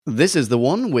This is the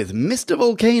one with Mr.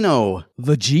 Volcano.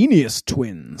 The Genius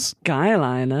Twins.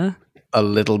 Skyliner. A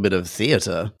little bit of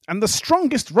theatre. And the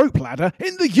strongest rope ladder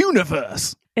in the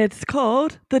universe. It's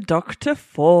called The Dr.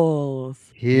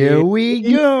 Falls. Here we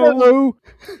go. Hello.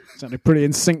 Sounded pretty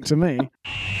in sync to me.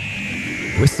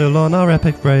 We're still on our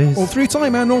epic race. All through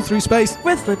time and all through space.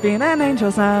 With Flipping and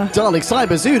Angels now. Dalek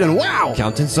Cyberzood and wow!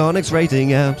 Counting Sonic's rating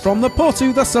apps. From the poor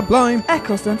to the sublime.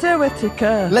 Eccleston to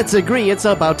Whittaker. Let's agree it's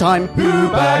about time. Who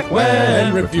back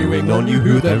when? Reviewing on you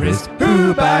who there is.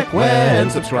 Who back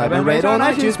when? Subscribe and rate on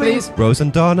iTunes, please. Rose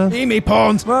and Donna. Amy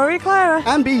Pond. Rory Clara.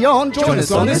 And beyond, join us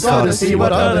on this odyssey.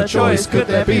 What other choice could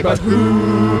there be but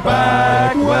Who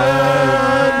back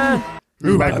when?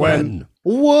 Who back when?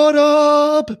 What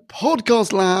up,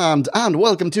 Podcast Land, and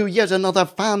welcome to yet another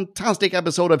fantastic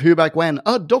episode of Who Back When,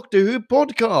 a Doctor Who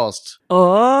podcast.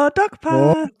 Or Doc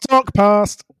Pass. Or Doc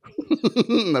Past.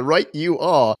 Right you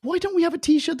are. Why don't we have a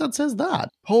t-shirt that says that?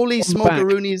 Holy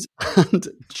smokeroonies and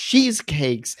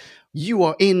cheesecakes. You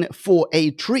are in for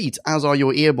a treat, as are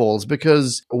your earballs,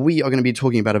 because we are going to be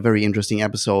talking about a very interesting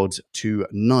episode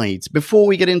tonight. Before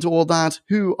we get into all that,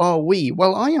 who are we?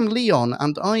 Well, I am Leon,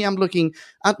 and I am looking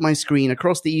at my screen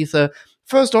across the ether.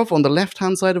 First off, on the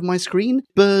left-hand side of my screen,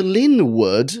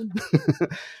 Berlinwood,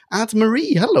 at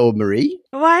Marie. Hello, Marie.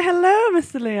 Why, hello,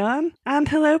 Mr. Leon. And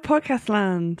hello, Podcast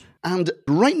Land. And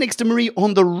right next to Marie,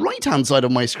 on the right-hand side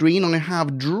of my screen, I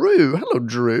have Drew. Hello,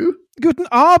 Drew. Guten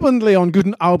Abend, Leon.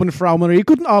 Guten Abend, Frau Marie.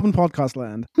 Guten Abend, Podcast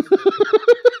Land.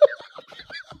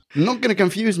 Not going to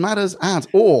confuse matters at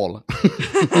all.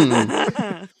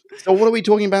 So what are we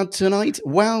talking about tonight?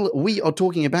 Well, we are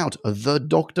talking about The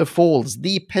Dr. Falls,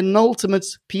 the penultimate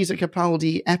Peter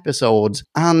Capaldi episode.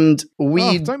 And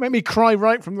we... don't make me cry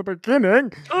right from the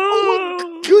beginning.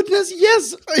 Goodness,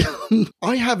 yes!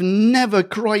 I have never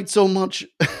cried so much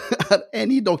at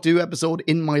any Doctor Who episode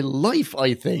in my life,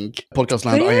 I think. Podcast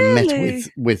Land, really? I am met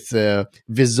with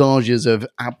visages of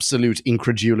absolute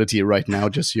incredulity right now,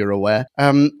 just so you're aware.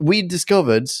 We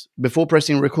discovered, before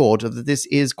pressing record, that this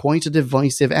is quite a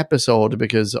divisive episode,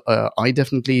 because I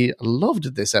definitely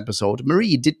loved this episode.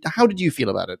 Marie, how did you feel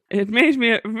about it? It made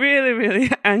me really,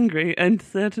 really angry at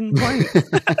certain points.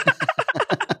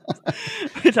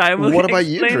 Which I will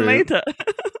explain later.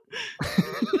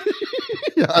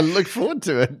 Yeah, I look forward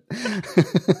to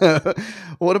it.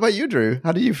 What about you, Drew?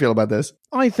 How do you feel about this?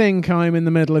 I think I'm in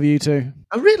the middle of you two.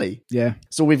 Oh, really? Yeah.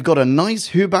 So we've got a nice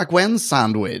Who Back When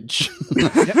sandwich.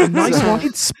 A nice one.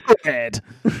 It's spread.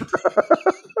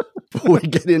 Before we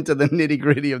get into the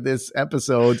nitty-gritty of this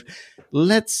episode,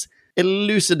 let's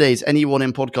elucidate anyone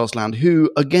in Podcast Land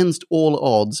who, against all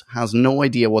odds, has no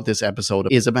idea what this episode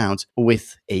is about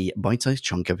with a bite-sized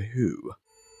chunk of Who.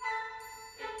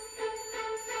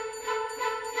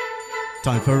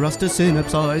 Time for us to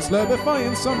synopsize. Clarify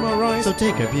and summarize. So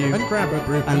take a view And grab a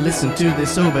brew. and listen to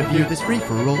this overview, this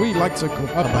free-for-all. We like to call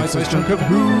a bite-sized chunk of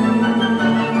Who.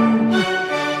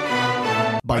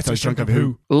 Bite-sized chunk of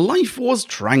Who. Life was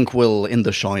tranquil in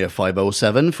the Shire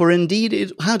 507, for indeed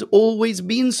it had always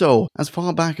been so, as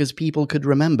far back as people could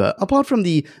remember, apart from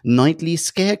the nightly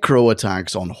scarecrow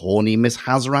attacks on horny Miss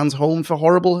Hazran's home for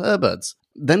horrible Herberts.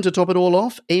 Then to top it all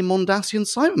off, a Mondasian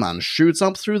Cyberman shoots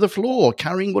up through the floor,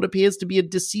 carrying what appears to be a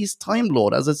deceased Time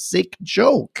Lord as a sick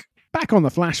joke. Back on the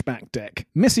flashback deck,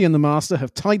 Missy and the Master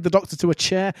have tied the Doctor to a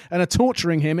chair and are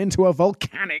torturing him into a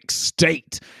volcanic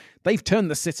state. They've turned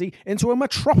the city into a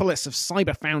metropolis of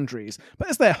cyber foundries,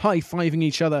 but as they're high-fiving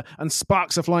each other and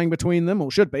sparks are flying between them, or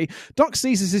should be, Doc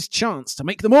seizes his chance to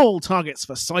make them all targets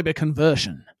for cyber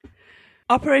conversion.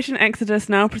 Operation Exodus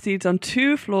now proceeds on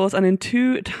 2 floors and in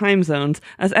 2 time zones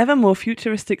as ever more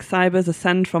futuristic cybers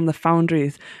ascend from the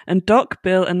foundries, and Doc,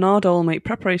 Bill and Nardole make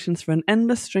preparations for an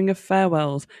endless string of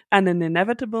farewells and an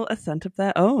inevitable ascent of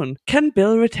their own. Can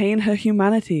Bill retain her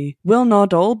humanity? Will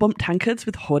Nardole bump tankards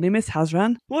with horny Miss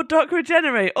Hazran? Will Doc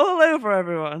regenerate all over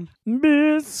everyone?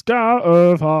 Miss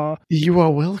Scarver. You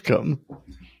are welcome.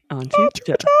 Aren't you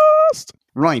just?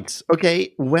 Right,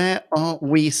 okay, where are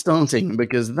we starting?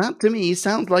 Because that to me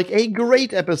sounds like a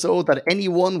great episode that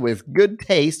anyone with good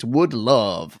taste would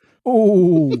love.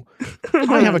 Oh,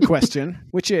 I have a question,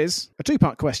 which is a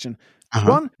 2-part question.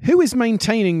 One, who is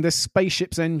maintaining this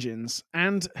spaceship's engines,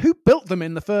 and who built them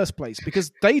in the first place?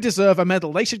 Because they deserve a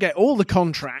medal. They should get all the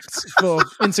contracts for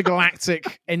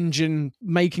intergalactic engine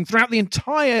making throughout the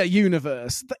entire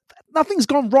universe. Nothing's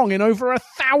gone wrong in over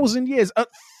 1,000 years at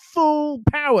full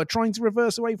power trying to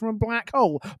reverse away from a black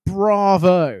hole.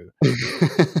 Bravo.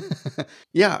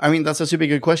 Yeah, I mean, that's a super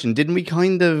good question. Didn't we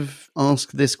kind of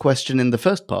ask this question in the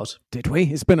first part? Did we?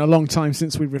 It's been a long time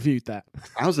since we reviewed that.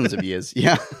 Thousands of years,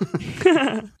 yeah.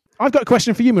 I've got a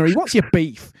question for you, Marie. What's your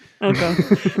beef? Oh, God.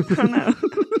 Oh, no.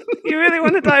 You really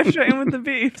want to dive straight in with the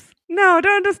beefs? No,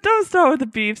 don't start with the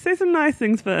beefs. Say some nice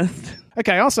things first.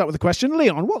 Okay, I'll start with the question.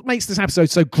 Leon, what makes this episode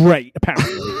so great,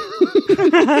 apparently?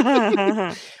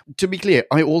 To be clear,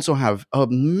 I also have a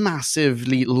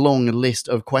massively long list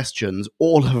of questions,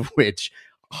 all of which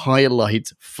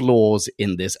highlight flaws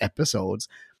in this episode.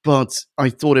 But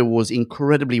I thought it was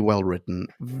incredibly well written,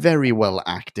 very well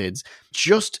acted.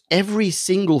 Just every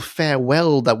single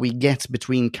farewell that we get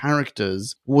between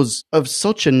characters was of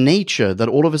such a nature that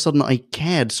all of a sudden I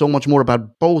cared so much more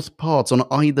about both parts on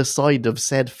either side of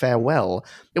said farewell.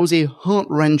 It was a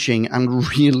heart-wrenching and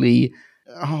really...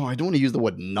 I don't want to use the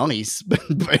word nice,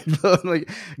 but like,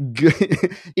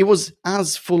 it was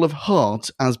as full of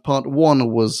heart as part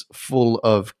one was full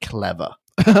of clever.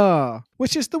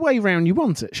 Which is the way round you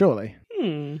want it, surely.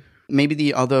 Maybe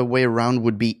the other way around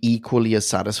would be equally as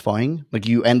satisfying. Like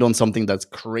you end on something that's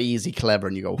crazy clever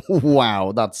and you go,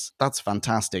 wow, that's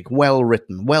fantastic. Well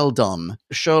written, well done.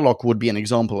 Sherlock would be an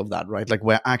example of that, right? Like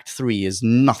where Act 3 is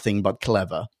nothing but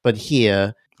clever. But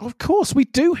here... Of course, we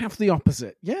do have the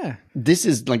opposite, yeah. This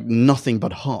is like nothing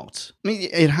but heart. I mean,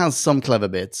 it has some clever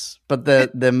bits, but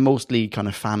they're mostly kind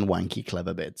of fan-wanky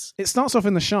clever bits. It starts off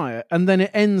in the Shire, and then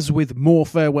it ends with more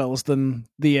farewells than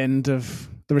the end of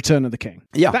The Return of the King.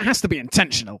 Yeah. That has to be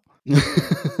intentional.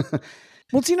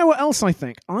 Well, do you know what else I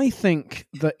think? I think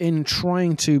that in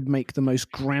trying to make the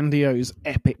most grandiose,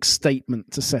 epic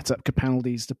statement to set up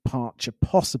Capaldi's departure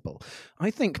possible, I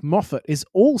think Moffat is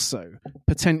also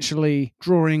potentially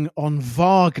drawing on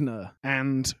Wagner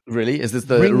and... Really? Is this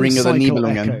the Ring of the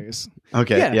Nibelungen? Echoes.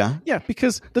 Okay, Yeah,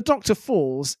 because the Doctor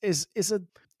Falls is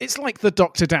it's like the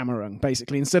Dr. Damarung,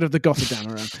 basically, instead of the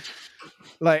Gotterdammerung.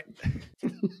 Like,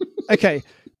 okay...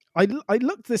 I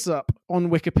looked this up on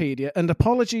Wikipedia, and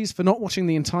apologies for not watching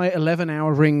the entire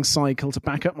 11-hour Ring cycle to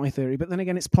back up my theory, but then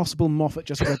again, it's possible Moffat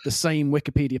just read the same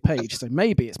Wikipedia page, so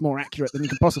maybe it's more accurate than you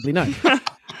can possibly know.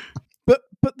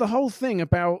 But the whole thing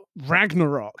about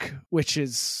Ragnarok, which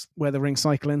is where the Ring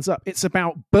cycle ends up, it's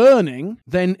about burning,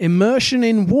 then immersion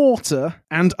in water,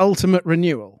 and ultimate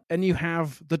renewal. And you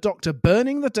have the Doctor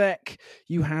burning the deck,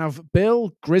 you have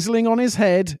Bill grizzling on his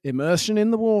head, immersion in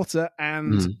the water,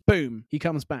 and boom, he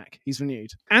comes back. He's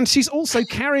renewed. And she's also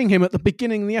carrying him at the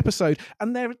beginning of the episode,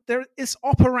 and there this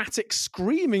operatic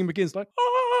screaming begins like, ah!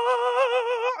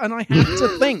 And I have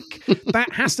to think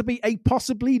that has to be a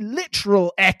possibly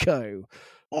literal echo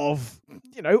of,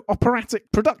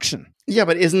 operatic production. Yeah,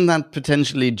 but isn't that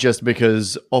potentially just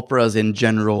because operas in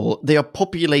general, they are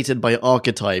populated by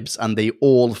archetypes and they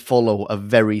all follow a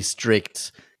very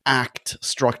strict act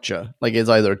structure? Like it's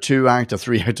either a 2-act, a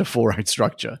 3-act, a 4-act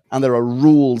structure. And there are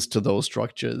rules to those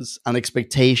structures and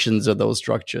expectations of those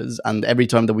structures. And every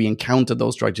time that we encounter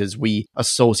those structures, we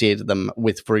associate them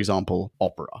with, for example,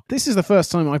 opera. This is the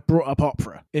first time I've brought up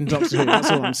opera in Doctor Who.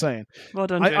 That's all I'm saying. Well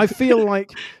done, I feel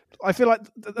like,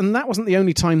 and that wasn't the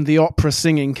only time the opera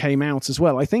singing came out as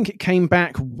well. I think it came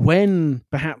back when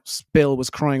perhaps Bill was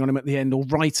crying on him at the end, or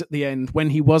right at the end when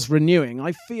he was renewing.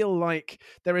 I feel like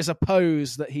there is a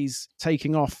pose that he's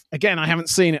taking off. Again, I haven't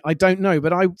seen it. I don't know,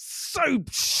 but I'm so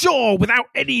sure without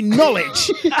any knowledge.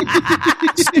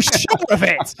 So sure of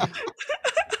it.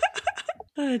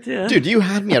 Oh dear. Dude, you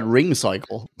had me at Ring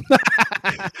Cycle.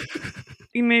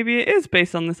 Maybe it is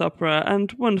based on this opera,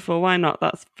 and wonderful. Why not?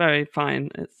 That's very fine.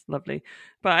 It's lovely.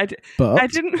 But I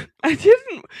didn't.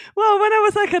 Well, when I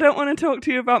was like, I don't want to talk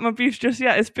to you about my beefs just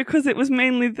yet, it's because it was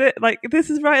mainly this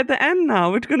is right at the end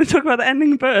now. We're going to talk about the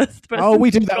ending burst. But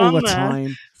we do that all the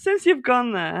time. Since you've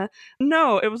gone there,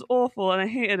 no, it was awful and I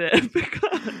hated it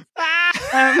because...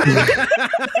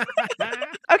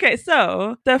 Okay,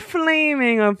 so the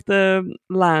flaming of the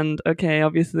land. Okay,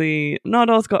 obviously,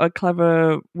 Nardol's got a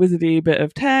clever wizardy bit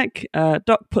of tech.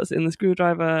 Doc puts it in the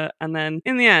screwdriver, and then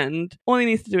in the end, all he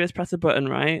needs to do is press a button,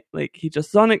 right? Like, he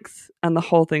just sonics and the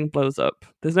whole thing blows up.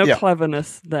 There's no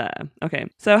cleverness there. Okay,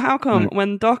 so how come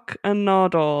when Doc and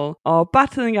Nardol are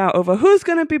battling out over who's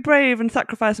going to be brave and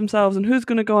sacrifice themselves and who's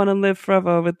going to go on and live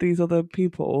forever with these other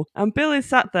people, and Bill is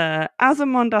sat there as a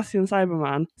Mondasian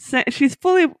Cyberman, she's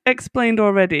fully explained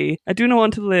already, I do not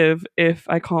want to live if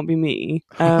I can't be me.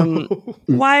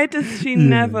 Why does she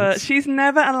never, she's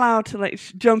never allowed to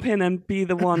jump in and be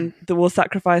the one that will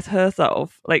sacrifice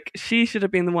herself. Like, she should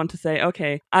have been the one to say,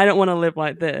 okay, I don't want to live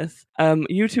like this.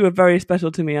 You two are very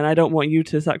special to me and I don't want you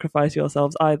to sacrifice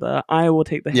yourselves either. I will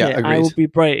take the hit. Agreed. I will be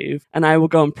brave and I will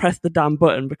go and press the damn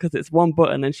button because it's one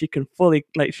button and she can fully,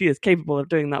 she is capable of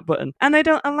doing that button. And they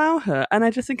don't allow her. And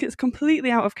I just think it's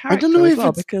completely out of character. I don't know as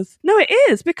well. Because no, it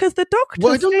is because the Doctor.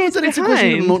 Well, I don't know that it's a question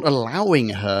of behind. not allowing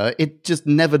her. It just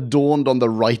never dawned on the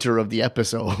writer of the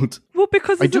episode. Well,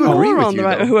 because I it's a do agree with moron, you, the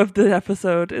writer though. of the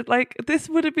episode. This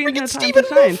would have been her Friggin' time Stephen to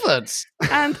shine. Moffat!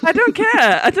 And I don't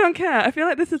care. I don't care. I feel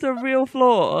like this is a real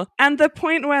flaw. And the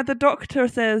point where the Doctor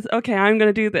says, okay, I'm going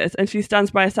to do this, and she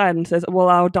stands by his side and says, well,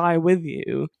 I'll die with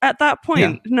you. At that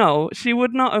point, no, she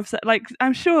would not have said, like,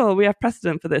 I'm sure we have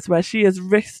precedent for this, where she has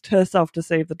risked herself to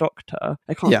save the Doctor.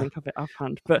 I can't think of it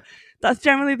offhand, but that's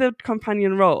generally the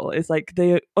companion role, is like,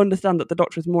 they understand that the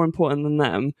Doctor is more important than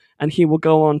them, and he will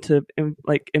go on to,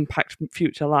 impact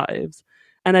future lives.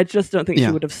 And I just don't think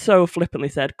she would have so flippantly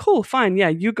said, cool, fine, yeah,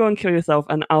 you go and kill yourself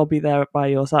and I'll be there by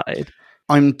your side.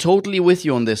 I'm totally with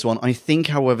you on this one. I think,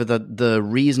 however, that the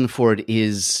reason for it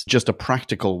is just a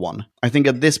practical one. I think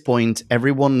at this point,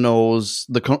 everyone knows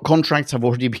the contracts have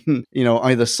already been,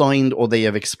 either signed or they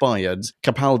have expired.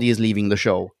 Capaldi is leaving the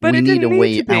show. But we need a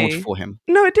way out for him.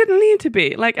 No, it didn't need to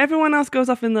be. Like, everyone else goes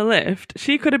off in the lift.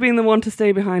 She could have been the one to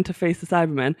stay behind to face the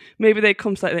Cybermen. Maybe they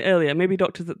come slightly earlier. Maybe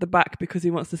Doctor's at the back because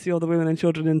he wants to see all the women and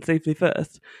children in safety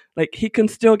first. Like, he can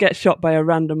still get shot by a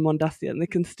random Mondasian.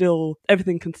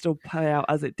 Everything can still play out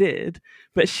as it did,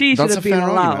 but she should have been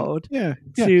allowed to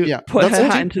put her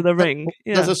hat into the ring.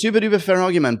 That's a super duper fair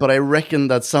argument, but I reckon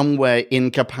that somewhere in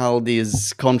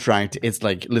Capaldi's contract, it's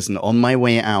like, listen, on my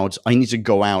way out, I need to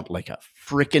go out like a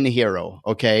freaking hero,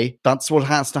 okay? That's what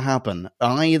has to happen.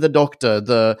 I, the Doctor,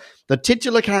 the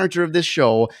titular character of this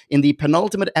show, in the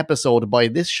penultimate episode by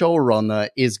this showrunner,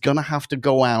 is gonna have to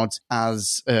go out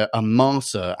as a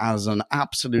martyr, as an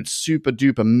absolute super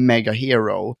duper mega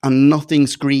hero, and nothing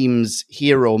screams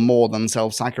hero more than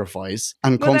self-sacrifice,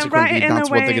 and consequently that's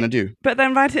what they're gonna do. But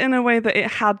then write it in a way that it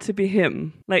had to be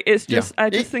him. Like, it's just, I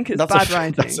just think it's bad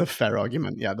writing. That's a fair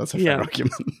argument. Yeah, that's a fair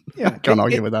argument. I can't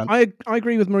argue with that. I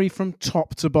agree with Marie from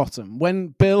top to bottom. When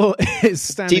Bill is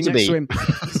standing next to him,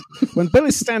 when Bill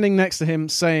is standing next to him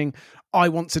saying, I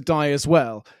want to die as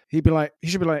well, he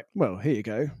should be like, well, here you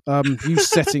go. You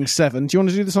setting 7. Do you want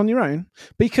to do this on your own?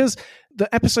 Because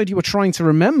the episode you were trying to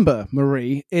remember,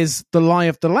 Marie, is The Lie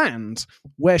of the Land,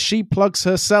 where she plugs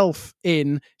herself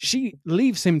in. She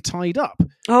leaves him tied up.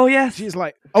 Oh, yes. She's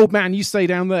like, old man, you stay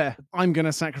down there. I'm going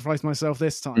to sacrifice myself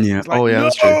this time. Yeah. Like,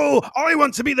 that's true. I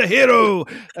want to be the hero.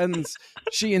 And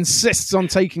she insists on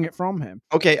taking it from him.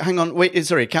 Okay, hang on. Wait,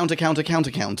 sorry.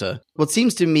 Counter. What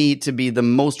seems to me to be the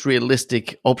most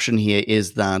realistic option here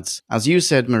is that, as you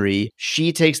said, Marie,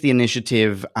 she takes the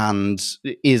initiative and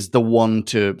is the one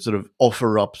to sort of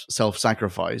offer up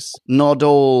self-sacrifice.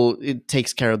 Nardole, it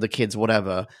takes care of the kids,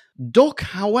 whatever. Doc,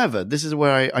 however, this is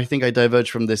where I think I diverge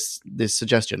from this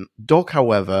suggestion. Doc,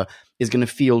 however, is going to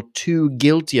feel too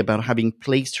guilty about having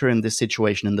placed her in this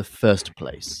situation in the first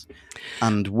place,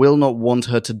 and will not want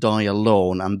her to die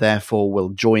alone, and therefore will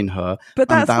join her. But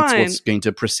that's fine. What's going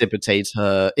to precipitate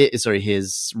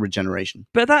his regeneration.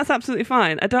 But that's absolutely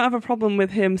fine. I don't have a problem with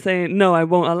him saying, no, I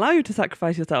won't allow you to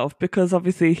sacrifice yourself, because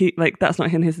obviously that's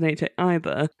not in his nature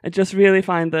either. I just really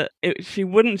find that she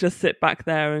wouldn't just sit back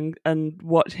there and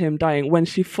watch him dying when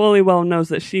she fully well knows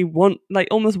that she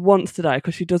almost wants to die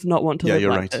because she does not want to live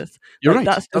like this. You're right.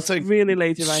 That's just a really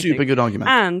lazy writing. Super good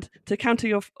argument. And to counter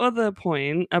your other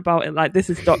point about it, like, this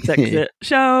is Doc's exit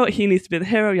show, he needs to be the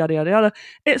hero, yada, yada, yada.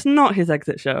 It's not his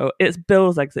exit show. It's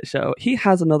Bill's exit show. He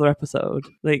has another episode.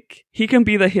 Like, he can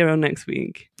be the hero next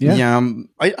week. Yeah.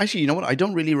 I actually, you know what? I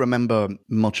don't really remember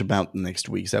much about next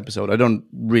week's episode. I don't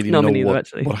really know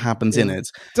what happens in it.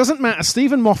 Doesn't matter.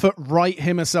 Stephen Moffat, write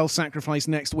him a self-sacrifice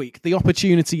next week. The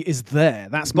opportunity is there.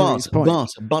 That's Marie's point.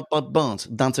 But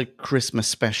that's a Christmas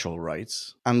special, right?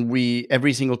 And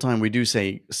every single time we do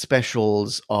say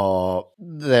specials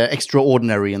they're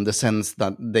extraordinary in the sense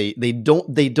that they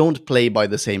don't play by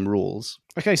the same rules.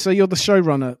 Okay, so you're the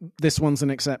showrunner. This one's an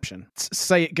exception.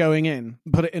 Say it going in.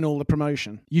 Put it in all the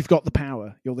promotion. You've got the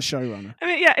power. You're the showrunner. I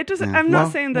mean, yeah, it doesn't. I'm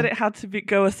not saying that it had to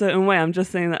go a certain way. I'm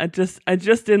just saying that I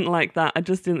just didn't like that. I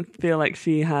just didn't feel like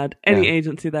she had any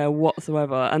agency there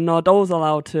whatsoever. And Nardole's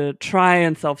allowed to try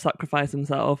and self-sacrifice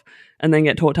himself and then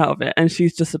get talked out of it. And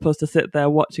she's just supposed to sit there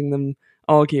watching them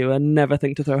argue and never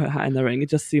think to throw her hat in the ring. It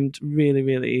just seemed really,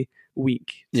 really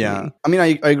weak. Yeah. I mean,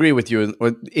 I agree with you.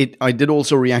 I did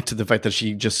also react to the fact that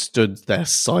she just stood there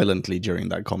silently during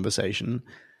that conversation.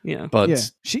 Yeah.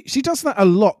 But she does that a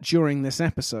lot during this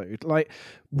episode. Like,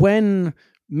 when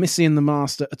Missy and the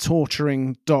Master are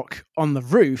torturing Doc on the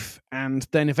roof, and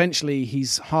then eventually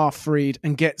he's half freed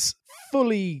and gets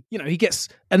fully, he gets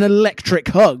an electric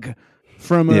hug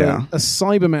from a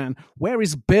Cyberman. Where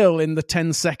is Bill in the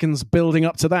 10 seconds building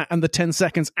up to that and the 10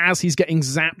 seconds as he's getting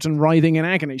zapped and writhing in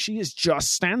agony? She is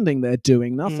just standing there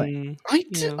doing nothing.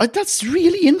 That's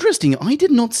really interesting. I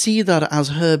did not see that as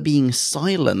her being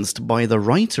silenced by the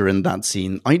writer in that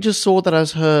scene. I just saw that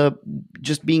as her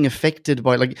just being affected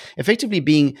by, like, effectively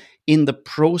being in the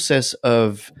process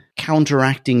of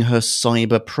counteracting her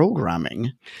cyber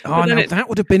programming. Oh, no, that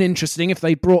would have been interesting if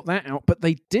they brought that out, but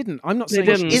they didn't. I'm not saying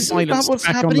isn't that what's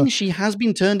happening? She has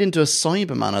been turned into a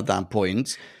Cyberman at that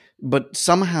point, but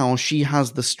somehow she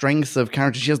has the strength of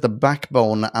character. She has the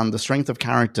backbone and the strength of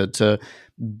character to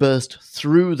burst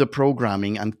through the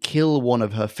programming and kill one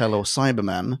of her fellow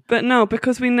Cybermen. But no,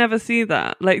 because we never see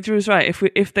that. Like Drew's right.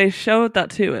 If they showed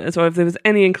that to us, or if there was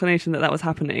any inclination that was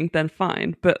happening, then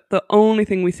fine. But the only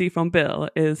thing we see from Bill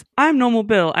is, I'm normal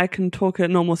Bill. I can talk at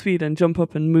normal speed and jump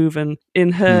up and move. And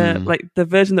in her, like the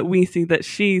version that we see that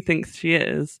she thinks she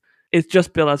is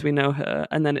just Bill as we know her.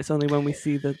 And then it's only when we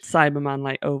see the Cyberman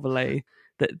like overlay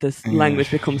that this language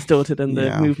becomes stilted and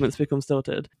the movements become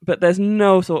stilted. But there's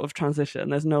no sort of transition.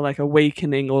 There's no like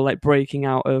awakening or like breaking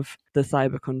out of the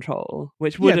cyber control,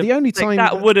 which would have, the only time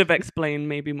that would have explained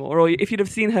maybe more. Or if you'd have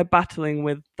seen her battling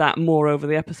with that more over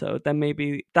the episode, then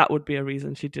maybe that would be a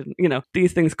reason she didn't. You know,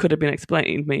 these things could have been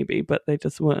explained maybe, but they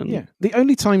just weren't. Yeah, the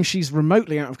only time she's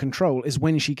remotely out of control is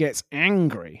when she gets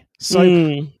angry.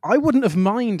 So I wouldn't have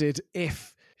minded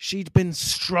if she'd been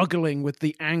struggling with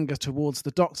the anger towards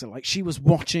the Doctor. Like, she was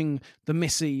watching the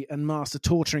Missy and Master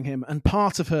torturing him, and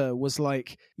part of her was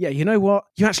like, yeah, you know what?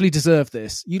 You actually deserve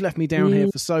this. You left me down here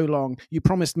for so long. You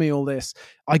promised me all this.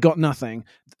 I got nothing.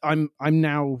 I'm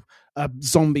now a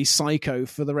zombie psycho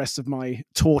for the rest of my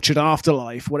tortured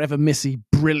afterlife, whatever Missy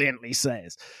brilliantly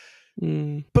says.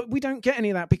 But we don't get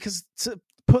any of that, because to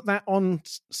put that on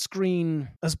screen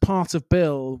as part of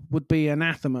Bill would be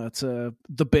anathema to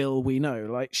the Bill we know.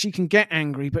 Like, she can get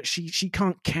angry, but she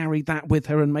can't carry that with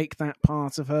her and make that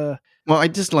part of her. Well, I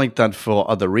dislike that for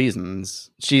other reasons.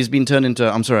 She's been turned into...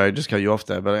 I'm sorry, I just cut you off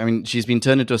there, but I mean, she's been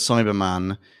turned into a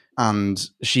Cyberman, and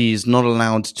she's not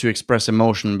allowed to express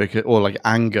emotion or like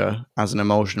anger as an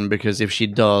emotion, because if she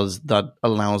does, that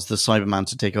allows the Cyberman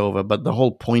to take over. But the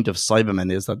whole point of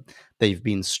Cybermen is that they've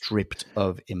been stripped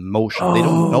of emotion. They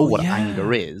don't know what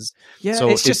anger is. Yeah, so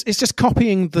it's just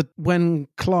copying when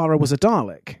Clara was a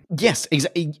Dalek. Yes,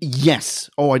 yes.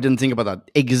 Oh, I didn't think about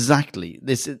that. Exactly.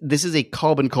 This is a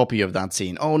carbon copy of that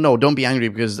scene. Oh no, don't be angry,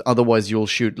 because otherwise you'll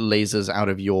shoot lasers out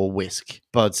of your whisk.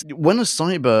 But when a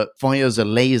cyber fires a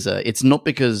laser, it's not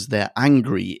because they're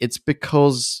angry. It's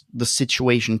because the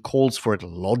situation calls for it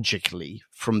logically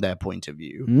from their point of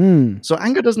view. So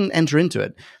anger doesn't enter into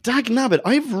it. Dagnabbit,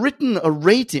 I've written a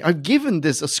rating. I've given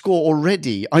this a score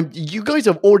already. You guys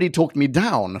have already talked me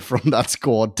down from that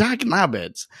score.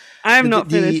 Dagnabbit. I'm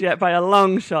not finished yet by a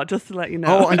long shot, just to let you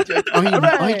know. Oh,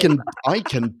 I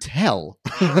can tell.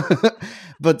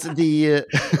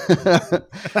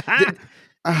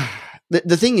 But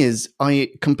the thing is,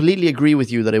 I completely agree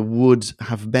with you that it would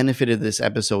have benefited this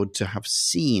episode to have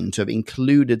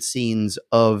included scenes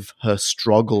of her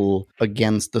struggle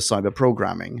against the cyber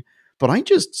programming. But I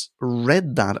just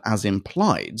read that as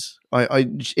implied.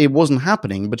 It wasn't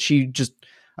happening, but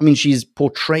she's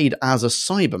portrayed as a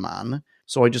Cyberman.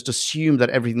 So I just assume that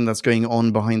everything that's going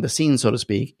on behind the scenes, so to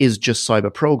speak, is just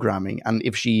cyber programming. And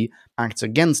if she acts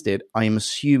against it, I am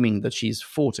assuming that she's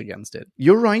fought against it.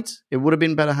 You're right. It would have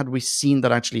been better had we seen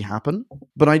that actually happen.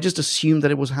 But I just assumed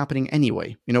that it was happening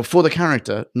anyway. You know, for the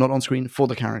character, not on screen, for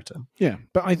the character. Yeah,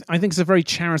 but I think it's a very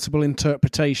charitable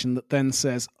interpretation that then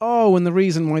says, oh, and the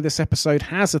reason why this episode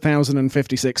has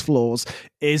 1,056 flaws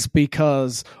is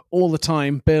because all the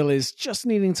time Bill is just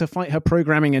needing to fight her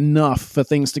programming enough for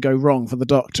things to go wrong for the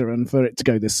Doctor and for it to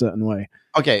go this certain way.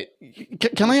 Okay,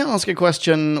 can I ask a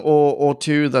question or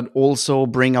two that also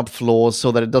bring up flaws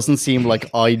so that it doesn't seem like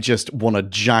I just want to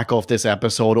jack off this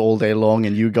episode all day long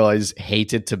and you guys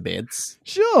hate it to bits?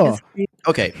 Sure.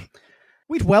 Okay.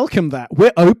 We'd welcome that.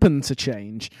 We're open to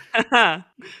change.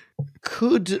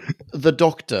 Could the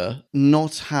Doctor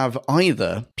not have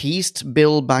either pieced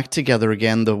Bill back together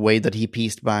again the way that he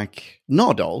pieced back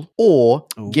Nardole, or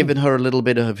given her a little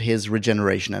bit of his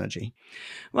regeneration energy?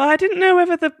 Well, I didn't know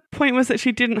whether the point was that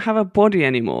she didn't have a body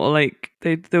anymore. Like,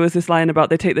 there was this line about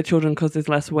they take the children because there's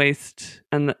less waste,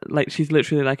 and like she's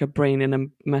literally like a brain in a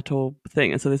metal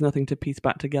thing, and so there's nothing to piece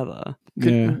back together.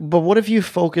 But what if you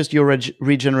focused your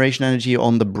regeneration energy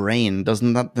on the brain?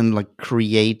 Doesn't that then like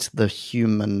create the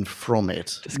human brain from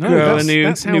it. Just grow a new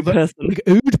the person.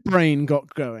 Ood brain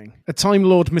got going. A Time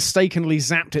Lord mistakenly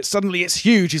zapped it. Suddenly it's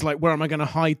huge. He's like, where am I going to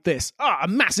hide this? A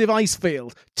massive ice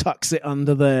field. Tucks it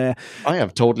under there. I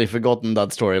have totally forgotten that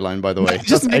storyline, by the way.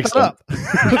 Just make it up.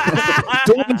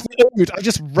 Dawn of the Ood. I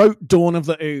just wrote Dawn of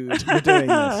the Ood. We're doing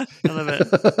this. I love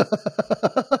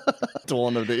it.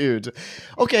 Dawn of the Ood.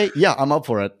 Okay, yeah, I'm up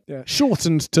for it. Yeah.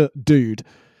 Shortened to Dude.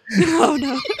 Oh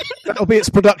no. That'll be its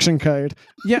production code.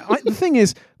 Yeah, the thing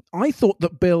is, I thought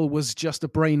that Bill was just a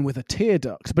brain with a tear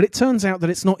duct, but it turns out that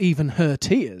it's not even her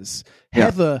tears. Yeah.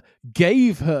 Heather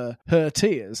gave her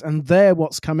tears, and they're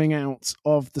what's coming out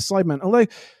of the Cyberman. Although,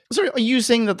 Sorry, are you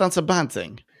saying that that's a bad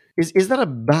thing? Is that a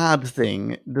bad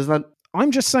thing? Does that...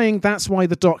 I'm just saying that's why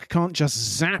the Doc can't just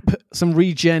zap some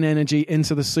regen energy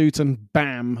into the suit and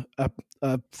bam,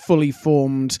 a fully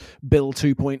formed Bill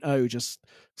 2.0 just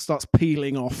starts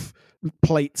peeling off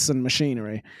plates and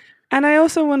machinery. And I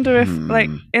also wonder if, like,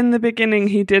 in the beginning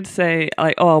he did say,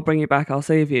 like, oh, I'll bring you back, I'll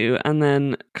save you, and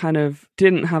then kind of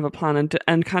didn't have a plan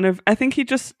and kind of, I think he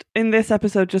just, in this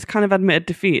episode, just kind of admitted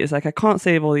defeat. It's like, I can't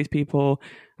save all these people,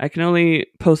 I can only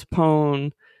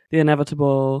postpone the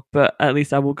inevitable, but at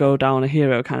least I will go down a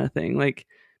hero kind of thing. Like,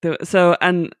 so,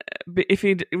 and if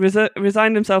he'd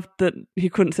resigned himself that he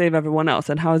couldn't save everyone else,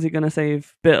 then how is he going to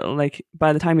save Bill? Like,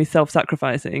 by the time he's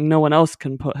self-sacrificing, no one else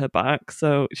can put her back,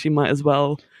 so she might as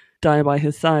well die by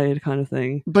his side kind of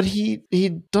thing. But he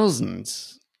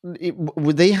doesn't.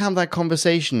 Would they have that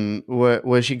conversation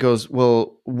where she goes,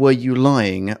 well, were you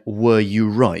lying? Were you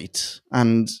right?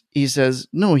 And he says,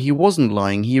 no, he wasn't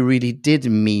lying. He really did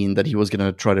mean that he was going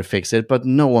to try to fix it. But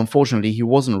no, unfortunately, he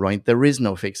wasn't right. There is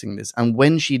no fixing this. And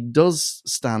when she does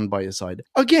stand by his side,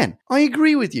 again, I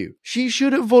agree with you. She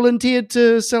should have volunteered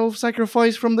to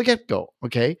self-sacrifice from the get-go,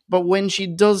 okay? But when she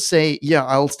does say, yeah,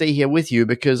 I'll stay here with you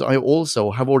because I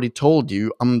also have already told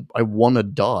you I want to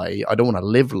die. I don't want to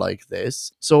live like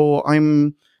this. So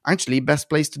I'm actually best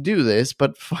placed to do this,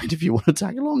 but fine if you want to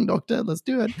tag along, Doctor, let's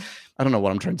do it. I don't know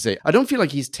what I'm trying to say. I don't feel like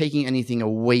he's taking anything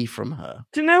away from her.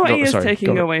 Do you know what he is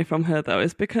taking away from her, though?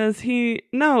 Is because he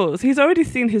knows, he's already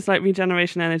seen his like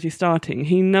regeneration energy starting.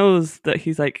 He knows that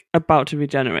he's like about to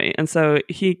regenerate, and so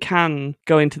he can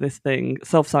go into this thing,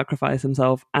 self-sacrifice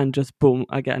himself, and just boom,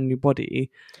 I get a new body.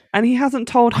 And he hasn't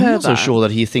told her that. I'm also sure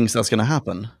that he thinks that's going to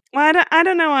happen. Well, I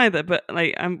don't know either, but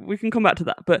like we can come back to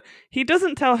that. But he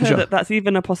doesn't tell her that that's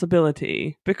even a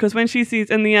possibility, because when she sees,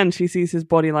 in the end, she sees his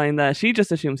body lying there, she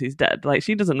just assumes he's dead. Like,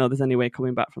 she doesn't know there's any way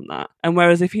coming back from that. And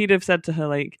whereas if he'd have said to her,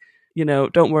 like, you know,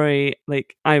 don't worry,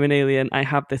 like, I'm an alien, I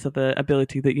have this other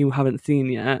ability that you haven't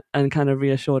seen yet, and kind of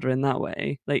reassured her in that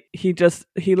way. Like, he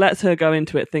lets her go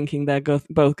into it thinking they're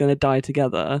both going to die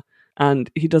together.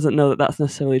 And he doesn't know that that's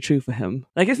necessarily true for him.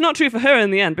 Like, it's not true for her in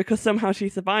the end because somehow she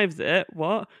survives it.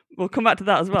 What? We'll come back to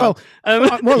that as well.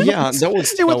 Yeah,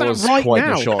 that was right quite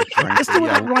now. a shock. Let's deal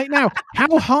with that right now.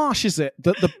 How harsh is it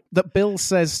that Bill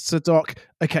says to Doc,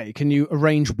 okay, can you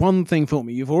arrange one thing for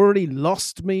me? You've already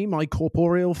lost me, my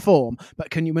corporeal form, but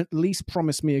can you at least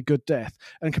promise me a good death?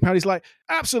 And Capaldi's like,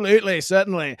 absolutely,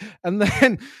 certainly. And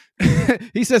then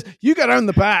he says, you go down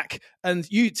the back and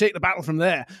you take the battle from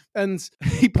there. And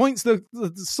he points the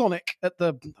Sonic at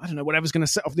the, I don't know, whatever's going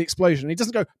to set off the explosion. He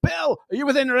doesn't go, Bill, are you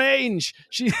within range?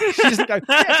 She doesn't go,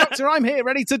 yeah, Doctor, I'm here,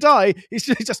 ready to die. He's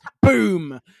just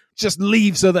boom, just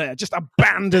leaves her there, just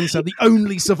abandons her, the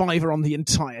only survivor on the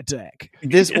entire deck.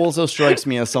 This also strikes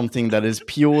me as something that is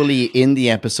purely in the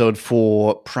episode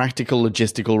for practical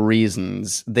logistical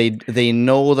reasons. They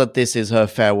know that this is her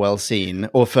farewell scene,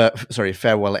 or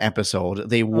farewell episode.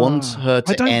 They want her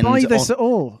to end. I don't buy this at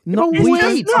all.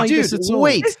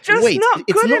 Wait, It's just not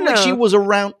good enough. Like she was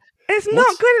around. It's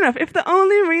not good enough. If the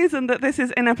only reason that this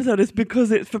is in episode is because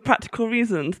it's for practical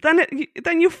reasons,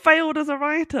 then you failed as a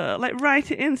writer. Like, write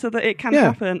it in so that it can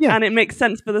happen and it makes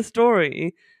sense for the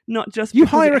story, not just you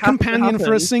hire a companion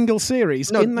for a single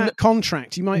series. In that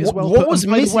contract, you might as well. What was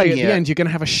missing at the end? You're going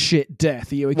to have a shit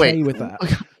death. Are you okay with that?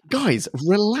 Guys,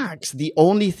 relax. The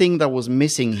only thing that was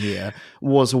missing here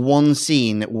was one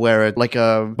scene where like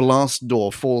a blast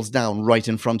door falls down right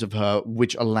in front of her,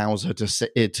 which allows her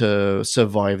to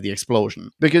survive the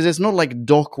explosion. Because it's not like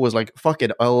Doc was like, fuck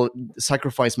it, I'll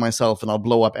sacrifice myself and I'll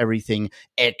blow up everything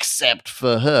except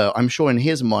for her. I'm sure in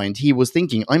his mind, he was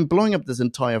thinking, I'm blowing up this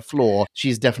entire floor.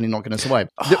 She's definitely not going to survive.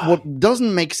 What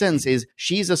doesn't make sense is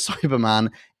she's a Cyberman.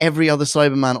 Every other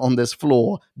Cyberman on this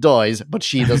floor dies, but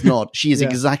she does not. She is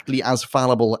exactly as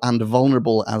fallible and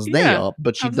vulnerable as they are,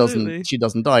 but she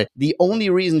doesn't die. The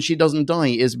only reason she doesn't die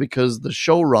is because the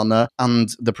showrunner and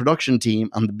the production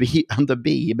team and the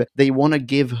Beeb, they want to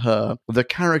give her the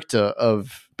character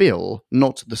of Bill,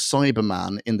 not the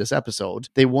Cyberman in this episode.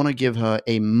 They want to give her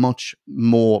a much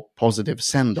more positive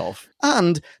send-off.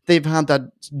 And they've had that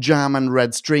jam and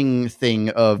red string thing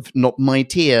of not my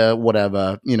tier,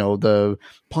 whatever, the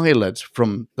pilot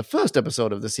from the first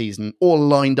episode of the season, all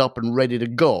lined up and ready to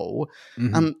go.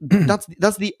 Mm-hmm. And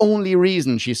that's the only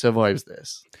reason she survives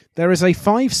this. There is a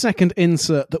 5-second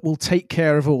insert that will take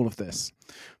care of all of this.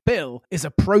 Bill is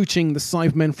approaching the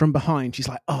Cybermen from behind. She's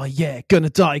like, oh yeah, gonna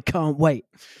die, can't wait.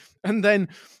 And then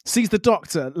sees the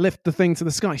Doctor lift the thing to the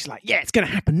sky. She's like, yeah, it's gonna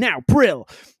happen now, Brill.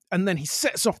 And then he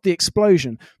sets off the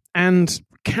explosion, and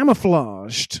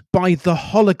camouflaged by the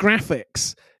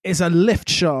holographics is a lift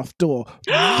shaft door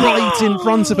right in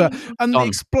front of her. And the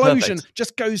explosion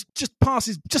just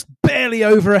passes just barely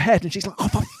over her head. And she's like, oh,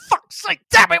 for fuck's sake,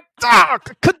 damn it. I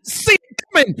couldn't see it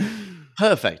coming.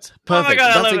 Perfect. Oh my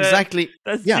God, that's exactly.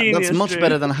 That's that's much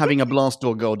better than having a blast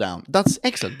door go down. That's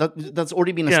excellent. That's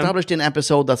already been established in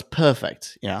episode. That's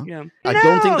perfect. Yeah. I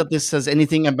don't think that this says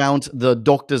anything about the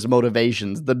Doctor's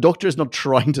motivations. The Doctor is not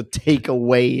trying to take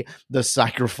away the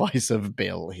sacrifice of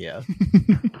Bill here.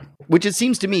 Which it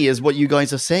seems to me is what you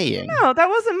guys are saying. No, that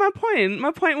wasn't my point.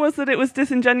 My point was that it was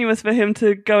disingenuous for him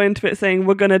to go into it saying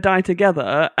we're going to die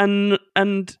together, and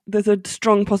there's a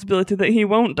strong possibility that he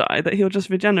won't die, that he'll just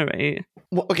regenerate.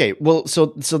 Well, okay, well, so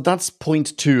that's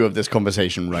point 2 of this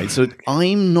conversation, right? So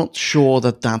I'm not sure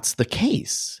that that's the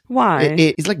case. Why?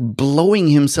 It's like blowing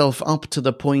himself up to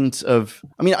the point of...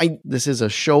 I mean, this is a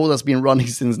show that's been running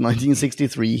since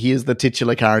 1963. He is the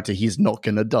titular character. He's not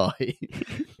going to die.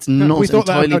 It's not we thought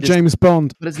that about James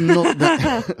Bond. But it's not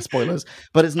that... spoilers.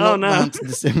 But it's not that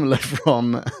dissimilar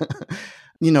from...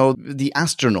 the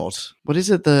astronaut. What is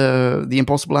it? The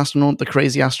impossible astronaut? The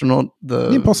crazy astronaut? The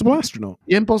impossible astronaut.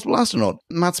 The impossible astronaut.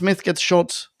 Matt Smith gets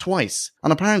shot twice.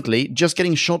 And apparently, just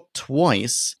getting shot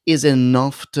twice is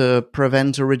enough to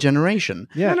prevent a regeneration.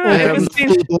 Yeah, it was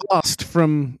full blast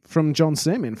from John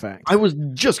Sim, in fact. I was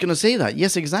just going to say that.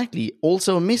 Yes, exactly.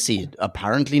 Also, Missy,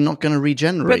 apparently not going to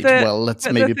regenerate.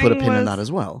 Let's maybe put a pin in that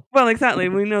as well. Well, exactly.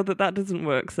 We know that doesn't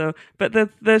work. So, but the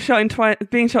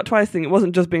being shot twice thing, it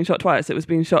wasn't just being shot twice. It was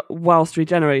being shot whilst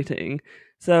regenerating.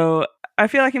 So I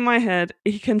feel like in my head,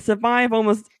 he can survive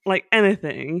almost like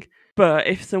anything. But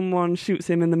if someone shoots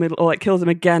him in the middle or like kills him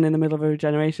again in the middle of a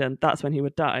regeneration, that's when he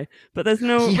would die. But there's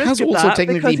no risk of that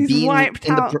because he's wiped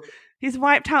out. He's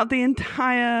wiped out the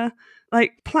entire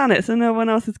planet, so no one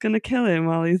else is going to kill him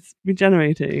while he's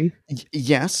regenerating.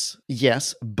 Yes,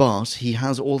 but he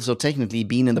has also technically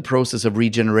been in the process of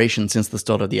regeneration since the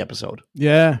start of the episode.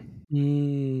 Yeah.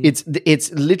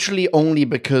 It's literally only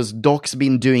because Doc's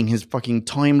been doing his fucking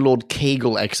Time Lord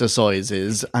Kegel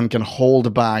exercises and can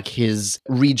hold back his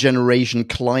regeneration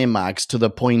climax to the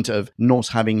point of not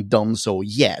having done so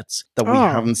yet that we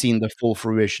haven't seen the full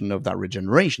fruition of that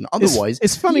regeneration. Otherwise,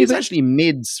 it's funny he's actually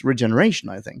mid-regeneration,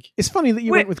 I think. It's funny that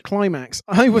you went with climax.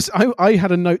 I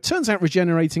had a note. Turns out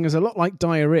regenerating is a lot like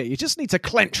diarrhea. You just need to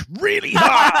clench really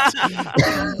hard.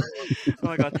 Oh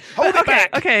my God. Hold it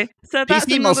back. Okay, so that's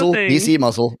PC muscle. Thing. PC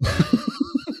muscle.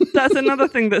 That's another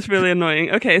thing that's really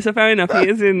annoying. Okay, so fair enough. He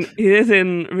is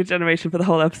in regeneration for the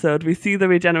whole episode. We see the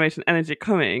regeneration energy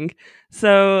coming.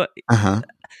 So,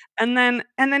 and then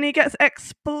he gets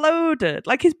exploded.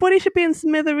 Like his body should be in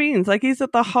smithereens. Like he's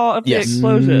at the heart of the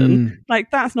explosion.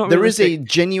 Like that's not. There is a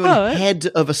genuine head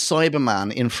of a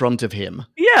Cyberman in front of him.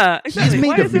 Yeah, exactly. He's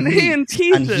made of meat,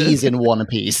 and he's in one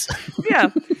piece.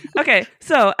 Yeah. Okay,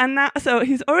 so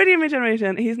he's already in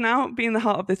regeneration. He's now being the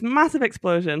heart of this massive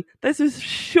explosion. This is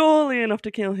surely enough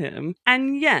to kill him.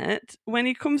 And yet, when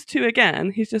he comes to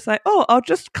again, he's just like, oh, I'll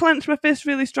just clench my fist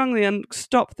really strongly and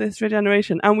stop this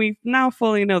regeneration. And we now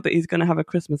fully know that he's going to have a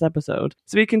Christmas episode.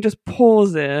 So he can just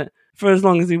pause it for as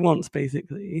long as he wants,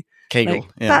 basically. Kegel,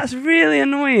 That's really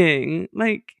annoying.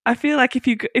 Like, I feel like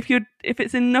if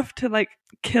it's enough to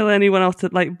kill anyone else to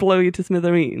blow you to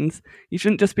smithereens, you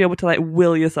shouldn't just be able to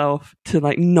will yourself to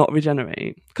not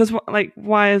regenerate. Because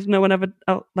why has no one ever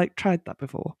tried that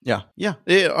before? Yeah.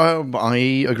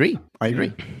 I agree.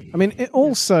 I mean, it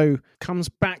also comes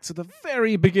back to the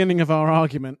very beginning of our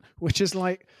argument, which is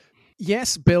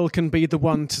yes, Bill can be the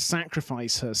one to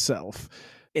sacrifice herself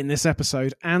in this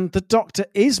episode, and the Doctor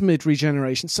is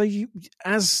mid-regeneration. So you,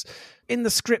 as in the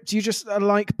script, you just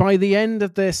are by the end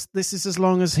of this is as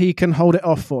long as he can hold it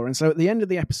off for. And so at the end of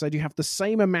the episode, you have the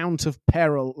same amount of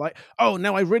peril. Oh,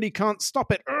 no, I really can't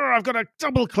stop it. I've got to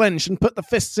double clench and put the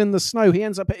fists in the snow. He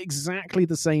ends up at exactly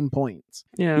the same point.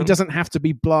 Yeah. He doesn't have to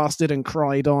be blasted and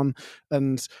cried on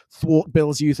and thwart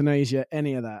Bill's euthanasia,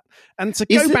 any of that. And to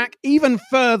go back even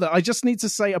further, I just need to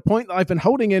say a point that I've been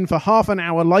holding in for half an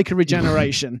hour like a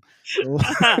regeneration.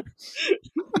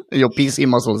 Your PC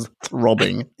muscles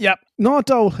throbbing. Yep.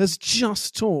 Nardole has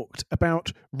just talked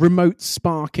about remote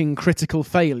sparking critical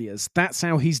failures. That's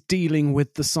how he's dealing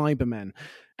with the Cybermen.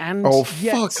 And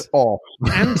fuck off.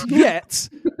 And yet,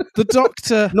 the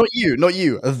Doctor... Not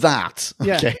you, that.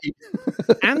 Yeah. Okay.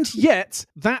 And yet,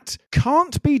 that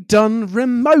can't be done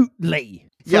remotely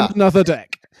from another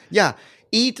deck. Yeah.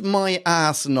 Eat my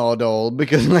ass, Nardole,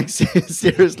 because, like,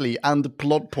 seriously, and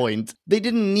plot point, they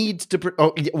didn't need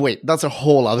to... wait, that's a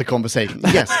whole other conversation.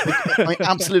 Yes, I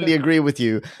absolutely agree with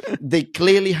you. They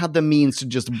clearly had the means to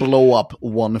just blow up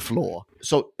one floor.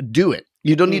 So do it.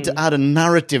 You don't need to add a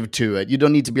narrative to it. You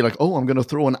don't need to be like, oh, I'm going to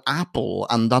throw an apple,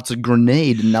 and that's a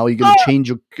grenade, and now you're going to change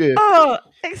your...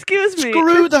 excuse me.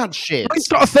 Screw that shit. It's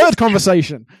got a third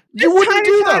conversation. You wouldn't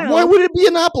do that. Why would it be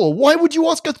an apple? Why would you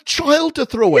ask a child to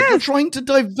throw it? You're trying to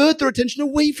divert their attention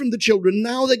away from the children.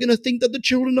 Now they're going to think that the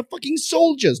children are fucking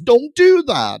soldiers. Don't do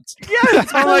that. Yes.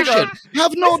 Oh my God.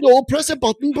 Have Nardole press a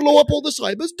button, blow up all the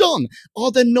cybers, done. Are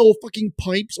there no fucking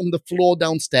pipes on the floor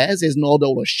downstairs? Is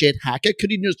Nardole a shit hacker?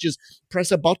 Could he just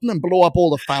press a button and blow up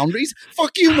all the foundries?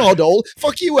 Fuck you, Nardole.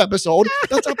 Fuck you, episode.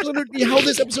 That's absolutely how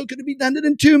this episode could have been ended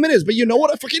in 2 minutes. But you know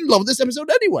what? I fucking love this episode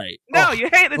anyway. No, you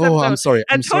hate this episode. Oh, I'm sorry.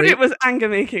 I told you it was anger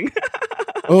making.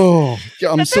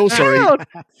 I'm so sorry.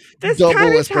 This Double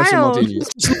tiny espresso child. martinis.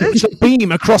 There's a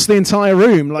beam across the entire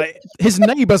room. Like, his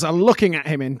neighbours are looking at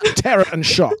him in terror and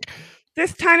shock.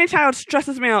 This tiny child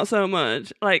stresses me out so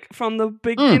much. Like, from the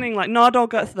beginning, like, Nardole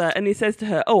gets there and he says to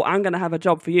her, oh, I'm going to have a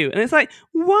job for you. And it's like,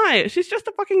 why? She's just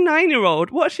a fucking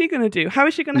 9-year-old. What is she going to do? How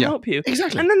is she going to help you?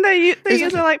 Exactly. And then they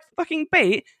use her like fucking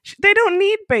bait. They don't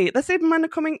need bait. The Cybermen are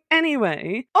coming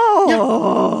anyway.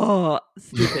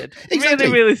 Stupid. Exactly.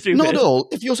 Really, really stupid. Nardole,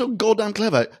 if you're so goddamn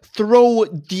clever, throw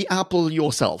the apple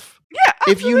yourself. Yeah,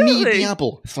 absolutely. If you need the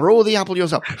apple, throw the apple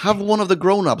yourself. Have one of the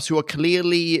grown-ups who are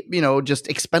clearly, just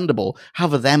expendable,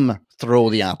 have them throw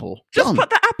the apple. Just put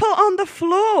the apple on the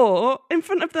floor in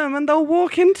front of them and they'll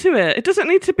walk into it. It doesn't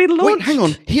need to be launched. Wait, hang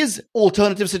on. Here's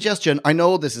alternative suggestion. I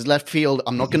know this is left field.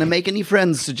 I'm not going to make any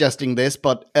friends suggesting this,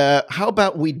 but how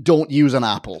about we don't use an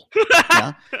apple?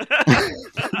 Yeah?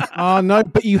 No,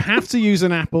 but you have to use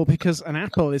an apple because an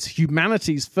apple is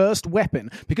humanity's first weapon.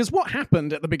 Because what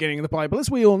happened at the beginning of the Bible, as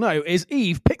we all know, is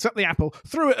Eve picked up the apple,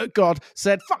 threw it at God,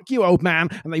 said, fuck you, old man,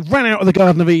 and they ran out of the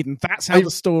Garden of Eden. That's how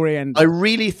the story ended. I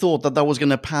really thought that was going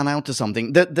to pan out to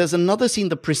something. There's another scene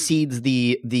that precedes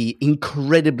the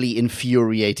incredibly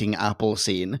infuriating apple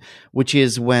scene, which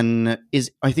is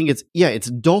I think it's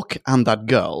Doc and that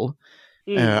girl.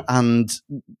 And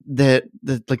they're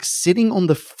like sitting on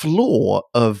the floor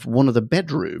of one of the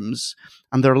bedrooms,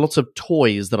 and there are lots of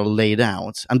toys that are laid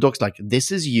out. And Doc's like,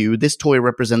 "This is you. This toy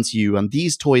represents you, and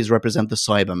these toys represent the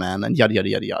Cyberman, and yada yada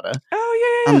yada yada."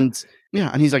 Oh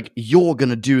yeah. And he's like, "You're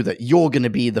gonna do that. You're gonna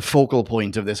be the focal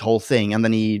point of this whole thing." And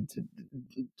then he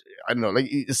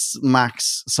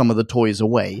smacks some of the toys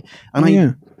away. And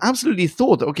I absolutely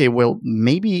thought that, okay, well,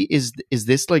 maybe is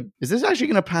this actually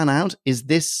going to pan out? Is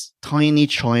this tiny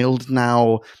child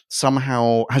now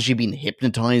somehow, has she been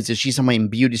hypnotized? Is she somehow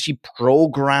imbued? Is she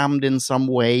programmed in some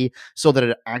way so that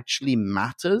it actually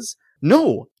matters?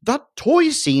 No, that toy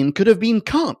scene could have been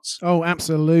cut. Oh,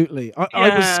 absolutely. I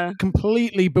was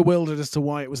completely bewildered as to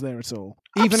why it was there at all.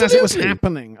 Even as it was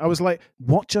happening, I was like,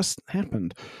 what just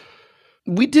happened?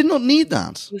 We did not need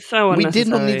that. So we did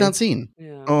not need that scene.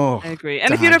 Yeah, I agree.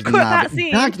 And if you'd have cut that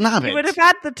scene, you would have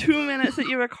had the 2 minutes that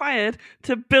you required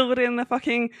to build in the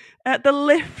fucking the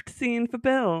lift scene for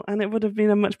Bill, and it would have been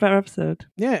a much better episode.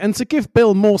 Yeah, and to give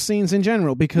Bill more scenes in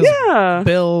general, because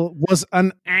Bill was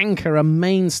an anchor, a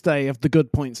mainstay of the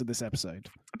good points of this episode.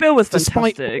 Bill was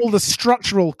fantastic. Despite all the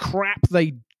structural crap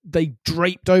they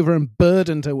draped over and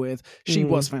burdened her with, she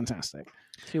was fantastic.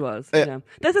 She was.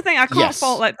 There's the thing, I can't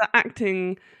fault like the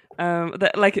acting,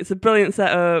 that like it's a brilliant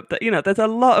setup. That there's a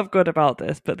lot of good about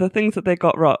this, but the things that they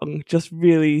got wrong just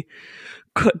really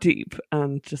cut deep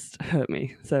and just hurt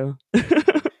me. So,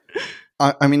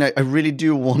 I mean, I really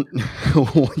do want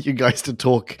you guys to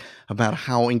talk about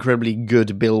how incredibly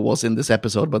good Bill was in this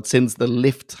episode. But since the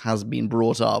lift has been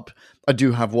brought up, I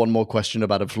do have one more question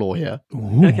about a flaw here.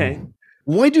 Ooh. Okay.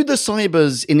 Why do the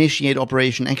Cybers initiate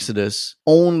Operation Exodus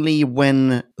only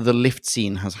when the lift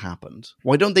scene has happened?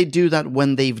 Why don't they do that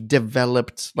when they've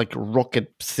developed like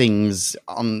rocket things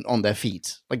on their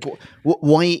feet? Like,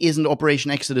 why isn't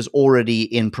Operation Exodus already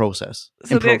in process?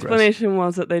 So the explanation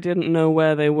was that they didn't know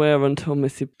where they were until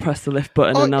Missy pressed the lift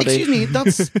button. And now excuse me,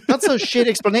 that's a shit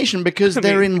explanation because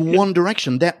they're in one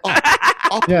direction. They're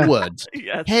upward,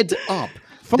 head up.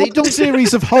 Following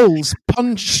series of holes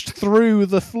punched through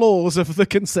the floors of the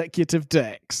consecutive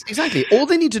decks. Exactly. All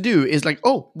they need to do is like,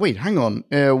 oh, wait, hang on.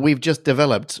 We've just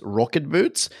developed rocket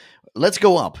boots. Let's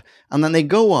go up. And then they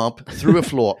go up through a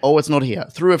floor. Oh, it's not here.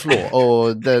 Through a floor.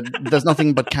 Oh, there's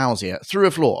nothing but cows here. Through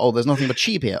a floor. Oh, there's nothing but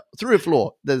sheep here. Through a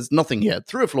floor. There's nothing here.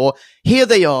 Through a floor. Here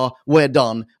they are. We're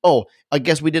done. Oh, I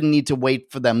guess we didn't need to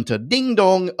wait for them to ding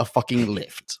dong a fucking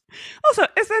lift. Also,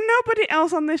 is there nobody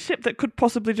else on this ship that could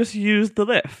possibly just use the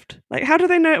lift? Like, how do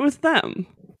they know it was them?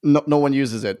 No one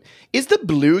uses it. Is the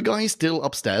blue guy still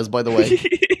upstairs, by the way?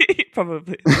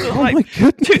 Probably. Oh my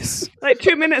goodness.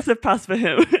 2 minutes have passed for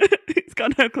him. He's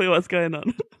got no clue what's going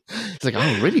on. It's like,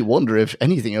 I really wonder if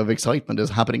anything of excitement is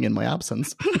happening in my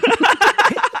absence.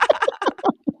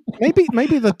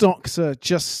 Maybe the Doctor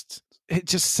just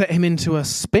set him into a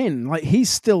spin. Like, he's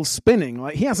still spinning.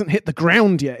 Like, he hasn't hit the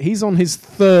ground yet. He's on his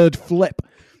third flip.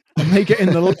 And they get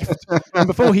in the lift. And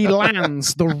before he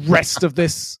lands, the rest of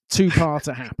this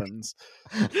two-parter happens.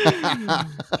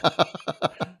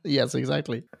 Yes,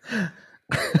 exactly.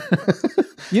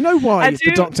 You know why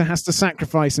the Doctor has to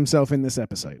sacrifice himself in this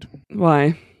episode?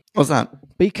 Why? What's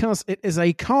that? Because it is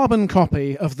a carbon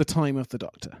copy of The Time of the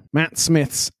Doctor. Matt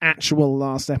Smith's actual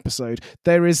last episode.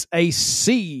 There is a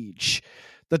siege.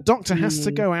 The Doctor has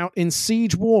to go out in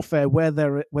siege warfare where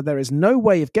there is no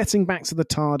way of getting back to the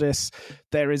TARDIS.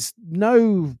 There is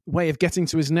no way of getting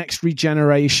to his next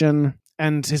regeneration.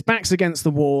 And his back's against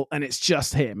the wall, and it's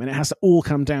just him. And it has to all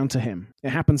come down to him. It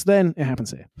happens then, it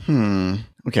happens here.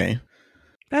 Okay.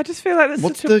 I just feel like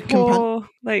that's such a poor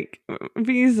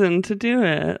reason to do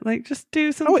it. Like, just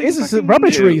do something. Oh, it is. It's a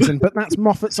rubbish reason, but that's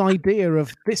Moffat's idea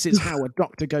of this is how a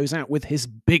Doctor goes out with his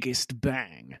biggest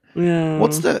bang. Yeah.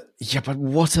 But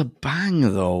what a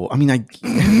bang, though. I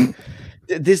mean,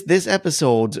 this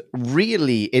episode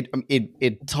really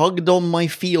it tugged on my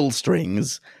feel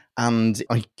strings. And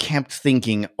I kept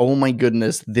thinking, oh my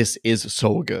goodness, this is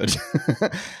so good.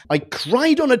 I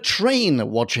cried on a train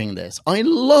watching this. I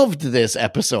loved this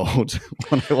episode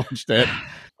when I watched it.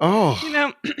 Oh,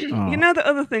 you know the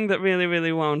other thing that really,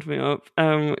 really wound me up.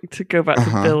 To go back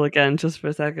to Bill again, just for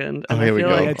a second. And here we go.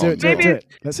 Like do it.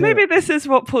 Maybe this is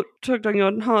what tugged on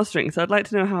your heartstrings. I'd like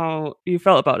to know how you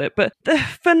felt about it. But the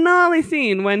finale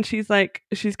scene when she's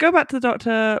go back to the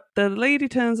Doctor. The lady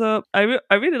turns up. I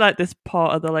really like this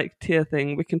part of the tier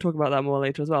thing. We can talk about that more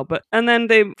later as well. And then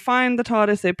they find the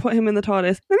TARDIS. They put him in the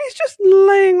TARDIS, and he's just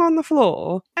laying on the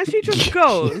floor, and she just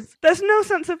goes. There's no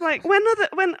sense of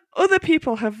when other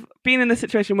people have been in a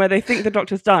situation where they think the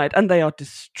Doctor's died and they are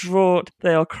distraught,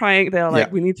 they are crying, they are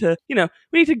like, we need to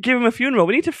give him a funeral,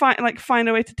 we need to find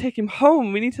a way to take him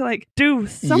home, we need to do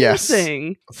something. Yes.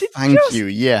 Thank you.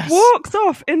 Yes. Walks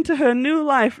off into her new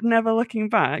life, never looking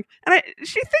back, and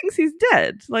she thinks he's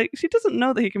dead. Like, she doesn't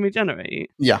know that he can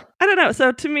regenerate. Yeah. I don't know.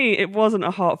 So to me, it wasn't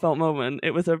a heartfelt moment.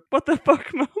 It was a what the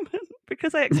fuck moment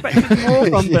because I expected more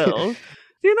from Bill. Do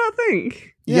you not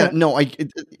think? Yeah. No.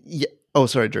 Oh,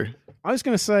 sorry, Drew. I was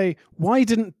going to say, why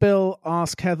didn't Bill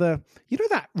ask Heather, you know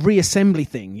that reassembly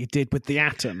thing you did with the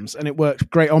atoms and it worked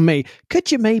great on me?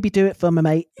 Could you maybe do it for me,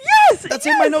 mate? Yes! That's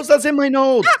in my notes.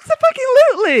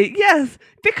 Absolutely, yes.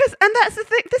 And that's the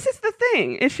thing. This is the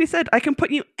thing. If she said, I can put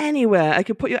you anywhere, I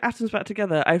can put your atoms back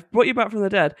together, I've brought you back from the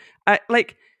dead.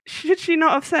 Should she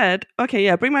not have said, okay,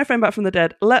 yeah, bring my friend back from the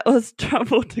dead, let us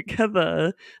travel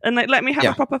together, and let me have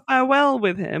a proper farewell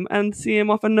with him and see him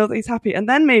off and know that he's happy, and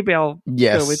then maybe I'll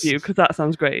go with you, because that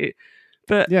sounds great.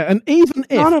 But yeah, and even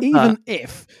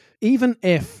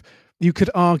if you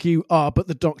could argue, but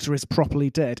the Doctor is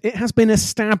properly dead, it has been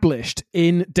established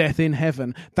in Death in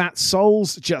Heaven that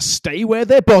souls just stay where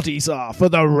their bodies are for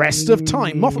the rest of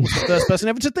time. Moffat was the first person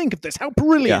ever to think of this. How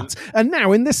brilliant. Yeah. And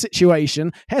now in this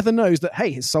situation, Heather knows that,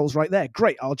 hey, his soul's right there.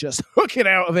 Great, I'll just hook it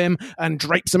out of him and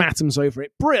drape some atoms over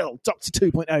it. Brill, Doctor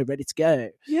 2.0, ready to go.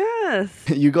 Yes.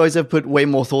 You guys have put way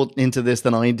more thought into this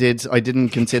than I did. I didn't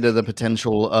consider the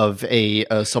potential of a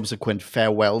subsequent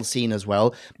farewell scene as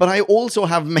well. But I also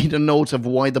have made a note of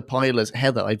why the pilot,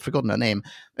 Heather, I'd forgotten her name,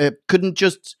 couldn't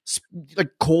just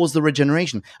cause the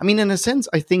regeneration. I mean, in a sense,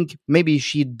 I think maybe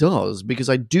she does, because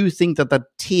I do think that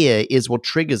tear is what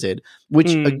triggers it,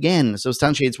 which again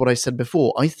substantiates what I said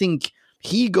before. I think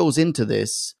he goes into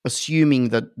this assuming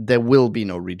that there will be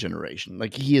no regeneration.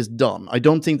 Like, he is done. I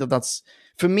don't think that's...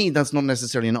 For me, that's not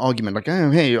necessarily an argument. Like,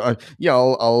 oh, hey,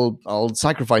 I'll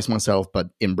sacrifice myself, but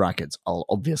in brackets, I'll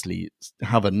obviously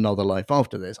have another life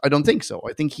after this. I don't think so.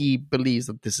 I think he believes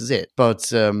that this is it.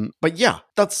 But yeah,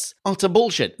 that's utter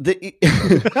bullshit. It's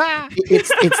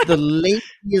the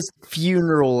laziest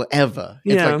funeral ever.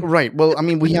 It's like, right, well, I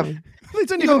mean, we have... They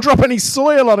didn't even drop any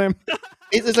soil on him.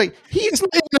 It's like, he's not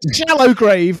even a shallow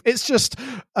grave. It's just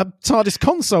a TARDIS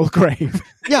console grave.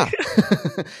 Yeah.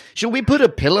 Should we put a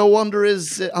pillow under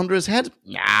his head?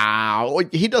 No,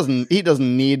 he doesn't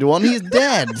need one. He's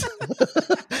dead.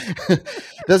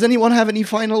 Does anyone have any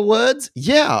final words?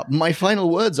 Yeah, my final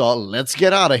words are, let's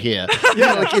get out of here.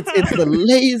 Yeah, like it's the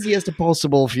laziest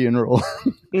possible funeral.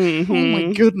 Mm-hmm. Oh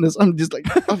my goodness, I'm just like,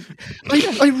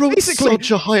 I wrote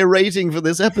such a high rating for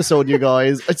this episode, you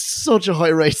guys. It's such a high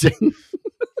rating.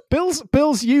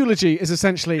 Bill's eulogy is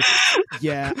essentially,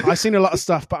 yeah, I've seen a lot of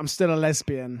stuff, but I'm still a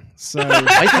lesbian. So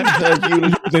I think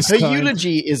her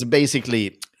eulogy is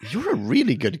basically, you're a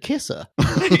really good kisser.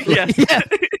 Yes. Yeah.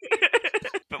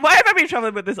 But why have I been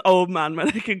traveling with this old man when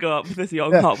I could go up with this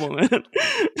young hot woman?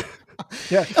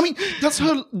 Yeah, I mean,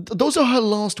 those are her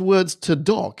last words to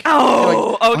Doc.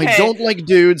 Oh, like, okay. I don't like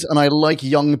dudes and I like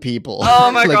young people.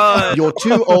 Oh my God. You're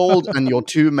too old and you're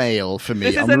too male for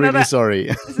me. I'm really sorry.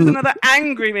 This is another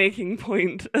angry making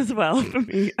point as well for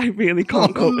me. I really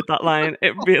can't cope with that line.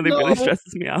 It really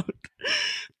stresses me out.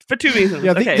 For two reasons.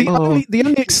 Yeah, the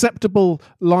only acceptable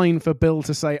line for Bill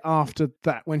to say after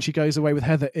that when she goes away with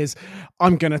Heather is,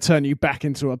 I'm going to turn you back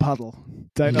into a puddle.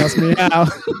 Don't ask me how.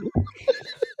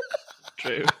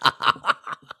 True.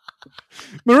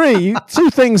 Marie,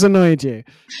 two things annoyed you.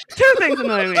 Two things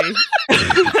annoy me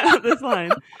about this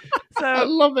line. So, I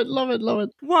love it.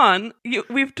 One,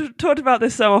 we've talked about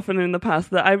this so often in the past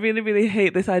that I really, really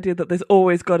hate this idea that there's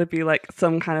always got to be like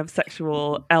some kind of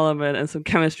sexual element and some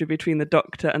chemistry between the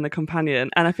Doctor and the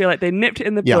companion. And I feel like they nipped it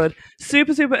in the bud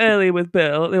super, super early with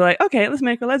Bill. They're like, okay, let's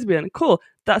make her lesbian. Cool.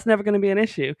 That's never going to be an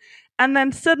issue. And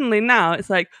then suddenly now it's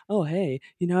like, oh, hey,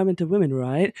 I'm into women,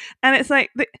 right? And it's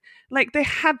like they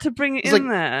had to bring it in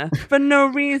there for no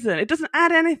reason. It doesn't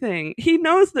add anything. He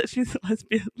knows that she's a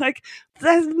lesbian. Like,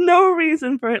 there's no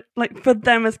reason for it, like, for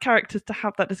them as characters to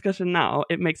have that discussion now.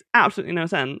 It makes absolutely no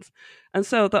sense. And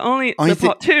so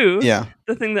part two,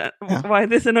 the thing that why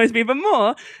this annoys me even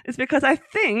more is because I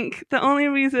think the only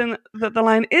reason that the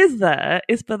line is there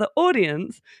is for the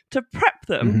audience to prep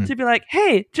them to be like,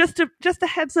 hey, just a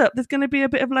heads up, there's going to be a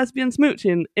bit of lesbian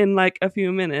smooching in like a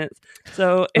few minutes.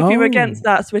 So if you're against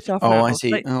that, switch off. Oh, now. I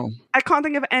see. Like, I can't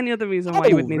think of any other reason why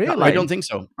you would need that line. I don't think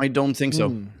so.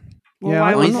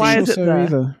 Well, why is it there?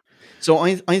 Either. So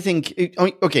I think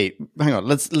okay, hang on.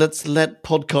 Let's let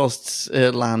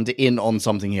podcasts land in on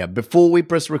something here. Before we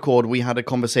press record, we had a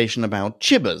conversation about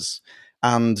Chibbers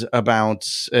and about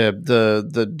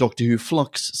the Doctor Who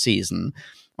Flux season,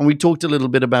 and we talked a little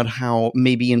bit about how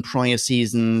maybe in prior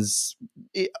seasons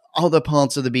other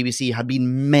parts of the BBC had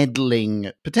been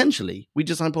meddling, potentially, we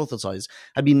just hypothesized,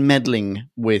 had been meddling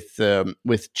with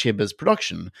Chibbers'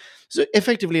 production. So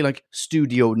effectively, like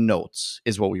studio notes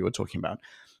is what we were talking about.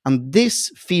 And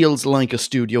this feels like a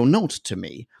studio note to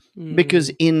me, because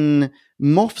in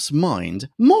Moff's mind,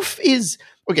 Moff is,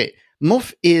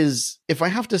 if I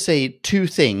have to say two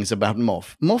things about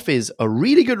Moff is a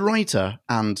really good writer,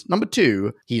 and number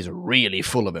two, he's really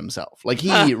full of himself. Like,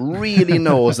 he really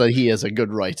knows that he is a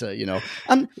good writer,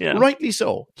 and rightly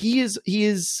so. He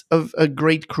is a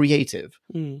great creative.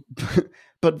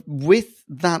 But with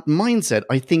that mindset,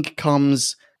 I think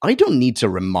comes, I don't need to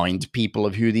remind people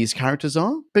of who these characters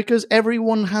are, because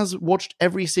everyone has watched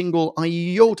every single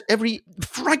iota, every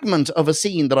fragment of a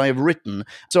scene that I have written.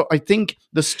 So I think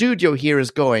the studio here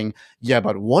is going, yeah,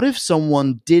 but what if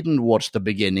someone didn't watch the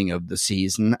beginning of the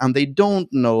season and they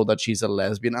don't know that she's a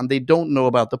lesbian and they don't know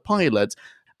about the pilot?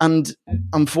 And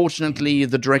unfortunately,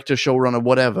 the director, showrunner,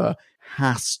 whatever,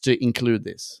 has to include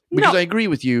this. Because I agree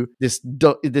with you, this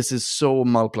is so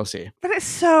malplacé. But it's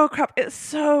so crap. It's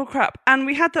so crap. And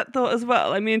we had that thought as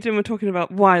well. Like, me and Jim were talking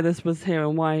about why this was here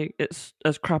and why it's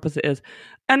as crap as it is.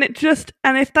 And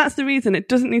if that's the reason, it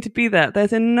doesn't need to be there.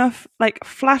 There's enough, like,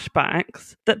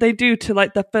 flashbacks that they do to,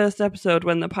 like, the first episode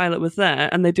when the pilot was there,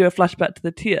 and they do a flashback to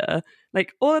the tier.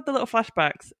 Like, all of the little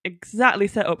flashbacks exactly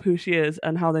set up who she is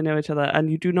and how they know each other, and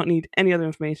you do not need any other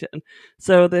information.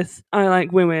 So this, I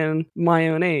like women my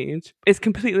own age, is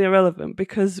completely irrelevant,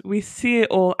 because we see it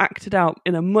all acted out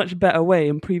in a much better way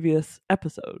in previous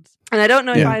episodes. And I don't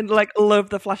know if I, like, love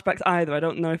the flashbacks either. I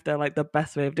don't know if they're, like, the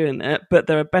best way of doing it, but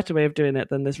they're a better way of doing it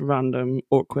than this random,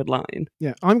 awkward line.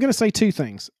 Yeah, I'm going to say two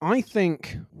things. I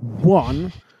think,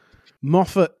 one,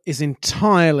 Moffat is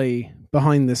entirely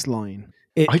behind this line.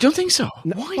 I don't think so.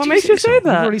 What makes you say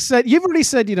that? You've already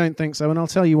said you don't think so, and I'll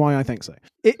tell you why I think so.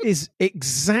 It is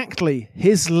exactly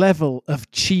his level of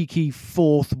cheeky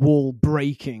fourth wall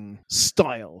breaking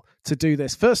style to do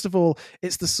this. First of all,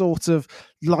 it's the sort of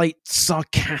light,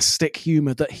 sarcastic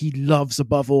humour that he loves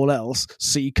above all else.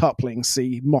 See Coupling,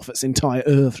 see Moffat's entire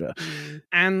oeuvre.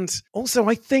 And also,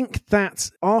 I think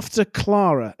that after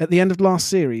Clara, at the end of last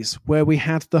series, where we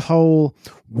had the whole,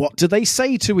 what do they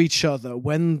say to each other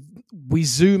when we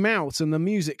zoom out and the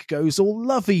music goes all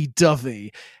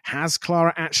lovey-dovey? Has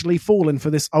Clara actually fallen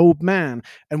for this old man?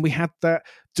 And we had that.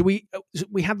 We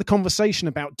had the conversation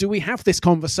about, do we have this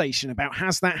conversation about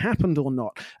has that happened or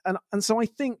not? And so I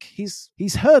think he's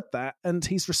heard that, and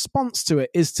his response to it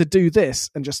is to do this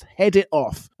and just head it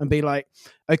off and be like,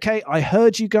 okay, I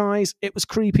heard you guys. It was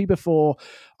creepy before.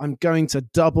 I'm going to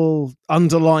double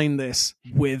underline this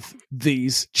with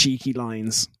these cheeky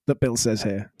lines that Bill says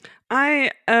here.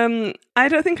 I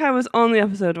don't think I was on the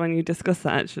episode when you discussed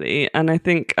that, actually, and I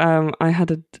think I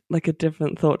had a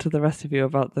different thought to the rest of you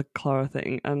about the Clara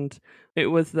thing, and it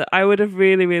was that I would have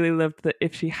really, really loved that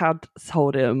if she had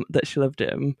told him that she loved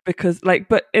him, because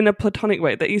but in a platonic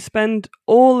way, that you spend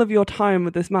all of your time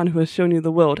with this man who has shown you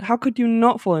the world. How could you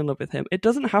not fall in love with him? It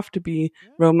doesn't have to be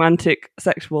romantic,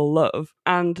 sexual love.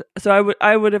 And so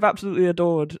I would have absolutely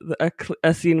adored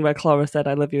a scene where Clara said,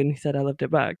 I love you, and he said, I loved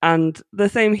it back. And the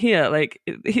same here,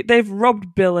 they've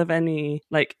robbed Bill of any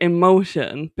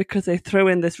emotion because they throw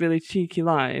in this really cheeky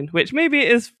line, which maybe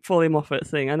it is fully Moffat's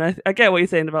thing. And I get what you're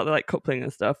saying about the coupling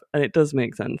and stuff, and it does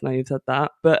make sense now you've said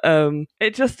that, but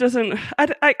it just doesn't.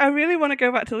 I really want to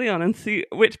go back to Leon and see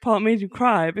which part made you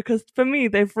cry, because for me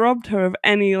they've robbed her of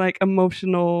any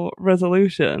emotional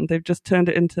resolution. They've just turned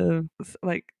it into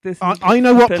this. I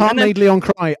know what part made Leon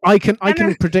cry. I can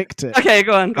predict it. Okay,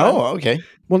 go on. Okay.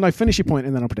 Well, no, finish your point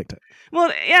and then I'll predict it. Well,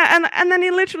 yeah, and then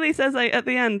he literally says at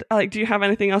the end, do you have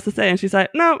anything else to say? And she's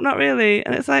like, no, not really.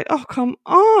 And it's like, oh, come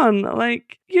on,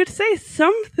 you'd say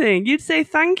something. You'd say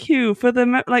thank you for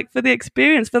the for the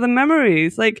experience, for the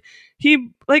memories. Did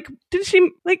she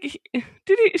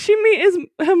meet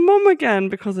her mum again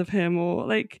because of him, or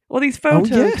all these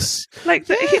photos? Oh, yes.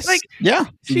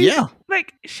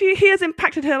 He has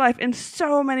impacted her life in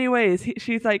so many ways.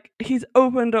 He's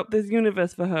opened up this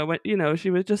universe for her when she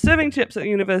was just serving chips at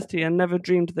university and never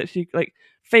dreamed that she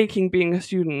faking being a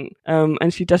student,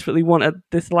 and she desperately wanted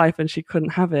this life and she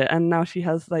couldn't have it, and now she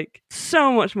has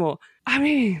so much more. I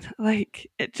mean,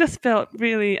 it just felt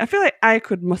really. I feel like I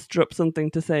could muster up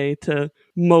something to say to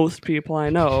most people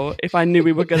I know if I knew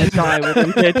we were going to die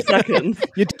within 30 seconds.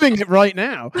 You're doing it right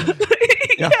now.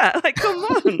 Yeah, come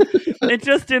on. I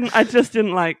just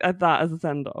didn't like that as a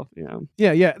send off.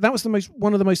 Yeah. That was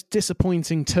one of the most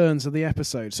disappointing turns of the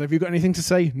episode. So have you got anything to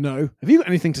say? No. Have you got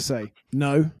anything to say?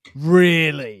 No.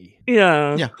 Really?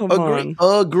 Yeah. Come on.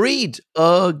 Agreed.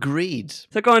 So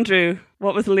go on, Drew.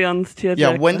 What was Leon's tearjerker?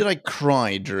 Yeah, when did I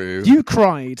cry, Drew? You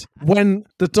cried when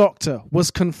the Doctor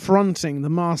was confronting the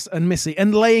Master and Missy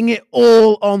and laying it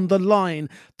all on the line.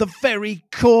 The very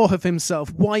core of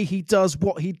himself. Why he does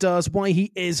what he does. Why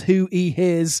he is who he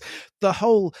is. The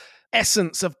whole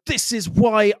essence of this is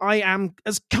why I am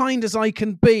as kind as I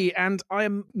can be, and I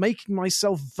am making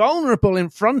myself vulnerable in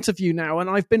front of you now, and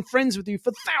I've been friends with you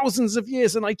for thousands of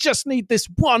years, and I just need this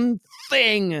one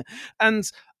thing, and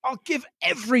I'll give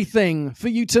everything for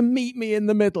you to meet me in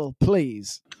the middle,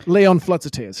 please. Leon floods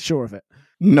of tears, sure of it.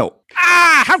 No.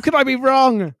 How could I be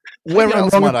wrong? Where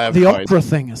else might I have the cried? Opera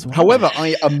thing as well. However,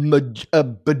 I a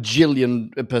bajillion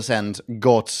 %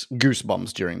 got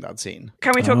goosebumps during that scene.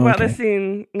 Can we talk about this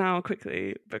scene now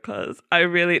quickly? Because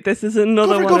this is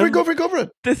another Go for it.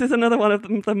 This is another one of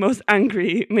the most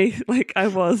angry I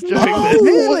was during this.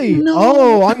 Really? No.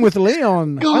 Oh, I'm with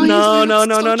Leon. Guys,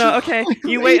 no. Okay,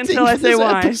 you wait until I say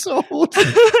why.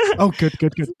 Oh, good.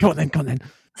 Go on then.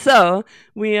 So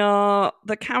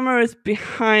the camera is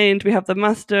behind. We have the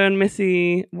Master and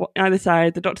Missy either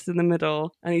side, the Doctor's in the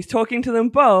middle, and he's talking to them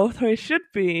both, or he should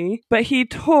be, but he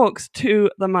talks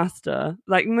to the Master.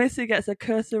 Missy gets a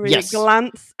cursory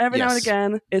glance every now and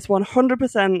again. It's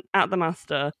 100% at the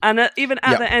Master. And even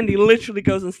at the end, he literally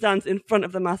goes and stands in front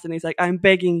of the Master, and he's like, I'm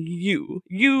begging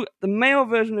you, the male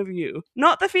version of you,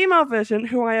 not the female version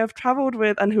who I have traveled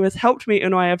with and who has helped me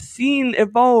and who I have seen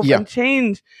evolve and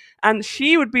change. And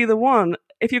she would be the one,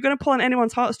 if you're going to pull on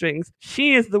anyone's heartstrings,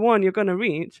 she is the one you're going to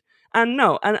reach. And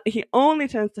no, and he only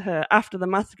turns to her after the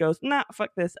master goes, nah,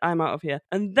 fuck this, I'm out of here.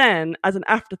 And then, as an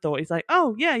afterthought, he's like,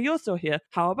 oh, yeah, you're still here.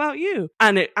 How about you?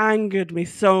 And it angered me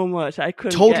so much. I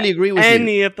couldn't Totally get agree with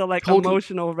any you. of the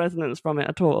emotional resonance from it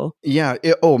at all. Yeah.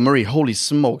 Marie, holy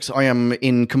smokes. I am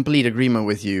in complete agreement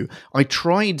with you. I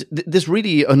tried, this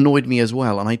really annoyed me as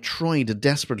well, and I tried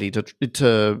desperately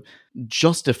to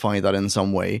justify that in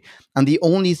some way. And the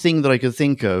only thing that I could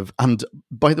think of, and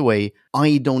by the way,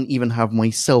 I don't even have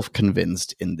myself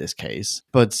convinced in this case,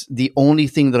 but the only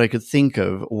thing that I could think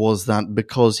of was that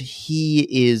because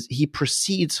he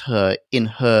precedes her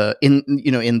in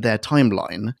their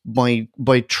timeline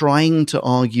by trying to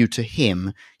argue to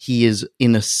him, he is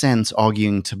in a sense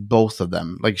arguing to both of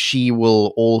them. Like, she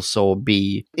will also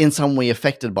be in some way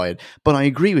affected by it. But I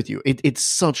agree with you. It's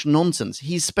such nonsense.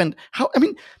 He's spent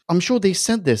I'm sure they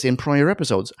said this in prior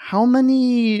episodes. How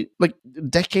many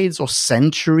decades or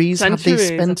centuries have they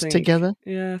spent together?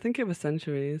 Yeah, I think it was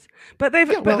centuries. But they've.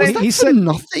 Yeah, he said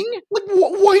nothing. Like,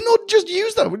 why not just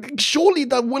use that? Surely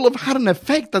that will have had an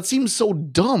effect. That seems so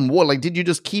dumb. What? Did you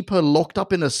just keep her locked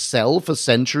up in a cell for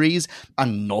centuries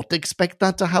and not expect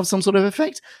that to have some sort of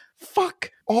effect?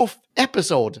 Fuck off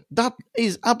episode. That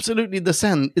is absolutely the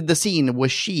scene where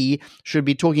she should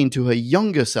be talking to her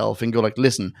younger self and go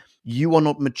listen, you are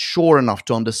not mature enough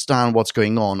to understand what's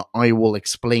going on. I will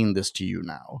explain this to you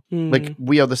now.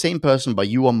 We are the same person, but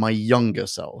you are my younger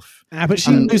self. But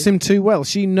she knows him too well.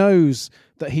 She knows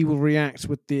that he will react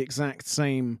with the exact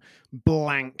same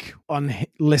blank,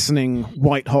 unlistening,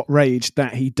 white-hot rage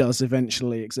that he does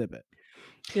eventually exhibit.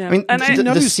 Yeah,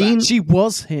 the scene, she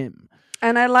was him.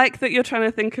 And I like that you're trying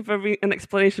to think of an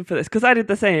explanation for this, because I did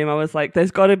the same. I was like, there's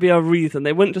got to be a reason.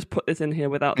 They wouldn't just put this in here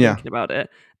without thinking about it.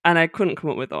 And I couldn't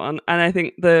come up with one. And I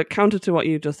think the counter to what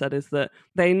you just said is that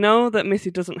they know that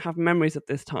Missy doesn't have memories at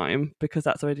this time because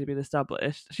that's already been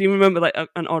established. She remembered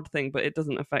an odd thing, but it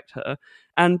doesn't affect her.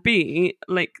 And B,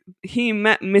 he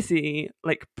met Missy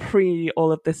pre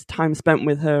all of this time spent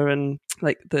with her and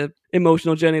the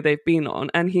emotional journey they've been on,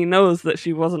 and he knows that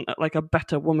she wasn't a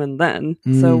better woman then.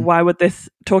 So why would this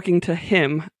talking to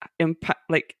him impact?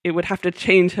 It would have to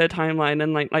change her timeline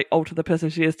and alter the person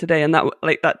she is today, and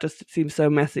that just seems so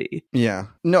messy. Yeah,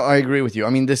 no, I agree with you.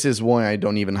 I mean, this is why I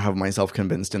don't even have myself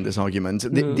convinced in this argument.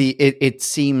 It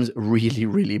seems really,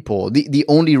 really poor. The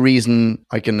only reason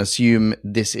I can assume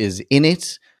this is in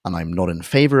it, and I'm not in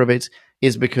favor of it,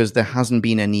 is because there hasn't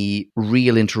been any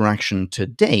real interaction to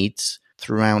date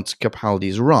throughout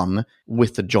Capaldi's run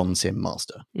with the John Sim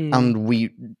Master. And we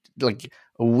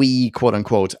quote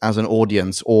unquote as an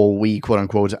audience, or we quote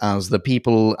unquote as the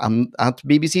people at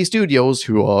BBC Studios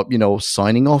who are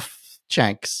signing off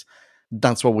checks,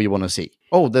 that's what we want to see.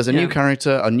 Oh, there's a new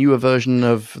character, a newer version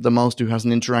of the Master who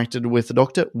hasn't interacted with the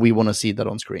Doctor. We want to see that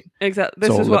on screen. Exactly.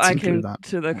 This is what I came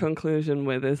to the conclusion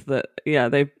with, is that,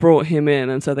 they've brought him in,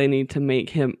 and so they need to make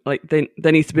him,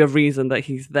 there needs to be a reason that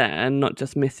he's there and not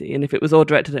just Missy. And if it was all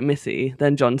directed at Missy,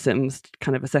 then John Sim's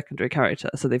kind of a secondary character.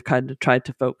 So they've kind of tried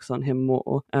to focus on him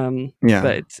more.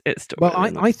 But it's still... Well,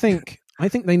 I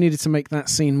think they needed to make that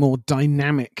scene more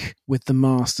dynamic with the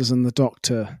Masters and the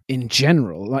Doctor in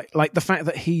general. Like the fact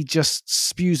that he just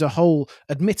spews a whole,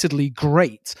 admittedly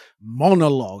great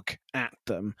monologue at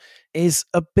them is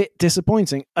a bit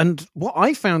disappointing. And what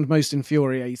I found most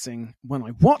infuriating when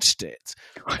I watched it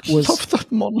was... I love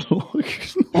that monologue.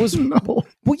 No.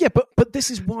 Well, yeah, but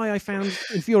this is why I found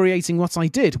infuriating what I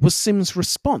did, was Sim's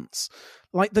response.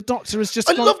 The Doctor has just...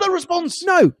 I love that response!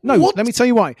 No, what? Let me tell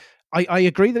you why. I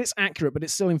agree that it's accurate, but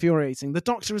it's still infuriating. The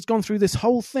Doctor has gone through this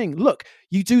whole thing. Look,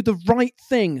 you do the right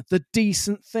thing, the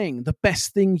decent thing, the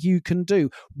best thing you can do.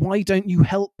 Why don't you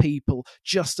help people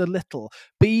just a little?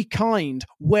 Be kind,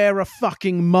 wear a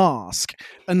fucking mask.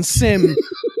 And Sim,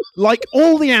 like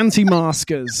all the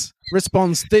anti-maskers,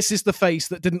 responds, this is the face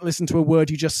that didn't listen to a word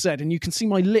you just said. And you can see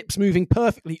my lips moving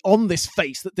perfectly on this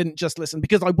face that didn't just listen,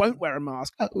 because I won't wear a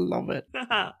mask. I love it.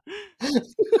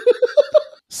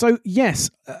 So, yes,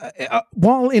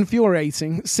 while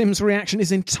infuriating, Sim's reaction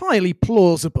is entirely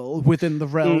plausible within the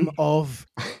realm of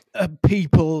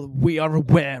people we are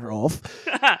aware of.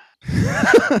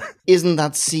 Isn't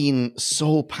that scene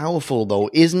so powerful, though?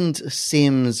 Isn't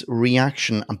Sim's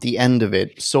reaction at the end of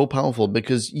it so powerful?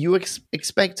 Because you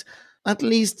expect at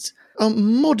least a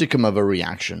modicum of a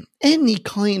reaction, any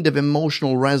kind of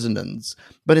emotional resonance,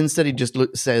 but instead he just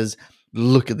says...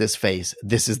 Look at this face.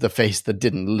 This is the face that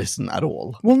didn't listen at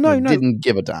all. Well, no. Didn't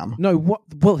give a damn. No, what?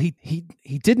 Well, he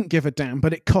didn't give a damn,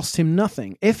 but it cost him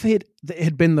nothing. If it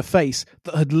had been the face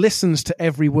that had listened to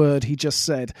every word he just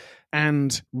said,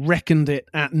 and reckoned it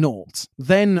at naught,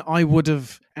 then I would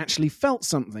have actually felt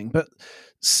something. But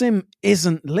Sim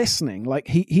isn't listening. Like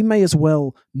he may as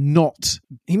well not.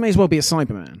 He may as well be a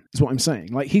Cyberman. Is what I'm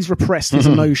saying. Like he's repressed his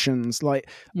emotions. Like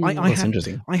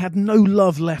I had no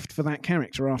love left for that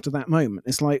character after that moment.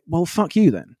 It's like, well, fuck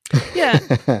you then. Yeah,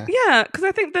 because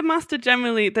I think the Master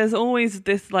generally, there's always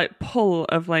this like pull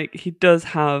of like he does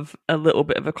have a little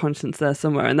bit of a conscience there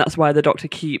somewhere, and that's why the Doctor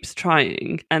keeps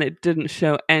trying, and it didn't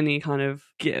show any kind of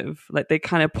give. Like they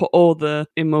kind of put all the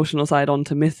emotional side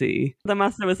onto Missy. The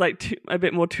Master was like a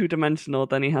bit more two-dimensional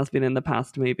than he has been in the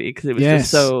past, maybe, because it was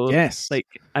just so like,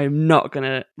 I'm not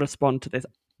gonna respond to this.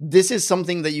 This is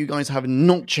something that you guys have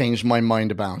not changed my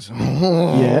mind about. By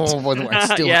the way, I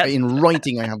still in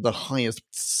writing, I have the highest,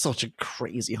 such a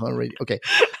crazy high rating. Okay.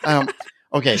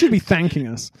 Okay. You should be thanking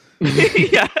us.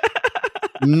 Yeah.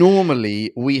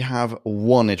 Normally, we have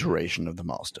one iteration of the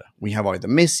Master. We have either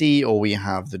Missy, or we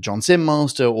have the John Sim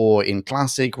Master, or in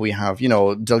Classic, we have,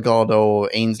 Delgado,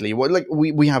 Ainsley. Like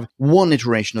we have one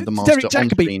iteration of the Master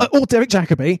Derek Jacobi, or Derek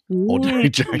Jacobi. Or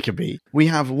Derek Jacobi. We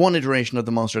have one iteration of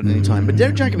the Master at any time. But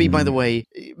Derek Jacobi, by the way,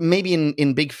 maybe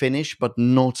in Big Finish, but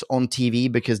not on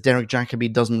TV, because Derek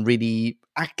Jacobi doesn't really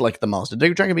act like the Master.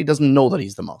 Derek Jacobi doesn't know that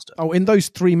he's the Master. Oh, in those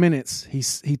 3 minutes, he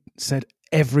said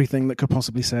everything that could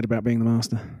possibly said about being the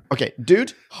Master. Okay,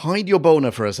 dude, hide your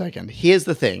boner for a second. Here's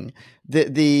the thing.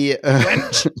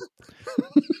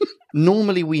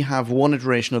 Normally, we have one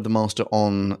iteration of the Master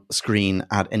on screen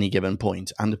at any given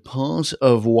point, and part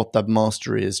of what that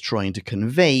Master is trying to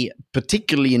convey,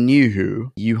 particularly in New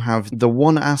Who, you have the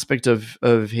one aspect of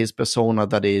his persona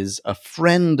that is a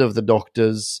friend of the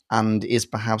Doctor's and is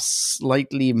perhaps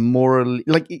slightly morally,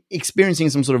 like experiencing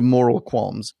some sort of moral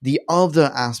qualms. The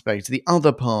other aspect, the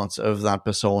other part of that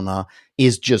persona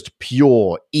is just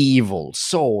pure evil,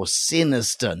 so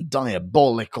sinister and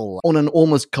diabolical on an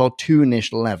almost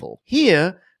cartoonish level.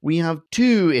 Here, we have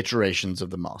two iterations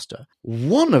of the Master.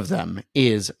 One of them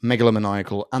is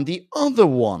megalomaniacal, and the other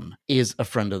one is a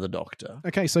friend of the Doctor.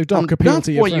 Okay, so Doc appealed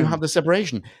to your friend. That's why you have the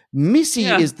separation. Missy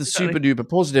is the super-duper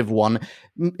positive one.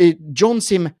 John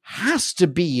Sim has to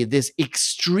be this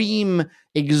extreme,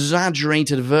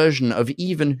 exaggerated version of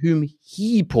even whom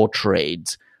he portrayed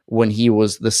when he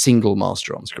was the single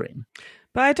Master on screen.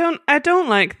 But I don't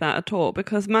like that at all,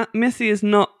 because Missy is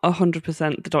not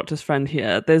 100% the Doctor's friend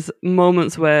here. There's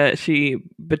moments where she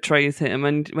betrays him,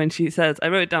 and when she says, I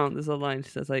wrote it down, there's a line,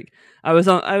 she says like, I was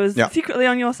secretly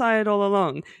on your side all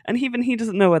along, and even he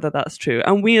doesn't know whether that's true,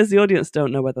 and we as the audience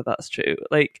don't know whether that's true.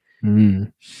 Like,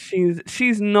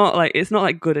 she's not like, it's not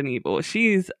like good and evil.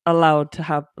 She's allowed to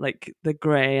have like the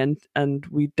grey, and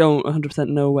we don't 100%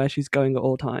 know where she's going at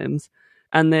all times.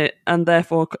 And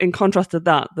therefore, in contrast to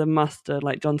that, the Master,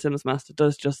 like John Sim's Master,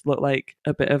 does just look like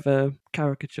a bit of a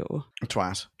caricature.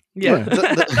 Twat. Yeah,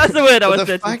 that's the word I was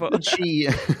searching for.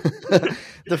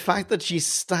 The fact that she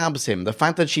stabs him, the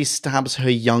fact that she stabs her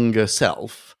younger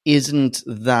self, isn't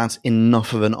that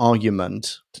enough of an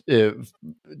argument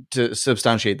to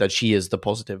substantiate that she is the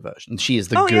positive version? She is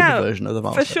the good version of the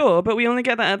Master. For sure, but we only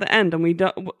get that at the end, and we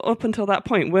don't. Up until that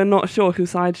point, we're not sure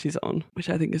whose side she's on, which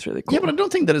I think is really cool. Yeah, but I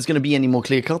don't think that it's going to be any more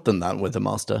clear cut than that with the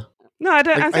Master. No, I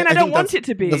don't. I don't want it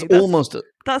to be.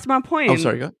 That's my point. Oh,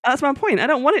 sorry, go. That's my point. I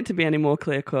don't want it to be any more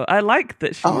clear cut. I like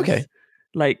that she's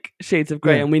like shades of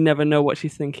grey, and we never know what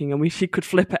she's thinking, and she could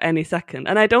flip at any second.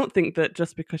 And I don't think that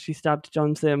just because she stabbed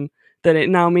John Sim, that it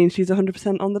now means she's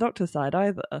 100% on the Doctor's side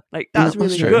either. Like, that's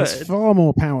really good. It's far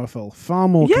more powerful, far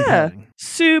more compelling.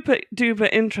 Super duper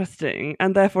interesting,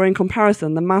 and therefore, in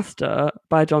comparison, the Master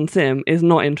by John Sim is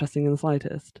not interesting in the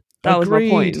slightest. That was my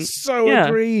point.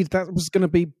 Agreed. That was going to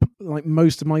be like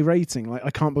most of my rating. Like, I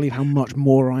can't believe how much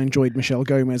more I enjoyed Michelle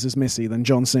Gomez as Missy than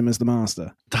John Sim as the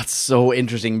Master. That's so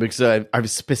interesting, because I've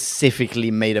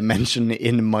specifically made a mention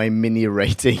in my mini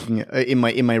rating, in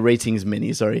my ratings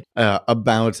mini,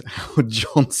 about how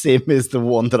John Sim is the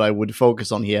one that I would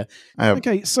focus on here.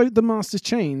 Okay, so the Master's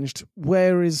changed.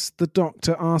 Where is the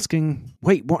Doctor asking,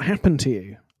 wait, what happened to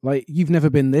you? Like, you've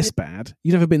never been this bad.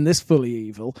 You've never been this fully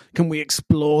evil. Can we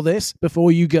explore this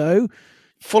before you go?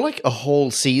 For like a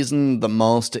whole season, the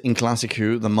Master in Classic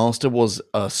Who, the Master was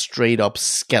a straight up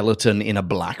skeleton in a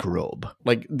black robe.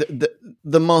 Like,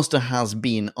 the Master has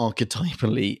been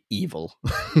archetypally evil.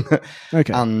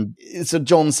 Okay. And so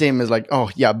John Sim is like, oh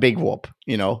yeah, big whoop,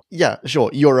 Yeah, sure,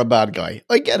 you're a bad guy.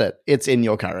 I get it. It's in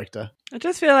your character. I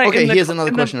just feel like... Okay, here's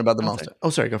another question about the Master.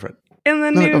 Oh, sorry, go for it. In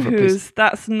the New Who's,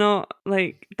 that's not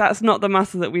the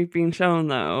Master that we've been shown,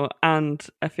 though, and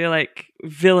I feel like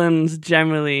villains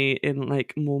generally in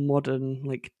like more modern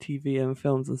like TV and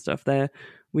films and stuff, they're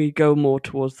we go more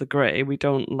towards the grey. We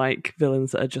don't like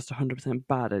villains that are just 100%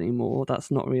 bad anymore.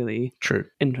 That's not really True.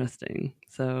 interesting.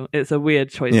 So it's a weird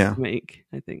choice to make,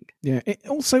 I think. Yeah.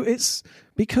 It's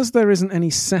because there isn't any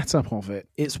setup of it.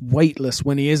 It's weightless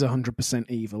when he is 100%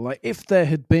 evil. Like if there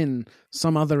had been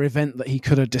some other event that he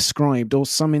could have described, or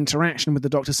some interaction with the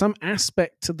Doctor, some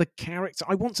aspect to the character.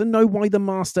 I want to know why the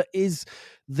Master is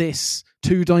this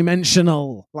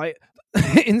two-dimensional. Like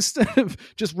instead of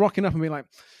just rocking up and being like,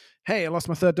 hey, I lost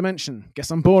my third dimension.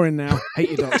 Guess I'm boring now.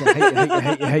 Hate you, Doctor.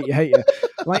 Hate you.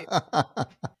 Like,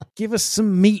 give us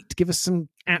some meat. Give us some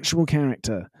actual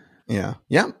character. Yeah.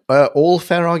 All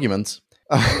fair arguments.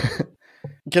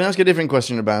 Can I ask a different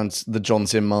question about the John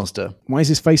Sim Master? Why is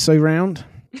his face so round?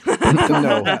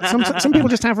 No. Some people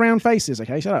just have round faces.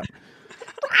 Okay, shut up.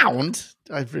 Round?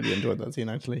 I've really enjoyed that scene,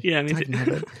 actually. Yeah, me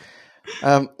too.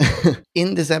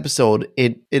 In this episode,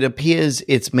 it appears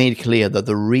it's made clear that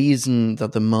the reason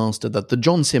that the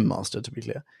John Sim Master, to be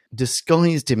clear,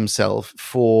 disguised himself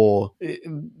for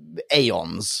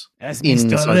aeons as in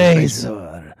Mr.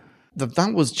 Razor.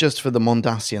 That was just for the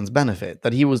Mondasians' benefit,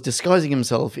 that he was disguising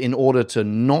himself in order to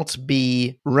not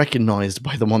be recognized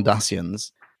by the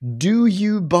Mondasians. Do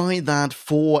you buy that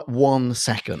for 1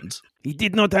 second? He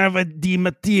did not have a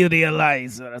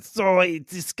dematerializer, so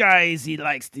he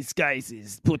likes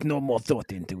disguises. Put no more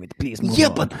thought into it, please move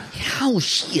on. But how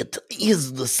shit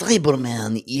is the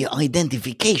Cyberman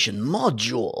identification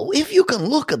module? If you can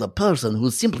look at a person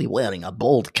who's simply wearing a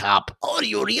bald cap, are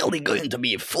you really going to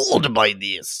be fooled by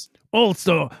this?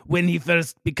 Also, when he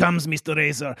first becomes Mr.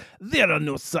 Razor, there are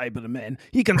no Cybermen.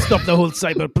 He can stop the whole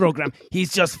cyber program.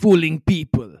 He's just fooling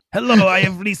people. Hello, I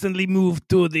have recently moved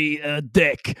to the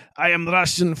deck. I am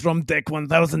Russian from deck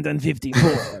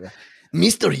 1054.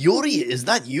 Mr. Yuri, is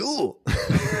that you?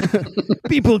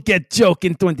 People get joke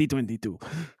in 2022.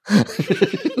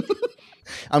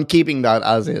 I'm keeping that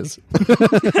as is.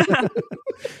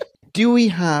 Do we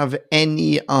have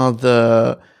any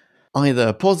other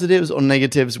either positives or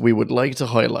negatives we would like to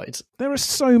highlight? There are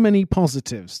so many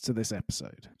positives to this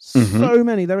episode. So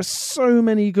many. There are so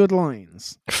many good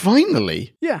lines.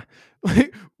 Finally. Yeah.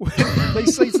 They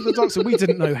say to the Doctor, we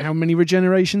didn't know how many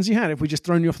regenerations you had. If we just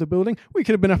thrown you off the building, we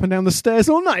could have been up and down the stairs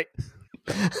all night.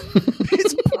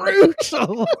 It's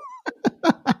brutal.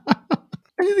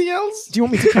 Anything else? Do you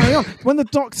want me to carry on? When the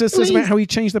Doctor says about how he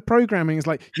changed the programming, it's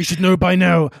like, you should know by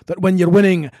now that when you're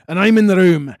winning and I'm in the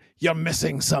room, you're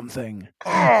missing something.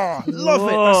 Oh, love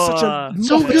it. That's such a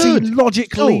so good.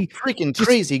 Logically so freaking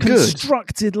crazy good.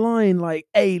 Constructed line, like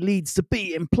A leads to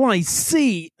B implies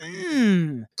C.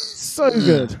 So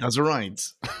good. That's right.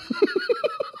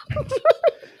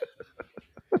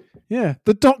 Yeah,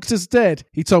 the Doctor's dead.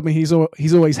 He told me he's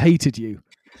always hated you.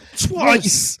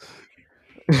 Twice.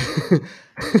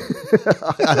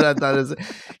 That is,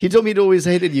 he told me he'd always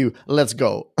hated you. Let's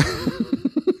go.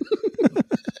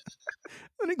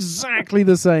 And exactly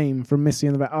the same from Missy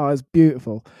in the back. Oh, it's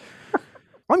beautiful.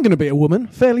 I'm going to be a woman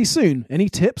fairly soon. Any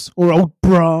tips or old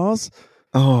bras?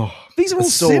 Oh, these are all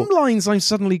sim lines I'm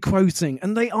suddenly quoting,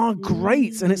 and they are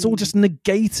great, and it's all just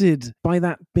negated by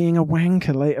that being a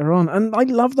wanker later on. And I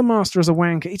love the Master as a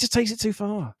wanker. He just takes it too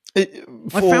far. I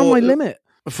found my limit.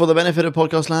 For the benefit of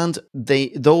Podcast Land,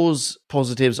 those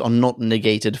positives are not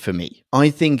negated for me. I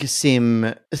think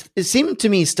Sim to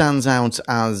me stands out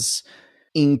as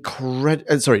the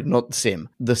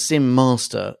Sim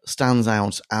Master stands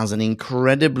out as an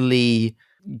incredibly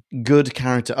good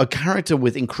character, a character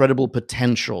with incredible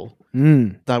potential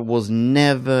that was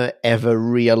never ever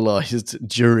realized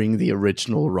during the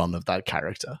original run of that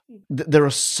character. There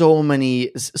are so many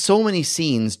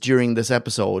scenes during this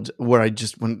episode where I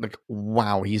just went like,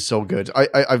 wow, he's so good.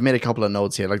 I've made a couple of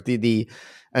notes here, like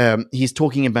he's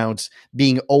talking about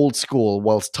being old school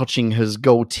whilst touching his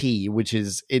goatee, which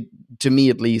is, to me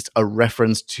at least, a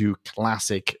reference to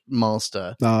classic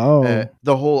Master. Oh,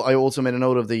 I also made a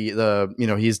note of the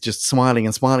he's just smiling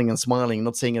and smiling and smiling,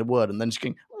 not saying a word, and then just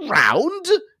going round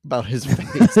about his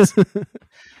face.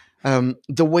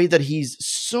 The way that he's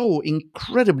so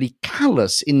incredibly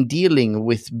callous in dealing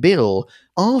with Bill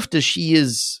after she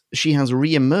has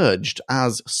reemerged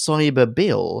as Cyber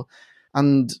Bill.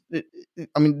 And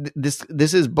I mean, this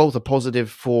is both a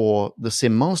positive for the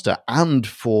Sim Master and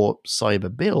for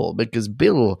Cyber Bill, because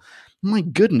Bill, my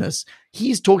goodness,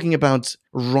 he's talking about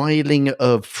riling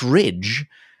a fridge,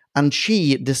 and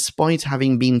she, despite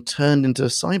having been turned into a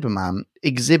Cyberman,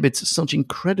 exhibits such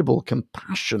incredible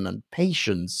compassion and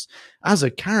patience as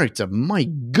a character. My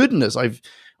goodness, I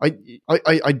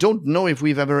don't know if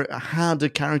we've ever had a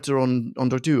character on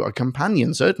Doctor Who, a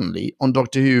companion certainly on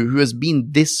Doctor Who has been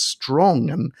this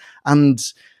strong and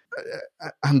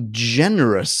and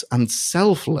generous and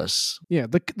selfless. Yeah,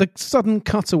 the sudden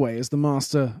cutaway as the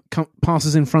Master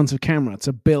passes in front of camera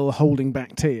to Bill holding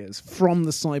back tears from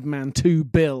the Cyberman to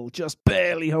Bill, just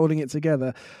barely holding it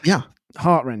together. Yeah.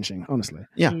 Heart-wrenching, honestly.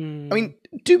 Yeah. I mean,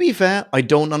 to be fair, I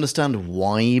don't understand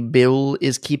why Bill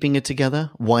is keeping it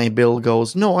together. Why Bill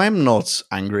goes, no, I'm not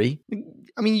angry.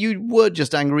 I mean, you were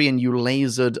just angry and you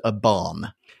lasered a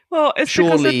barn. Well, it's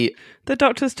Surely... because the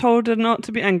doctor's told her not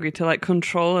to be angry, to like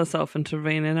control herself and to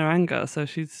rein in her anger. So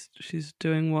she's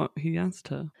doing what he asked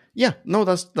her. Yeah, no,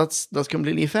 that's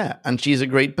completely fair. And she's a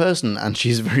great person, and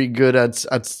she's very good at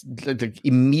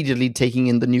immediately taking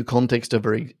in the new context of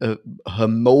her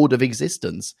mode of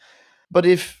existence. But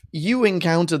if you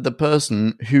encountered the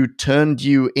person who turned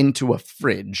you into a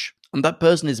fridge, and that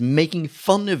person is making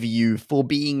fun of you for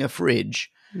being a fridge,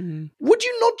 would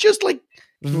you not just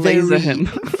laser him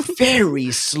very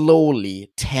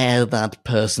slowly tear that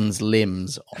person's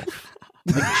limbs off?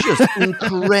 Just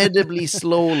incredibly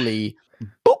slowly.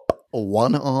 Pop, or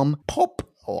one arm, pop,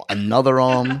 or another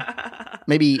arm,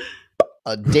 maybe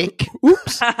a dick.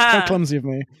 Oops, how clumsy of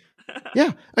me.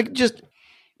 Yeah,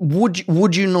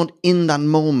 would you not in that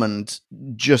moment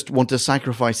just want to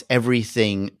sacrifice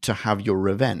everything to have your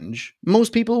revenge?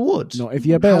 Most people would. Not if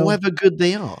you're Bill. However good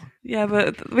they are. Yeah,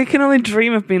 but we can only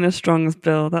dream of being as strong as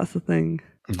Bill. That's the thing.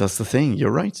 That's the thing.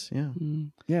 You're right. Yeah.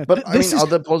 Yeah. But are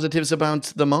there positives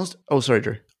about the Master? Oh, sorry,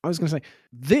 Drew. I was going to say,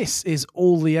 this is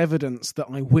all the evidence that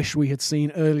I wish we had seen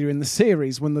earlier in the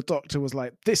series when the Doctor was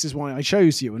like, this is why I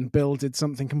chose you, and Bill did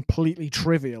something completely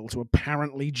trivial to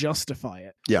apparently justify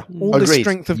it. Yeah. All Agreed. the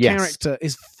strength of character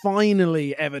is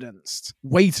finally evidenced.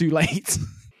 Way too late.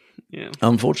 Yeah.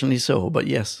 Unfortunately so, but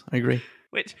yes, I agree.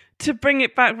 Which, to bring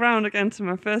it back round again to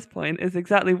my first point, is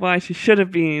exactly why she should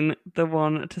have been the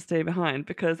one to stay behind.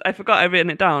 Because I forgot I'd written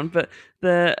it down, but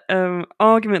the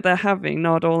argument they're having,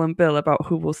 Nardole and Bill, about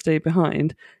who will stay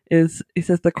behind is, he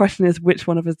says, the question is which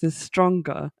one of us is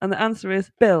stronger? And the answer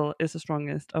is Bill is the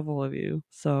strongest of all of you.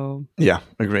 So... Yeah,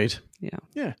 agreed.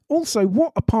 Yeah. Also,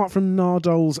 what apart from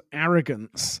Nardole's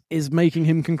arrogance is making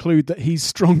him conclude that he's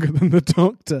stronger than the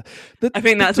Doctor? I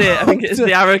think that's it. I think it's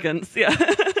the arrogance, yeah.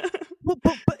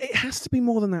 But it has to be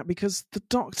more than that, because the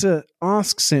Doctor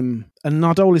asks him and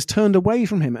Nardole is turned away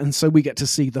from him, and so we get to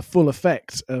see the full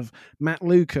effect of Matt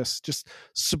Lucas, just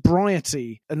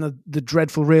sobriety and the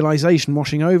dreadful realization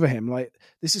washing over him. Like,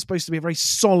 this is supposed to be a very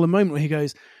solemn moment where he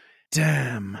goes,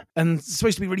 damn, and it's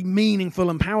supposed to be really meaningful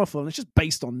and powerful, and it's just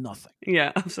based on nothing.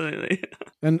 Yeah, absolutely.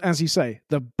 And as you say,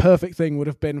 the perfect thing would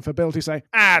have been for Bill to say,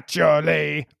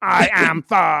 actually, I am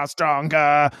far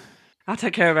stronger. I'll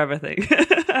take care of everything.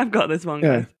 I've got this one,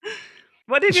 guys.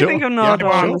 What did you think of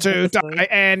Nardole? I want to die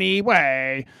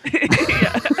anyway.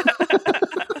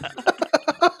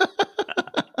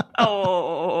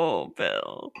 Oh,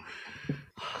 Bill.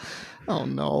 Oh,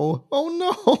 no. Oh,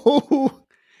 no.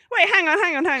 Wait, hang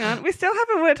on. We still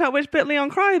haven't worked out which bit Leon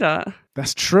cried at.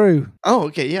 That's true. Oh,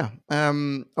 okay, yeah.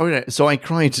 Okay, so I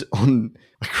cried on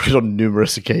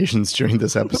numerous occasions during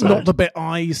this episode. Not the bit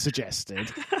I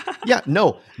suggested. Yeah,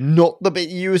 no, not the bit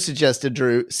you suggested,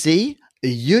 Drew. See?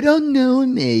 You don't know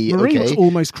me. Marie okay? was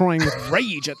almost crying with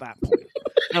rage at that point.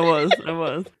 I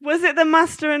was. Was it the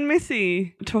Master and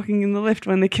Missy talking in the lift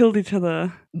when they killed each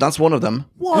other? That's one of them.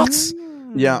 What?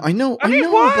 Yeah, I know,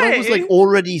 why? but I was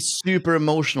already super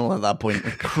emotional at that point,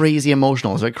 crazy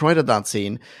emotional. So I cried at that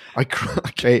scene. I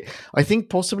think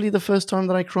possibly the first time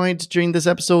that I cried during this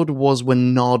episode was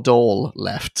when Nardole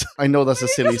left. I know that's a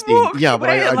silly scene. Yeah, but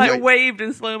I waved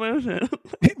in slow motion.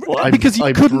 Because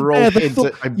you couldn't bear the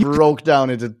thought. I broke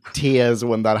down into tears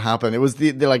when that happened. It was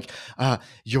they're like,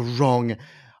 you're wrong.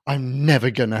 I'm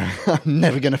never gonna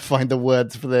find the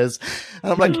words for this.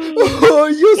 And I'm like, oh,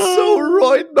 you're so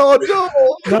right, no,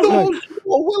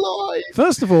 what will I?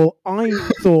 First of all, I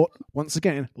thought, once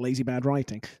again, lazy bad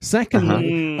writing.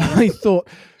 Secondly, I thought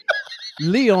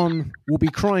Leon will be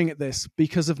crying at this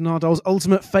because of Nardole's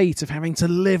ultimate fate of having to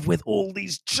live with all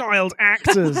these child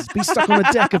actors, be stuck on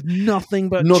a deck of nothing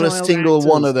but not child a single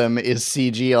actors. One of them is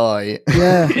CGI.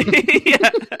 Yeah. Yeah.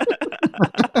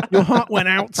 Your heart went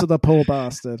out to the poor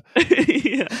bastard.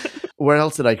 Yeah. Where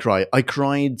else did I cry? I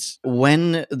cried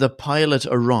when the pilot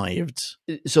arrived.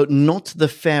 So not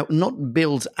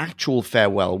Bill's actual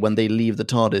farewell when they leave the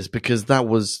TARDIS, because that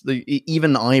was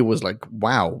even I was like,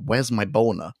 wow, where's my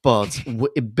boner? But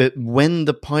when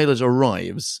the pilot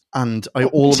arrives and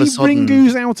all of a sudden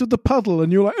Ringu's out of the puddle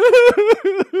and you're like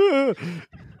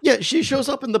yeah, she shows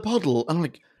up in the puddle and I'm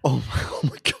like, oh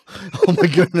my god. Oh my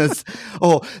goodness.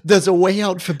 Oh, there's a way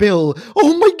out for Bill.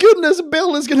 Oh my goodness,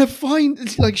 Bill is going to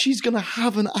find, like, she's going to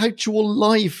have an actual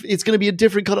life. It's going to be a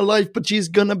different kind of life, but she's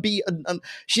going to be,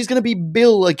 she's going to be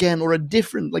Bill again, or a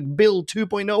different, like Bill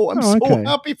 2.0. I'm so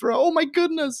happy for her. Oh my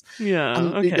goodness. Yeah.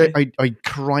 And Okay. I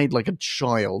cried like a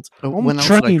child. On When the else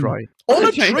did I train. cry? On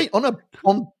a train,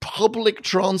 on public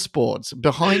transport,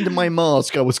 behind my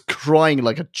mask, I was crying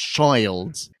like a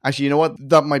child. Actually, you know what?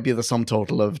 That might be the sum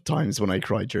total of times when I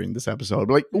cried during this episode.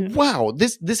 Like, wow,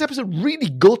 this episode really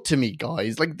got to me,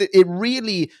 guys. Like, it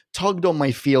really tugged on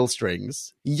my feel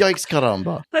strings. Yikes,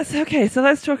 caramba. So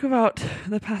let's talk about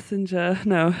the passenger.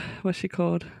 No, what's she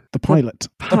called? The pilot.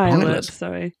 Pilot.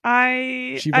 Sorry.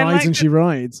 She rides and she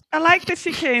rides. I like that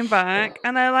she came back,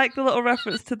 and I like the little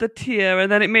reference to the tear,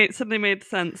 and then it suddenly made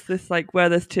sense. This, like, where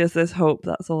there's tears, there's hope.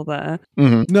 That's all there.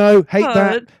 Mm-hmm. No, hate But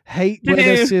that. Hate where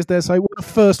there's tears, there's hope. What a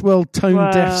first world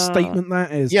tone deaf statement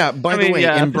that is. Yeah, by the way,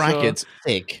 in brackets,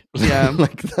 thick. Yeah.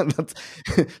 Like that's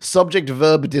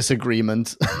subject-verb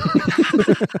disagreement.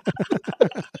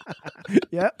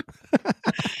 Yeah.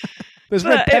 There's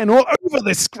red pen all over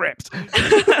this script.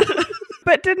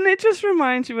 But didn't it just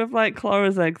remind you of, like,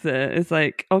 Clara's exit? It's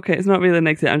like, okay, it's not really an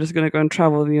exit. I'm just going to go and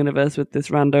travel the universe with this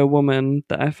rando woman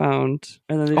that I found.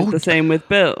 And then they did the same with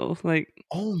Bill. Like,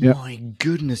 oh my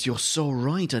goodness, you're so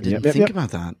right. I didn't think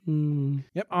about that.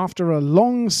 Yep, after a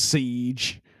long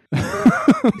siege.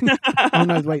 Oh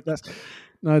no, wait, that's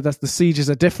the siege is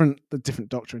the different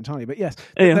doctor entirely. But yes,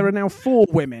 there are now 4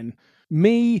 women.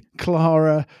 Me,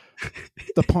 Clara,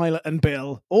 the pilot, and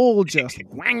Bill, all just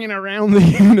wanging around the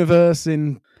universe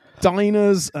in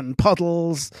diners and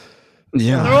puddles.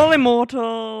 Yeah, they're all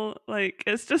immortal. Like,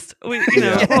 it's just,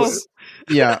 Yes.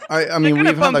 Yeah, I mean,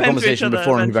 we've had that conversation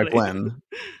before and back when.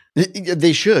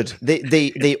 They should.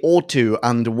 They ought to,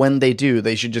 and when they do,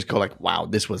 they should just go like, "Wow,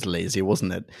 this was lazy,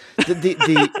 wasn't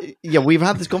it?" Yeah, we've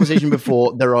had this conversation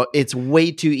before. It's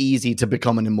way too easy to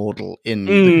become an immortal in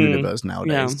the universe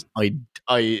nowadays. Yeah.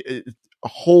 I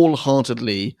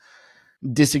wholeheartedly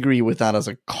disagree with that as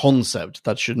a concept.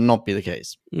 That should not be the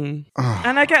case. And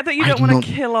I get that you don't want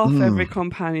to kill off every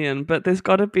companion, but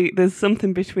there's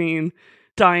something between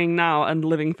dying now and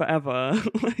living forever.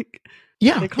 Like,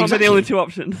 yeah, they can't be the only 2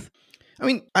 options. I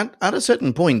mean, at a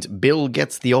certain point, Bill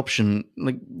gets the option.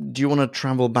 Like, do you want to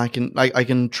travel back in? Like, I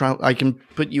can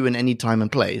put you in any time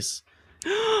and place.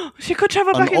 She could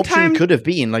travel back in time. An option could have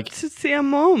been like to see her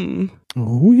mum.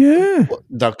 Oh yeah,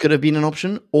 that could have been an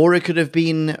option, or it could have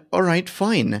been, all right,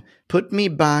 fine. Put me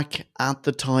back at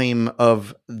the time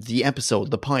of the episode,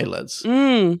 the pilots,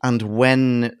 and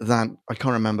when that I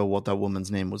can't remember what that woman's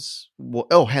name was.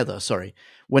 Heather. Sorry.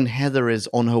 When Heather is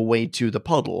on her way to the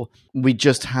puddle, we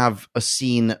just have a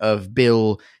scene of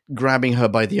Bill grabbing her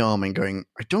by the arm and going,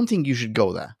 "I don't think you should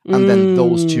go there." And then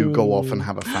those 2 go off and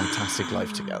have a fantastic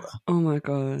life together. Oh my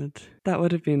god, that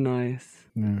would have been nice.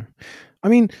 Yeah. I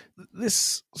mean,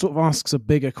 this sort of asks a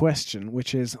bigger question,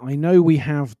 which is, I know we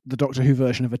have the Doctor Who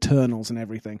version of Eternals and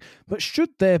everything, but should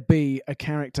there be a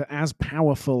character as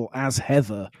powerful as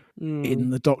Heather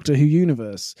in the Doctor Who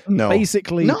universe? No.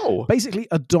 Basically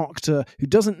a Doctor who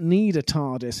doesn't need a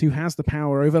TARDIS, who has the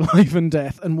power over life and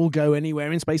death and will go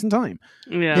anywhere in space and time.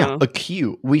 Yeah. A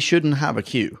Q. We shouldn't have a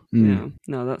Q. Yeah.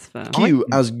 No, that's fair. Q,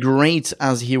 as great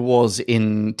as he was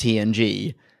in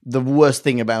TNG, the worst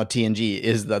thing about TNG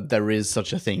is that there is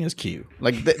such a thing as Q.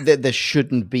 Like, there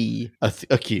shouldn't be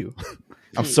a Q.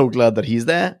 I'm so glad that he's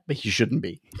there, but he shouldn't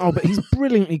be. Oh, but he's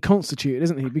brilliantly constituted,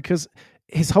 isn't he? Because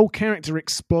his whole character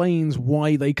explains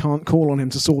why they can't call on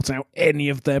him to sort out any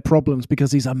of their problems,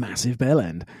 because he's a massive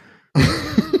bellend.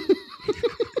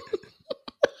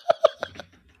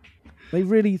 They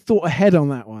really thought ahead on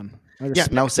that one. Yeah,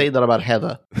 now say that about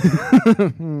Heather.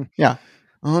 Yeah.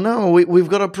 Oh no, we've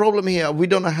got a problem here. We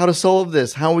don't know how to solve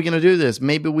this. How are we going to do this?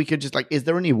 Maybe we could just is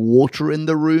there any water in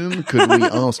the room? Could we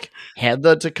ask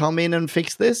Heather to come in and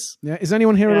fix this? Yeah, is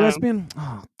anyone here a lesbian?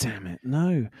 Oh, damn it,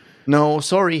 no. No,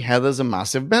 sorry, Heather's a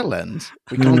massive bellend.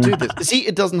 We can't do this. See,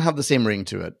 it doesn't have the same ring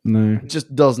to it. No. It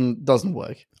just doesn't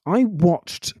work. I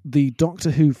watched the Doctor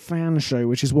Who fan show,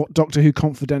 which is what Doctor Who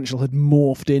Confidential had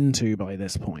morphed into by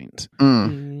this point.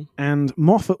 And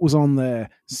Moffat was on there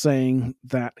saying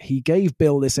that he gave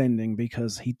Bill this ending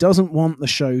because he doesn't want the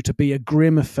show to be a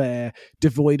grim affair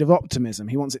devoid of optimism.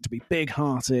 He wants it to be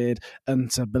big-hearted and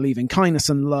to believe in kindness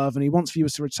and love, and he wants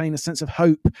viewers to retain a sense of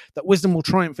hope that wisdom will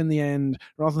triumph in the end,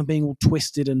 rather than being all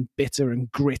twisted and bitter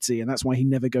and gritty. And that's why he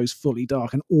never goes fully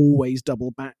dark and always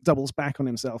doubles back on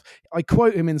himself. I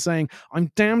quote him in saying,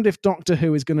 "I'm damned if Doctor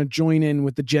Who is going to join in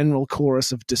with the general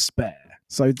chorus of despair."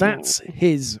 So that's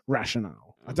his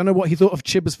rationale. I don't know what he thought of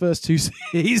Chibba's first 2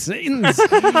 seasons,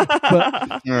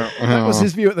 but that was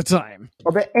his view at the time.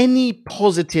 Are there any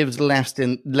positives left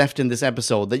in this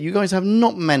episode that you guys have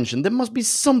not mentioned? There must be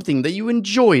something that you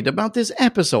enjoyed about this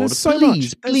episode. There's so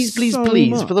Please, much. please, There's please, so please,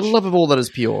 much. for the love of all that is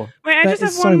pure. Wait, I There just have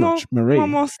is so much, Marie.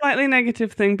 one more slightly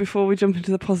negative thing before we jump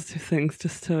into the positive things,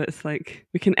 just so it's like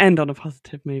we can end on a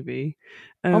positive, maybe.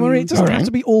 Marie, it doesn't Alright. have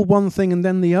to be all one thing and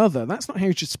then the other. That's not how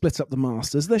you should split up the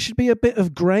masters. There should be a bit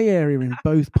of grey area in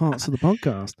both parts of the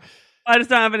podcast. I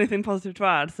just don't have anything positive to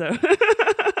add, so.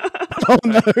 Oh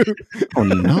no! Oh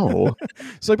no!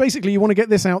 So basically, you want to get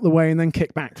this out the way and then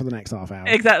kick back for the next half hour.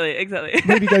 Exactly.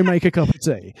 Maybe go make a cup of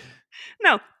tea.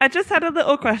 No, I just had a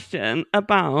little question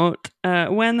about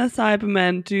when the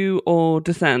Cybermen do all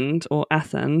descend or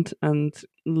ascend and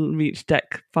reach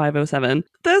Deck 507.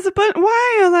 There's a bunch.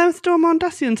 Why are there still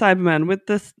Mondasian Cybermen with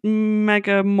this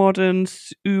mega modern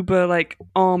uber like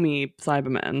army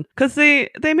Cybermen? Because they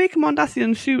make a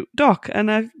Mondasian shoot Doc,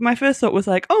 and my first thought was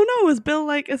like, oh no, is Bill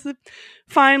like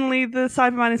finally the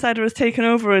Cyberman Insider has taken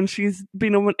over and she's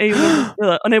been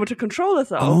unable to control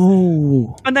herself?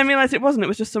 Oh, And then realised it wasn't. It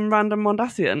was just some random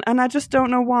Mondasian. And I just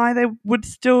don't know why they would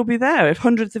still be there. If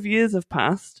hundreds of years have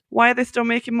passed, why are they still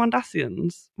making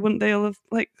Mondasians? Wouldn't they all have,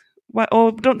 like... Why,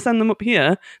 or don't send them up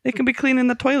here. They can be cleaning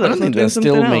the toilets. I don't think or doing they're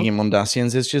still something making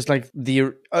Mondasians. It's just like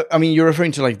I mean, you're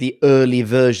referring to like the early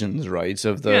versions, right?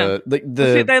 Of the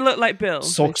See, they look like Bill.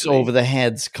 socks basically. over the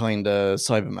heads kind of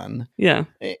Cybermen. Yeah.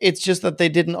 It's just that they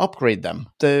didn't upgrade them.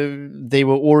 They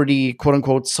were already quote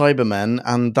unquote Cybermen,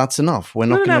 and that's enough. We're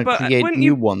not going to create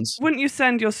new ones. Wouldn't you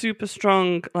send your super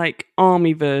strong like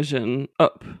army version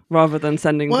up rather than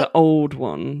sending the old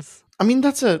ones? I mean,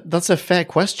 that's a fair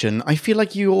question. I feel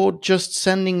like you're just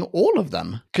sending all of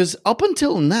them. Because up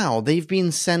until now, they've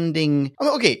been sending...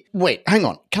 Okay, wait, hang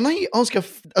on. Can I ask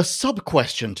a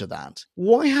sub-question to that?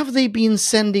 Why have they been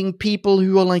sending people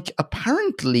who are, like,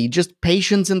 apparently just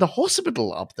patients in the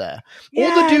hospital up there?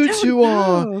 All the dudes who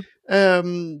are...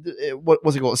 what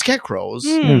was it called? Scarecrows.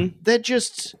 They're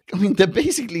just, I mean, they're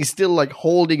basically still like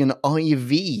holding an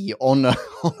IV on a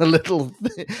little,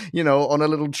 on a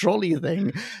little trolley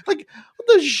thing. Like, what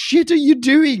the shit are you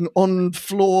doing on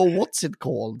floor? What's it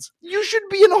called? You should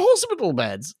be in a hospital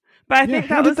bed. But I think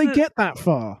how did they get that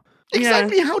far?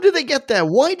 Exactly. Yeah. How did they get there?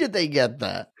 Why did they get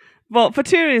there? Well, for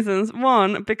two reasons.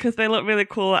 One, because they look really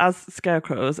cool as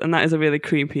scarecrows, and that is a really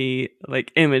creepy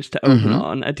like image to open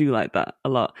on. I do like that a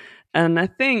lot. And I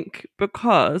think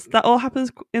because that all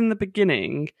happens in the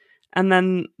beginning, and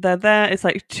then they're there, it's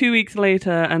like 2 weeks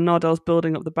later, and Nardol's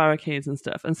building up the barricades and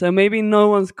stuff. And so maybe no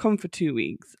one's come for 2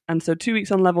 weeks. And so 2 weeks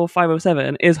on level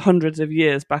 507 is hundreds of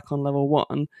years back on level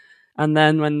 1. And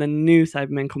then when the new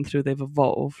Cybermen come through, they've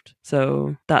evolved.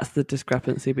 So that's the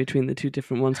discrepancy between the two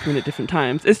different ones coming at different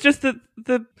times. It's just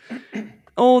that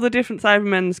all the different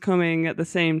Cybermen's coming at the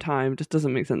same time just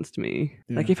doesn't make sense to me.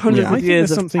 Yeah. Like if hundreds I of think years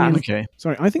there's have something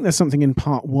passed. I think there's something in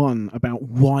part 1 about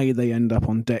why they end up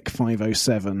on deck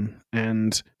 507,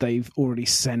 and they've already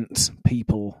sent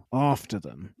people after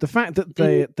them. The fact that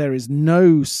there is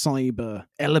no cyber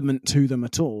element to them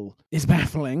at all is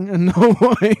baffling and not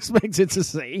what I expected to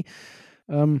see.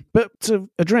 But to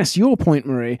address your point,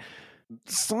 Marie,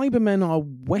 Cybermen are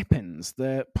weapons.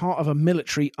 They're part of a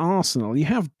military arsenal. You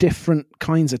have different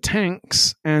kinds of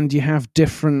tanks, and you have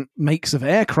different makes of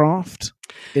aircraft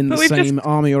in the same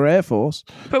army or air force.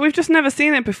 But we've just never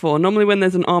seen it before. Normally when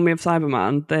there's an army of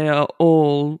Cybermen, they are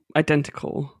all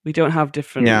identical. We don't have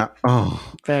different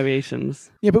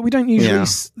variations. Yeah, but we don't usually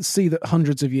see that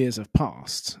hundreds of years have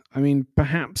passed. I mean,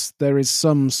 perhaps there is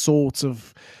some sort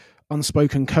of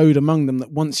unspoken code among them that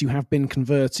once you have been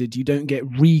converted, you don't get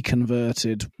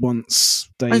reconverted once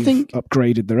they've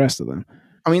upgraded the rest of them.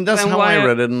 I mean, that's how I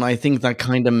read it, and I think that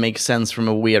kind of makes sense from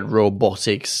a weird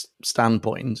robotics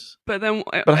standpoint. But then,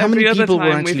 how many people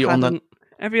were actually on that?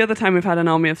 Every other time we've had an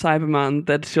army of Cybermen,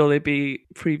 there'd surely be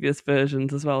previous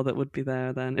versions as well that would be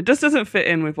there then. It just doesn't fit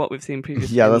in with what we've seen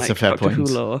previously. Yeah, that's a fair Doctor point. Who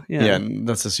lore. Yeah,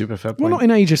 that's a super fair point. Well, not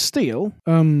in Age of Steel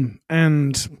and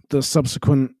the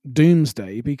subsequent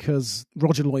Doomsday, because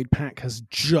Roger Lloyd Pack has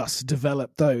just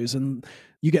developed those, and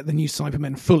you get the new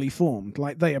Cybermen fully formed.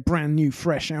 Like, they are brand new,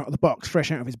 fresh out of the box,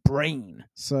 fresh out of his brain.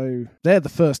 So they're the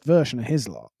first version of his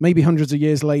lot. Maybe hundreds of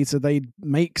years later, they'd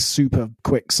make super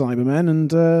quick Cybermen, and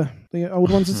the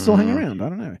old ones would still hang around. I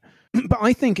don't know. But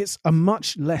I think it's a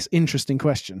much less interesting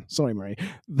question, sorry, Marie,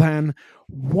 than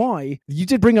why... You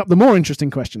did bring up the more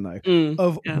interesting question, though,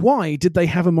 why did they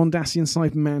have a Mondasian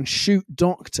Cyberman shoot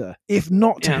Doctor, if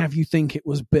not to have you think it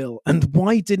was Bill? And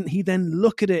why didn't he then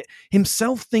look at it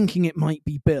himself thinking it might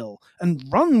be Bill and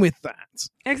run with that?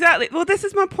 Exactly. Well, this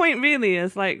is my point, really,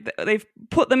 is like they've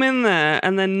put them in there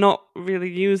and then not really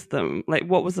used them. Like,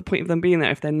 what was the point of them being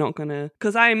there if they're not going to...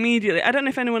 Because I don't know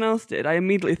if anyone else did, I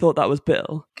immediately thought that was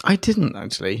Bill. I didn't,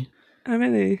 actually. Oh,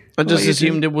 really? I just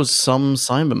assumed it was some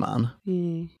Cyberman.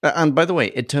 Hmm. And by the way,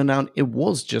 it turned out it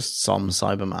was just some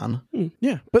Cyberman.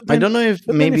 Yeah, but then, I don't know if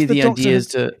maybe the idea is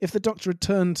to... If the Doctor had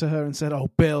turned to her and said, "Oh,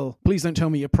 Bill, please don't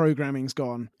tell me your programming's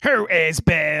gone." Who is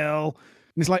Bill?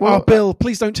 And he's like, "Oh, Bill,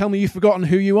 please don't tell me you've forgotten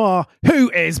who you are."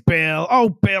 Who is Bill? "Oh,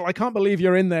 Bill, I can't believe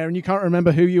you're in there and you can't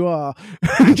remember who you are."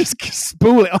 Just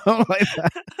spool it on like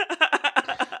that.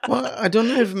 Well, I don't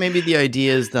know if maybe the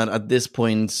idea is that at this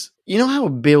point... You know how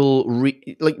Bill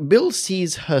Bill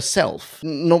sees herself,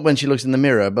 not when she looks in the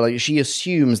mirror, but like she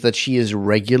assumes that she is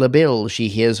regular Bill. She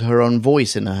hears her own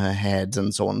voice in her head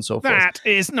and so on and so forth. That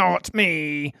is not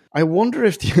me. I wonder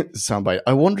if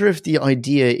the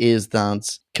idea is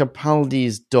that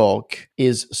Capaldi's Doc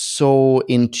is so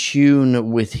in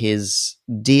tune with his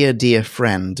dear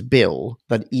friend Bill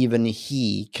that even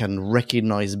he can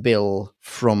recognize Bill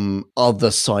from other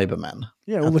Cybermen.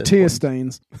 Yeah, all the tear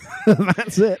stains.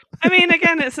 That's it. I mean,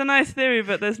 again, it's a nice theory,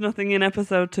 but there's nothing in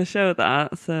episode to show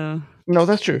that, so... No,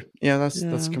 that's true. Yeah,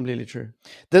 that's completely true.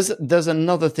 There's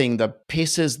another thing that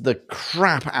pisses the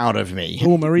crap out of me.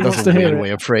 Oh, Marie wants to hear it. Way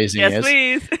of phrasing it. Yes,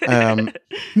 please.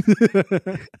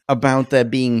 About there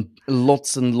being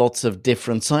lots and lots of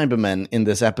different Cybermen in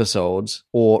this episode,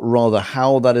 or rather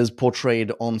how that is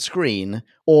portrayed on screen,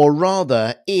 or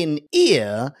rather in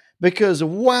ear... Because,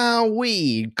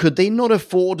 wowee, could they not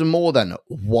afford more than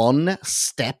one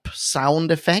step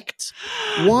sound effect?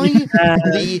 Why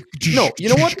No, you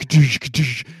know what?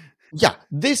 Yeah,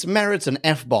 this merits an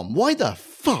F-bomb. Why the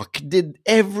fuck did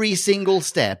every single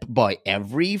step by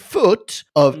every foot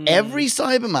of every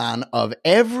Cyberman, of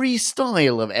every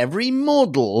style, of every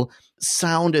model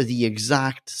sound the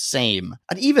exact same?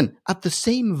 And even at the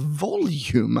same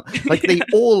volume. Like they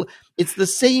all, it's the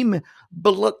same...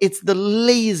 But it's the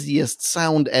laziest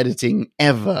sound editing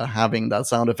ever, having that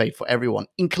sound effect for everyone,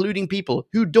 including people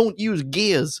who don't use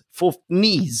gears for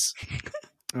knees.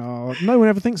 Oh, no one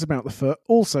ever thinks about the foot.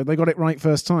 Also, they got it right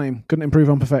first time. Couldn't improve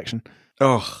on perfection.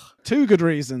 Ugh. 2 good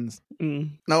reasons.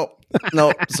 No,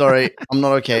 sorry. I'm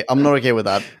not okay. I'm not okay with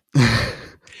that.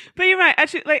 But you're right.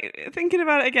 Actually, like thinking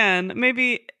about it again,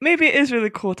 maybe it is really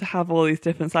cool to have all these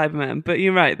different Cybermen. But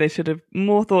you're right.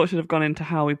 More thought should have gone into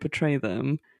how we portray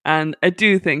them. And I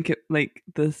do think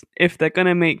if they're going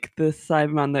to make the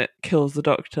Cyberman that kills the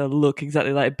Doctor look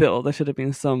exactly like Bill, there should have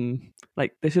been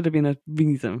a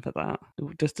reason for that.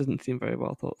 It just doesn't seem very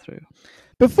well thought through.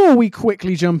 Before we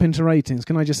quickly jump into ratings,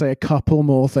 can I just say a couple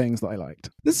more things that I liked?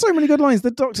 There's so many good lines.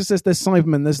 The Doctor says there's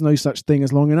Cybermen, there's no such thing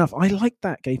as long enough. I liked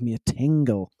that. Gave me a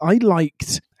tingle. I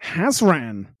liked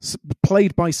Hazran,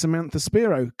 played by Samantha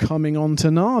Spiro, coming on to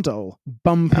Nardole,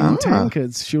 bumping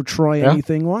tankards. She'll try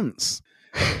anything once.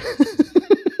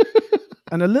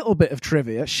 And a little bit of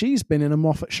trivia, she's been in a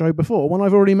Moffat show before, one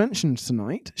I've already mentioned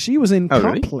tonight. She was in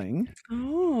Coupling,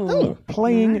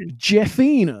 playing nice.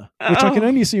 Jeffina, which I can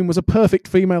only assume was a perfect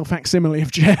female facsimile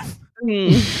of Jeff.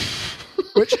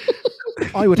 Which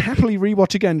I would happily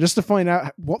rewatch again just to find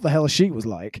out what the hell she was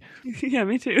like. Yeah,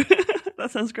 me too.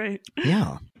 That sounds great.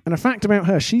 Yeah. And a fact about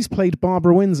her, she's played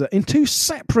Barbara Windsor in 2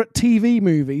 separate TV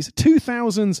movies,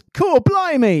 2000's Core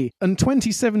Blimey and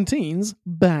 2017's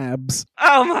Babs.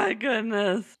 Oh my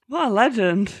goodness. What a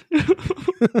legend.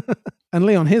 And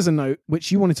Leon, here's a note,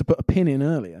 which you wanted to put a pin in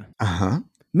earlier. Uh-huh.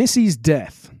 Missy's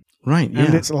death. Right, yeah.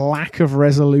 And its lack of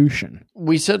resolution.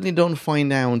 We certainly don't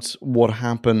find out what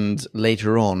happened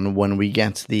later on when we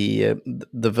get the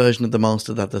version of the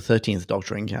Master that the 13th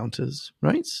Doctor encounters,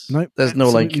 right? No, there's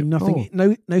no nothing.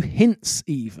 No hints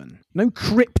even. No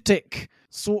cryptic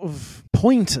sort of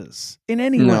pointers in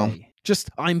any way. Just,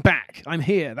 I'm back. I'm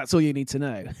here. That's all you need to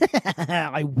know.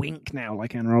 I wink now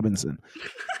like Anne Robinson.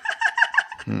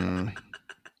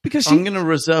 Because I'm going to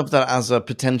reserve that as a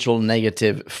potential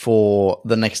negative for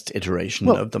the next iteration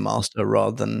of the Master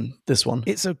rather than this one.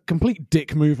 It's a complete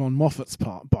dick move on Moffat's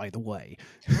part, by the way.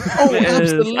 Oh,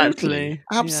 absolutely.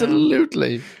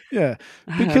 Absolutely. Yeah.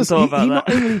 Because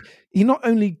he not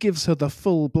only gives her the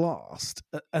full blast,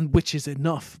 and which is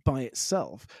enough by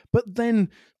itself, but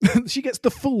then she gets the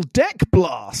full deck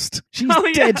blast. She's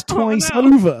dead twice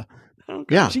over.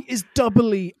 Yeah. She is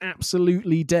doubly,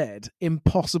 absolutely dead.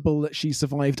 Impossible that she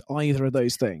survived either of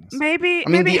those things. Maybe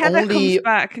the Heather comes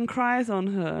back and cries on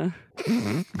her.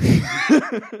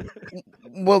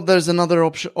 Well, there's another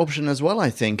option as well, I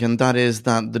think, and that is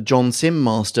that the John Sim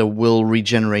Master will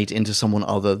regenerate into someone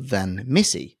other than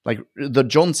Missy. Like, the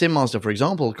John Sim Master, for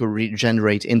example, could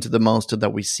regenerate into the Master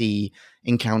that we see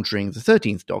encountering the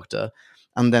 13th Doctor,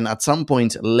 and then at some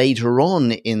point later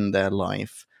on in their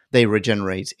life, they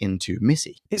regenerate into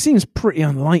Missy. It seems pretty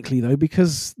unlikely, though,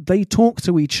 because they talk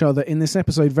to each other in this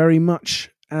episode very much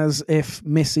as if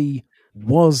Missy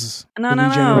was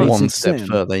regenerated one step Sim.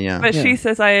 further, yeah. But she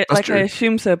says, I true.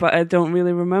 assume so, but I don't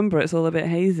really remember. It's all a bit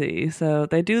hazy. So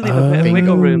they do leave a bit of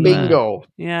wiggle room there. Bingo.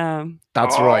 Yeah.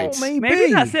 That's right.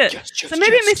 Maybe that's it. Just, so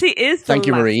maybe Missy is the Thank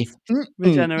you, last Marie.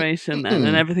 regeneration then,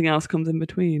 and everything else comes in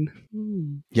between.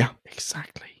 Yeah,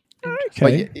 exactly.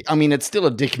 Okay. But, I mean, it's still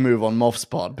a dick move on Moff's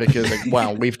part because, like,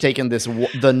 wow, we've taken this,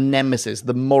 the nemesis,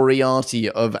 the Moriarty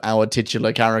of our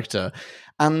titular character,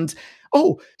 and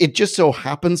it just so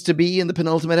happens to be in the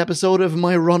penultimate episode of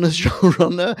my run as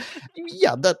showrunner.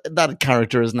 Yeah, that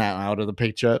character is now out of the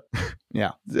picture.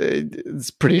 Yeah,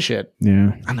 it's pretty shit.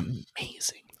 Yeah. And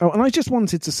amazing. Oh, and I just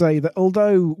wanted to say that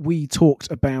although we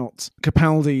talked about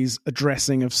Capaldi's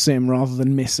addressing of Sim rather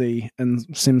than Missy and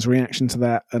Sim's reaction to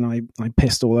that, and I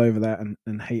pissed all over that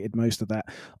and hated most of that,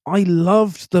 I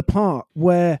loved the part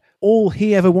where all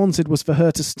he ever wanted was for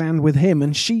her to stand with him,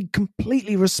 and she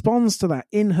completely responds to that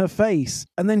in her face.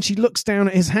 And then she looks down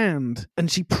at his hand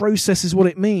and she processes what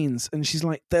it means, and she's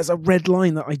like, there's a red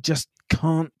line that I just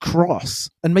can't cross.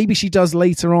 And maybe she does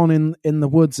later on in the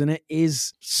woods, and it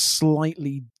is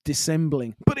slightly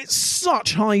dissembling, but it's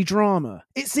such high drama.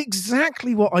 It's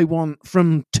exactly what I want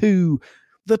from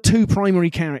the two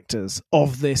primary characters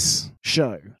of this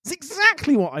show. It's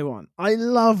exactly what I want. I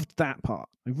loved that part.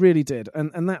 I really did.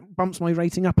 And that bumps my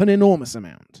rating up an enormous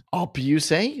amount. Up, you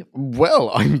say?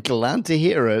 Well, I'm glad to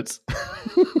hear it.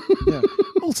 Yeah.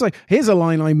 Also, here's a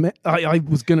line I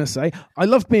was going to say. I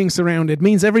love being surrounded.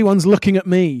 Means everyone's looking at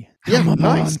me. Come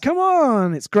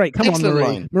on. It's great. Come Excellent on, Marie.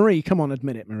 line. Marie, come on,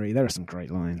 admit it, Marie. There are some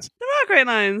great lines. There are great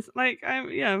lines. Like,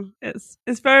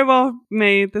 it's very well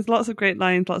made. There's lots of great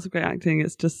lines, lots of great acting.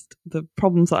 It's just the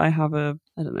problems that I have are,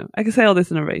 I don't know. I can say all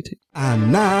this in a rating.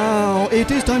 And now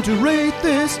it is time to rate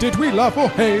this. Did we laugh or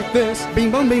hate this?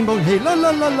 Bing bong, hey, la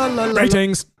la la la la.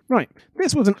 Ratings. Right,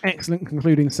 this was an excellent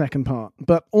concluding second part,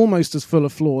 but almost as full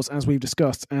of flaws as we've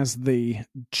discussed as the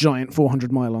giant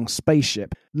 400-mile-long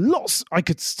spaceship. Lots I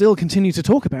could still continue to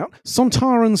talk about.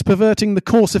 Sontarans perverting the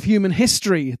course of human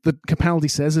history, that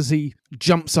Capaldi says as he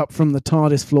jumps up from the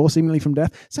TARDIS floor, seemingly from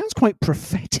death. Sounds quite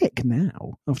prophetic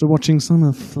now, after watching some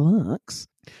of Flux.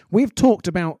 We've talked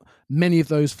about many of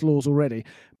those flaws already,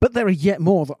 but there are yet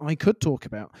more that I could talk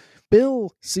about.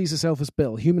 Bill sees herself as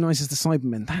Bill, humanizes the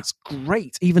Cybermen. That's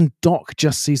great. Even Doc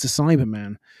just sees the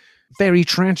Cyberman. Very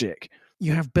tragic.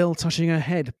 You have Bill touching her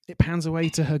head. It pans away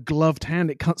to her gloved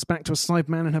hand. It cuts back to a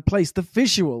Cyberman in her place. The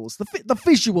visuals, the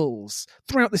visuals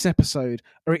throughout this episode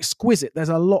are exquisite. There's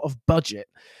a lot of budget.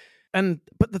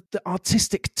 But the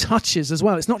artistic touches as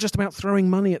well. It's not just about throwing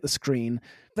money at the screen.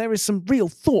 There is some real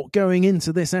thought going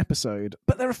into this episode.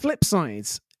 But there are flip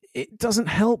sides. It doesn't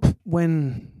help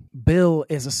when Bill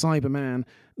is a Cyberman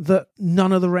that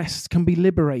none of the rest can be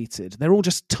liberated. They're all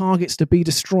just targets to be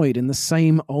destroyed in the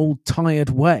same old tired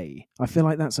way. I feel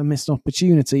like that's a missed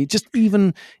opportunity. Just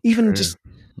even just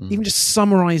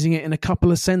summarizing it in a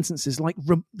couple of sentences, like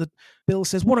Bill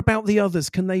says, "What about the others?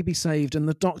 Can they be saved?" And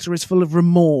the Doctor is full of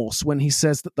remorse when he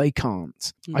says that they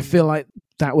can't. I feel like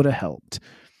that would have helped.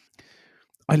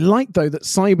 I like, though, that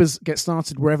cybers get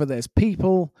started wherever there's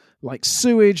people, like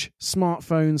sewage,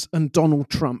 smartphones, and Donald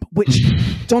Trump, which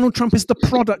Donald Trump is the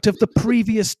product of the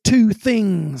previous two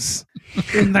things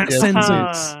in that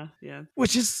sentence,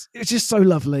 which is just so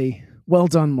lovely. Well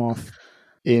done, Moff.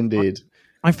 Indeed.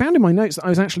 I found in my notes that I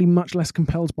was actually much less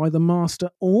compelled by the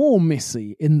Master or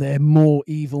Missy in their more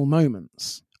evil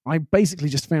moments. I basically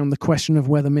just found the question of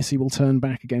whether Missy will turn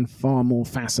back again far more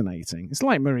fascinating. It's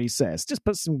like Marie says, just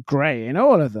put some grey in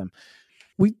all of them.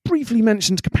 We briefly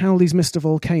mentioned Capaldi's Mr.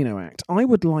 Volcano act. I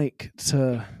would like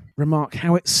to remark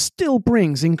how it still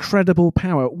brings incredible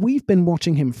power. We've been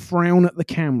watching him frown at the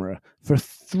camera for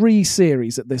 3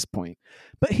 series at this point,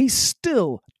 but he's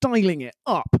still dialing it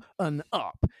up and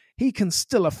up. He can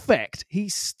still affect. He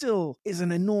still is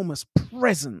an enormous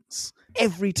presence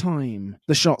every time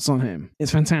the shot's on him.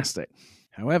 It's fantastic.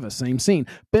 However, same scene.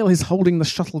 Bill is holding the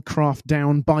shuttlecraft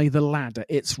down by the ladder.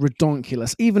 It's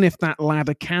redonkulous. Even if that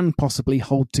ladder can possibly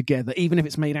hold together, even if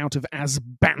it's made out of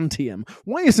asbantium,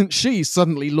 why isn't she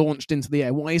suddenly launched into the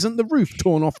air? Why isn't the roof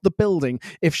torn off the building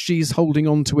if she's holding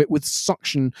onto it with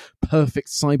suction perfect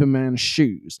Cyberman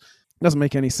shoes? Doesn't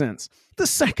make any sense. The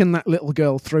second that little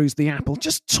girl throws the apple,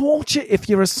 just torch it if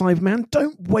you're a Cyberman.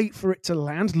 Don't wait for it to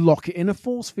land. Lock it in a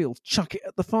force field. Chuck it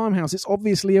at the farmhouse. It's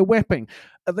obviously a weapon.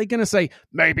 Are they going to say,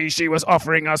 maybe she was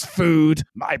offering us food?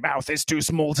 My mouth is too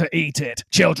small to eat it.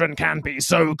 Children can be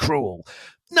so cruel.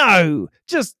 No,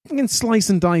 just slice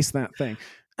and dice that thing.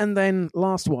 And then,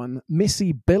 last one,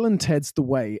 Missy, Bill and Ted's the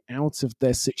way out of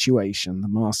their situation. The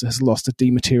Master has lost a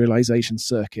dematerialization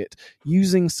circuit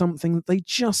using something that they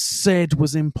just said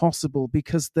was impossible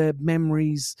because their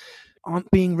memories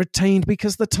aren't being retained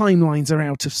because the timelines are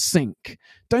out of sync.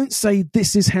 Don't say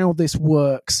this is how this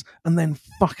works and then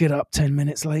fuck it up 10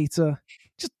 minutes later.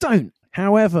 Just don't.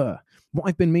 However, what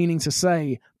I've been meaning to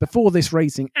say before this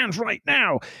rating and right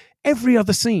now, every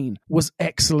other scene was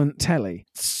excellent telly.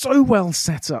 So well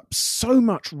set up, so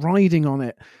much riding on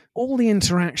it. All the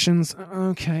interactions,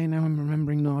 okay, now I'm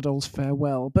remembering Nardol's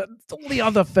farewell, but all the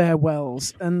other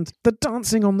farewells and the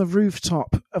dancing on the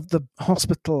rooftop of the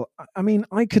hospital. I mean,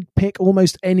 I could pick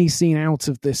almost any scene out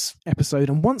of this episode,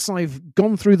 and once I've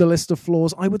gone through the list of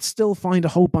flaws, I would still find a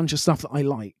whole bunch of stuff that I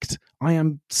liked. I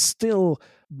am still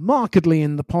markedly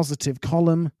in the positive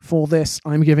column for this.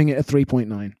 I'm giving it a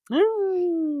 3.9.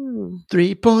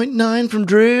 3.9 from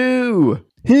Drew.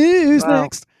 Who's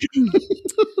next?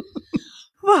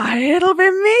 Why, it'll be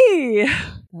me.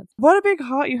 What a big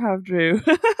heart you have, Drew.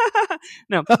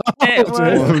 No, it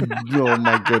was... Oh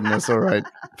my goodness! All right,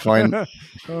 fine. I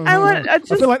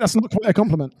feel like that's not quite a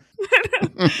compliment.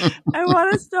 I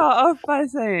want to start off by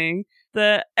saying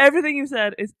that everything you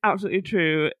said is absolutely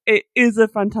true. It is a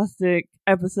fantastic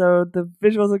episode. The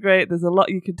visuals are great. There's a lot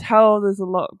you can tell. There's a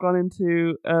lot gone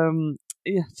into.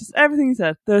 Yeah, just everything you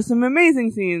said. There's some amazing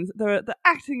scenes. The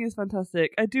acting is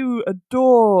fantastic. I do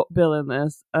adore Bill in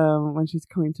this. When she's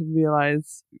coming to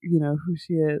realize, who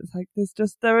she is. Like,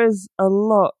 there is a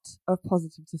lot of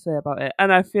positive to say about it,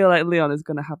 and I feel like Leon is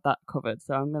going to have that covered.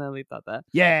 So I'm going to leave that there.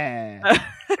 Yeah,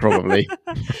 probably.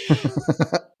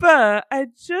 But I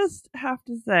just have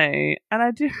to say, and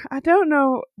I don't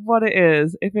know what it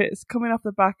is. If it's coming off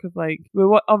the back of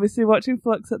we're obviously watching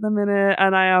Flux at the minute,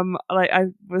 and I am I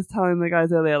was telling the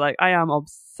guys earlier, I am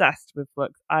obsessed with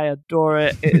Flux. I adore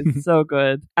it. It is so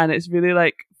good, and it's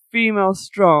really female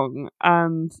strong.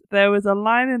 And there was a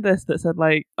line in this that said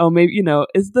oh, maybe,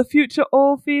 is the future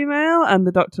all female? And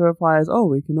the Doctor replies, oh,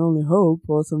 we can only hope,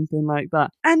 or something like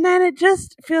that. And then it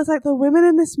just feels like the women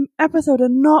in this episode are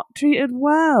not treated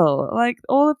well.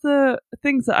 All of the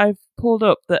things that I've pulled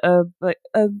up that are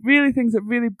really things that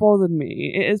really bothered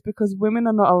me, it is because women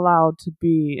are not allowed to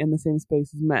be in the same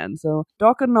space as men. So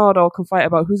Doc and Nardole can fight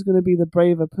about who's going to be the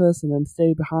braver person and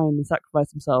stay behind and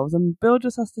sacrifice themselves, and Bill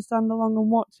just has to stand along and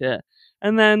watch it.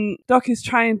 And then Doc is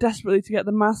trying desperately to get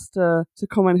the Master to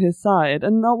come on his side,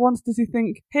 and not once does he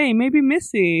think, hey, maybe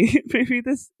Missy, maybe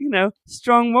this,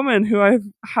 strong woman who I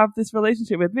have this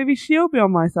relationship with, maybe she'll be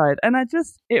on my side. And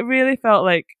it really felt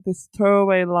like this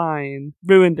throwaway line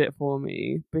ruined it for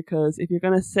me, because if you're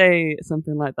going to say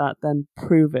something like that, then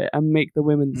prove it and make the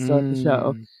women start the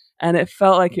show. And it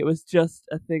felt like it was just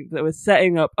a thing that was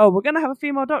setting up, oh, we're going to have a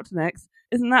female Doctor next.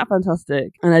 Isn't that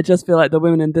fantastic? And I just feel like the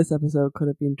women in this episode could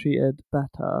have been treated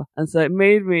better. And so it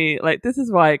made me, this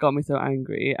is why it got me so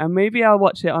angry. And maybe I'll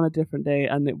watch it on a different day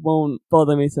and it won't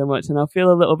bother me so much and I'll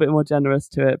feel a little bit more generous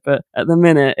to it. But at the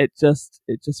minute, it just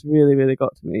really, really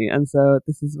got to me. And so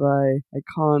this is why I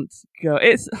can't go.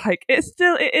 It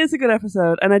is a good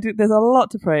episode, and there's a lot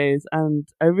to praise. And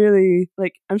I really,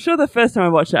 I'm sure the first time I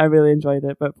watched it, I really enjoyed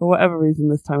it. But for whatever reason,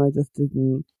 this time I just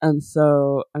didn't. And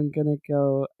so I'm gonna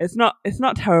go, it's not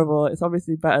terrible. It's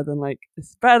obviously better than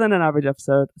it's better than an average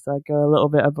episode. So I go a little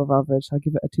bit above average. I'll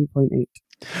give it a 2.8.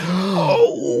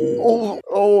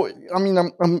 I mean,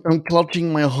 I'm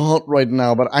clutching my heart right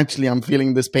now, but actually I'm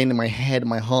feeling this pain in my head,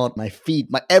 my heart, my feet,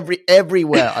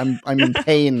 everywhere. I'm in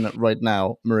pain right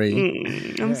now,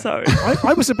 Marie. I'm sorry.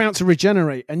 I was about to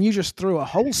regenerate and you just threw a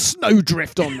whole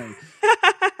snowdrift on me.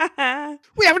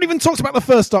 We haven't even talked about the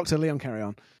first Doctor. Leon, carry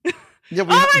on. Yeah,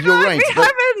 you're right. We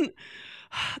haven't.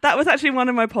 That was actually one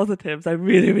of my positives. I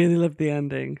really, really loved the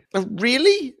ending.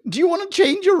 Really? Do you want to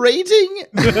change your rating?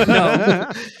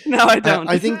 No, I don't.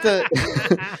 I think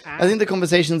the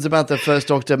conversations about the first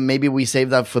Doctor, maybe we save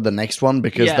that for the next one,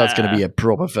 because that's going to be a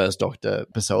proper first Doctor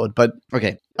episode. But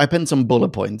okay, I penned some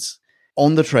bullet points.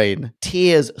 on the train,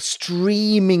 tears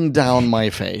streaming down my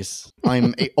face.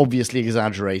 I'm obviously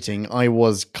exaggerating. I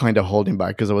was kind of holding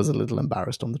back because I was a little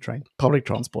embarrassed on the train. Public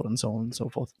transport and so on and so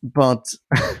forth. But...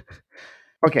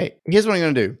 Okay, here's what I'm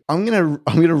going to do. I'm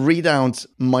going to read out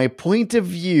my point of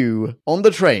view on the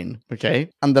train,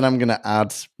 okay? And then I'm going to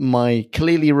add my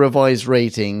clearly revised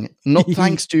rating, not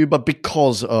thanks to, but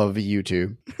because of you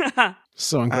two.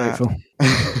 So ungrateful.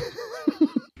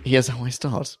 Here's how I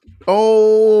start.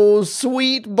 Oh,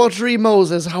 sweet buttery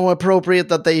Moses, how appropriate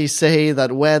that they say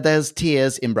that where there's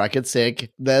tears, in brackets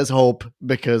sick, there's hope,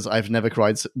 because I've never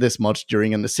cried this much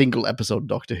during a single episode of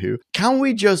Doctor Who. Can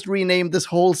we just rename this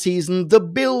whole season the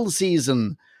Bill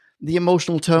season? The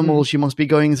emotional turmoil she must be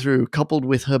going through, coupled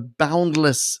with her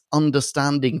boundless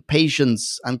understanding,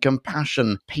 patience, and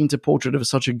compassion, paint a portrait of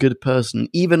such a good person.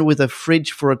 Even with a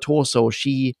fridge for a torso,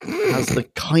 she has the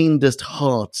kindest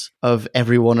heart of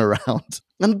everyone around.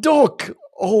 And Doc,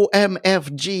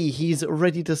 OMFG, he's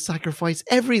ready to sacrifice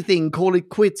everything, call it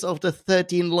quits after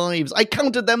 13 lives. I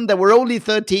counted them, there were only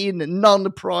 13,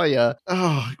 none prior.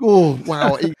 Oh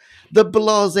wow. The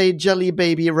Blase Jelly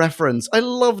Baby reference. I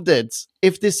loved it.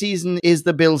 If this season is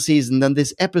the Bill season, then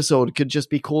this episode could just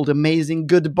be called Amazing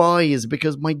Goodbyes,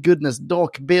 because my goodness,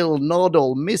 Doc, Bill,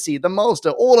 Nardole, Missy, the Master,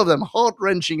 all of them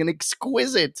heart-wrenching and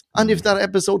exquisite. And if that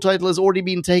episode title has already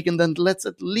been taken, then let's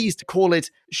at least call it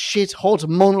Shit-Hot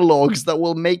Monologues that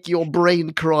will make your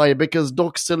brain cry, because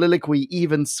Doc's soliloquy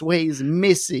even sways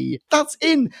Missy. That's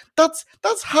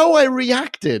how I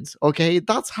reacted, okay?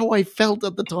 That's how I felt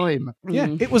at the time. Yeah,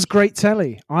 it was great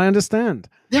telly. I understand.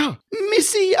 Yeah,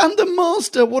 Missy and the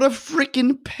Master, what a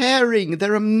freaking pairing.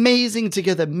 They're amazing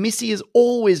together. Missy is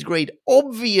always great,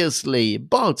 obviously.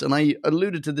 But, and I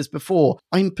alluded to this before,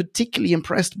 I'm particularly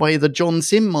impressed by the John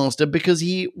Sim Master because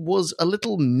he was a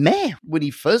little meh when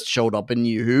he first showed up in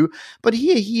New Who. But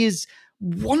here he is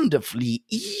wonderfully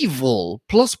evil.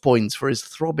 Plus points for his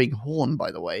throbbing horn, by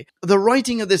the way. The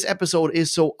writing of this episode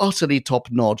is so utterly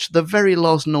top-notch. The very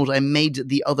last note I made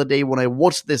the other day when I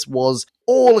watched this was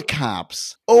all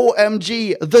caps.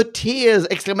 OMG, the tears!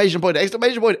 Exclamation point,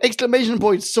 exclamation point, exclamation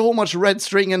point. So much red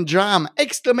string and jam.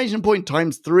 Exclamation point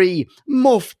times 3.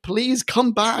 Muff, please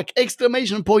come back.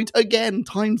 Exclamation point again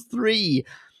times 3.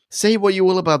 Say what you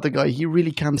will about the guy, he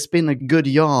really can spin a good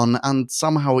yarn and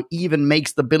somehow even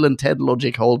makes the Bill and Ted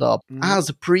logic hold up. As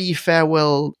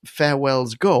farewells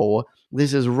go,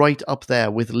 this is right up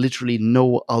there with literally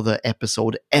no other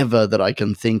episode ever that I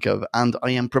can think of, and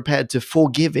I am prepared to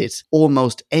forgive it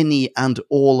almost any and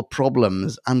all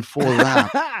problems. And for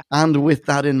that, and with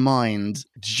that in mind,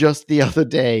 just the other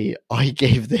day, I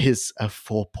gave this a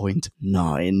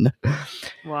 4.9.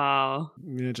 Wow.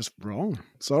 You're just wrong.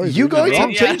 Sorry. You guys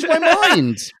have changed my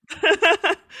mind.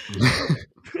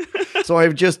 So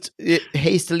I've just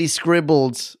hastily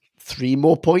scribbled 3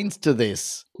 more points to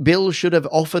this. Bill should have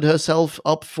offered herself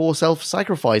up for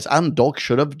self-sacrifice, and Doc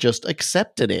should have just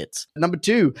accepted it. Number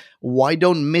 2, why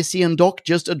don't Missy and Doc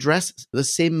just address the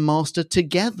Sim Master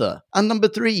together? And number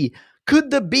 3, could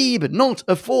the Beeb not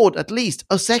afford at least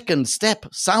a second step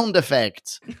sound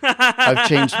effect? I've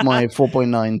changed my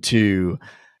 4.9 to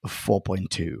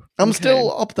 4.2. I'm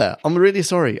still up there. I'm really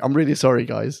sorry,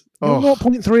 guys. You're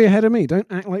 0.3 ahead of me. Don't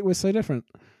act like we're so different.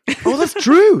 Oh, that's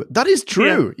true. That is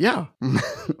true. Yeah.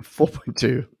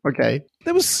 4.2. Okay.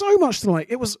 There was so much to like.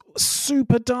 It was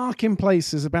super dark in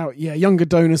places about, younger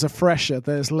donors are fresher.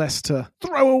 There's less to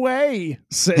throw away,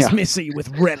 says Missy with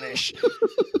relish.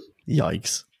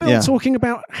 Yikes. Bill talking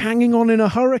about hanging on in a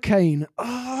hurricane.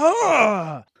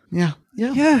 Ah! Yeah.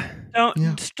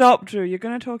 Don't stop, Drew. You're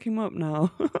going to talk him up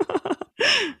now.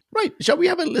 Right. Shall we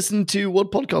have a listen to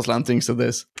what Podcast Land thinks of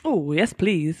this? Oh, yes,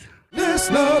 please.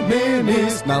 Listener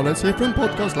minis. Now let's hear from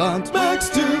Podcast Land. Max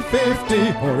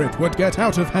 250, or it would get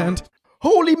out of hand.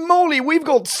 Holy moly, we've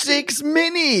got 6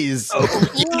 minis!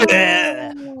 Oh,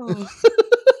 yeah!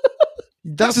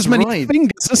 That's as many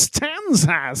fingers as Tans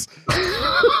has.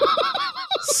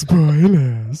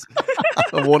 Spoilers.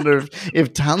 I wonder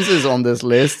if Tans is on this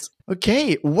list.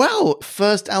 Okay, well,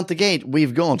 first out the gate,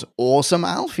 we've got Awesome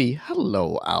Alfie.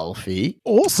 Hello, Alfie.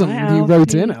 Awesome. Hi, you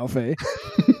wrote in, Alfie.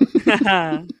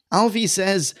 Alfie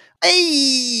says,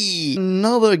 hey,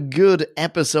 another good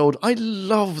episode. I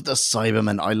love the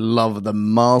Cybermen. I love the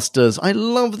Masters. I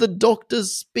love the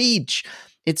Doctor's speech.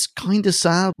 It's kind of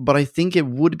sad, but I think it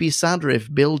would be sadder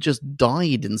if Bill just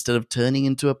died instead of turning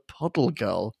into a puddle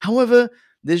girl. However,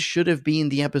 this should have been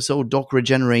the episode Doc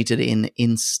regenerated in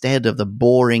instead of the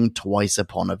boring Twice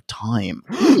Upon a Time.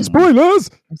 Spoilers!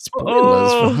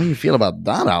 Spoilers for how you feel about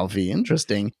that, Alfie.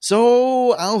 Interesting.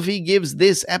 So, Alfie gives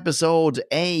this episode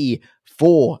a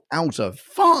 4 out of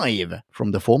 5 from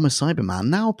the former Cyberman,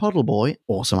 now Puddle Boy,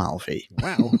 Awesome Alfie.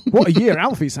 Wow. What a year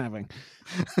Alfie's having.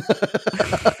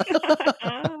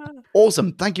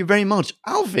 Awesome. Thank you very much.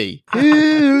 Alfie,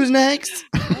 who's next?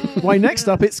 Why, next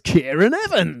up, it's Kieran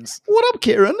Evans. What up,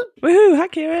 Kieran? Woohoo, hi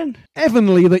Kieran.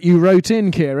 Evanly that you wrote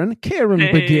in, Kieran. Kieran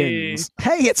Hey. begins.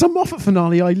 Hey, it's a Moffat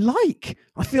finale I like.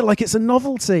 I feel like it's a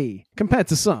novelty. Compared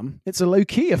to some, it's a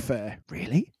low-key affair.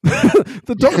 Really?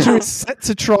 The Doctor is set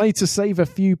to try to save a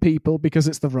few people because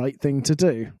it's the right thing to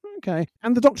do. Okay.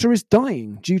 And the Doctor is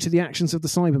dying due to the actions of the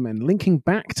Cybermen, linking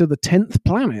back to the 10th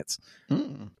planet.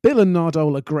 Bill and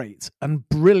Nardole are great, and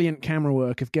brilliant camera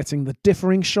work of getting the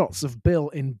differing shots of Bill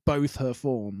in both her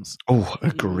forms. Oh,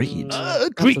 agreed.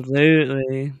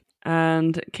 Absolutely.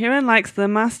 And Kieran likes the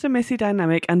Master Missy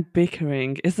dynamic and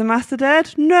bickering. Is the Master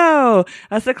dead? No!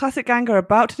 As the classic gang are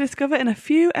about to discover in a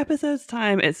few episodes'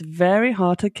 time, it's very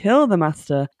hard to kill the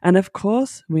Master. And of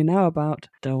course, we know about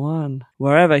Dewan,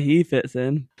 wherever he fits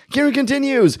in. Kieran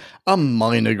continues, a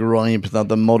minor gripe that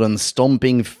the modern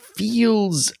stomping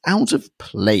feels out of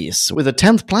place with a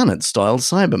 10th planet style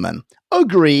Cybermen.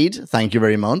 Agreed, thank you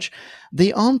very much.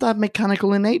 They aren't that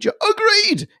mechanical in nature.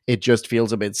 Agreed! It just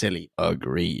feels a bit silly.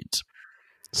 Agreed.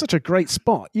 Such a great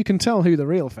spot. You can tell who the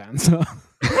real fans are.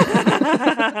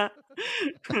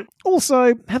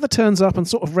 Also, Heather turns up and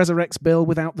sort of resurrects Bill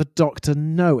without the Doctor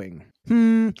knowing.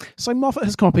 So Moffat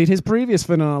has copied his previous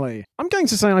finale. I'm going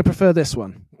to say I prefer this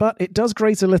one, but it does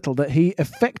grate a little that he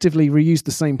effectively reused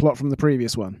the same plot from the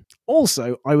previous one.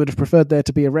 Also, I would have preferred there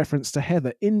to be a reference to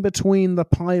Heather in between the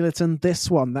pilot and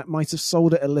this one. That might have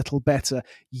sold it a little better.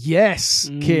 Yes,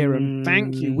 Kieran,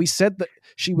 thank you. We said that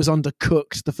she was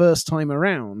undercooked the first time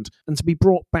around, and to be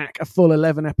brought back a full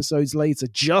 11 episodes later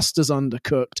just as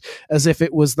undercooked, as if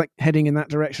it was heading in that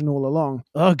direction all along.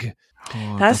 Ugh.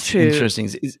 Oh, That's true. Interesting.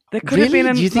 There could have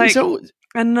been Do you think so?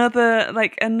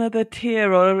 another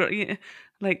tier, or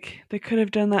they could have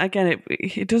done that again.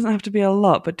 It doesn't have to be a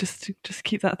lot, but just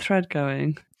keep that thread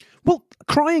going. Well,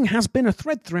 crying has been a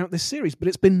thread throughout this series, but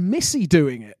it's been Missy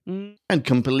doing it. And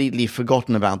completely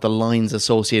forgotten about the lines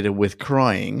associated with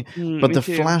crying. But me the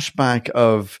too. flashback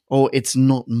of, oh, it's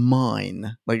not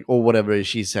mine, or whatever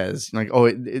she says,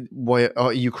 why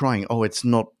are you crying? Oh, it's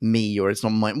not me, or it's not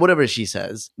mine, whatever she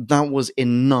says. That was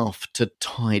enough to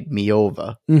tide me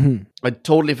over. Mm-hmm. I'd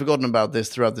totally forgotten about this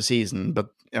throughout the season, but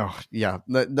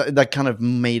that kind of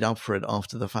made up for it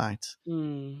after the fact.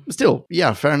 Still,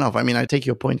 yeah, fair enough. I mean, I take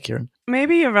your point, Kieran.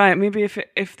 Maybe you're right. Maybe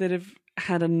if they'd have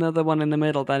had another one in the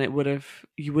middle, then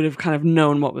you would have kind of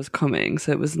known what was coming.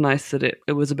 So it was nice that it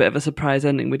was a bit of a surprise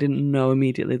ending. We didn't know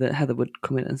immediately that Heather would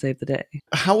come in and save the day.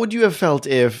 How would you have felt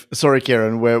if, sorry,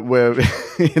 Kieran, we're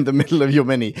in the middle of your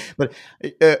mini, but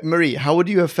Marie, how would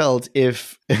you have felt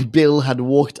if Bill had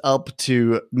walked up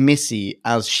to Missy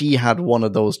as she had one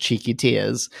of those cheeky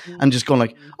tears and just gone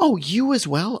like, oh, you as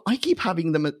well? I keep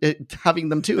having them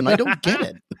too, and I don't get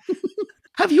it.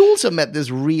 Have you also met this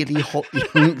really hot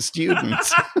young student?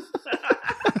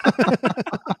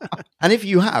 And if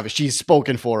you have, she's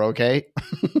spoken for, okay?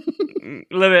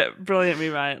 Love it. Brilliant, me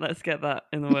right. Let's get that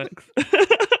in the works.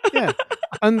 Yeah.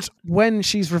 And when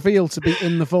she's revealed to be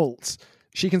in the vault,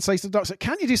 she can say to the Doctor,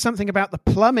 can't you do something about the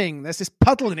plumbing? There's this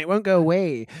puddle and it won't go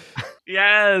away.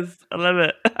 Yes, I love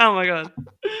it. Oh my god.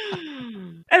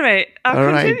 Anyway,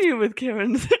 I'll continue with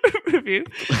Kieran's review.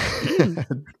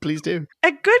 Please do.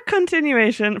 A good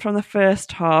continuation from the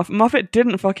first half. Moffat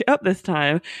didn't fuck it up this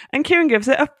time, and Kieran gives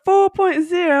it a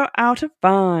 4.0 out of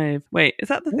 5. Wait, is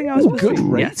that the thing I was supposed Good to do?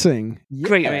 rating. Yeah.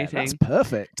 Great rating. That's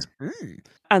perfect.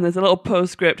 And there's a little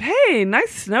postscript. Hey,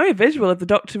 nice snowy visual of the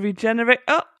Doctor regenerate.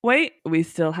 Oh, wait, we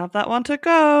still have that one to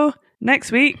go.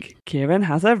 Next week, Kieran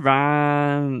has a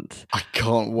rant. I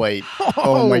can't wait.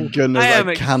 Oh my goodness,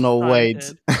 I cannot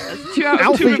wait. That's 2 out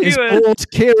of 2 Alfie is reviewers.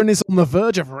 bored. Kieran is on the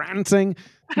verge of ranting.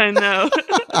 I know.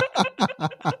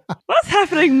 What's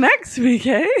happening next week,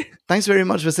 eh? Thanks very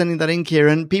much for sending that in,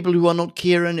 Kieran. People who are not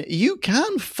Kieran, you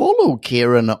can follow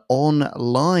Kieran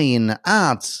online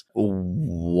at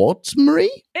what,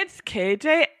 Marie? It's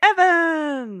KJ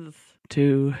Evans.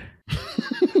 2.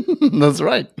 That's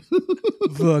right.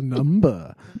 The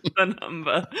number. The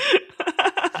number.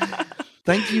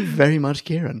 Thank you very much,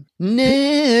 Kieran.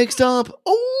 Next up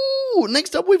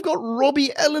we've got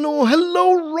Robbie Eleanor.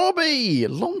 Hello, Robbie.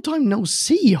 Long time no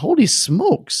see. Holy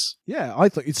smokes. Yeah, I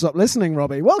thought you'd stop listening,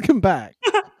 Robbie. Welcome back.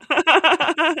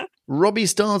 Robbie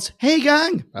starts, hey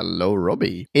gang! Hello,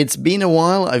 Robbie. It's been a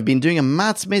while. I've been doing a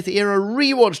Matt Smith era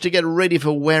rewatch to get ready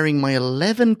for wearing my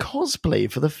 11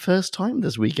 cosplay for the first time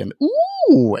this weekend. Ooh!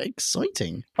 Ooh,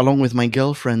 exciting. Along with my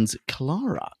girlfriend's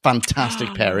Clara.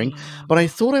 Fantastic pairing. But I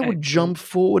thought I would jump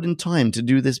forward in time to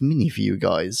do this mini for you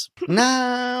guys.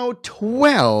 Now,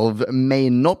 12 may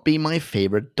not be my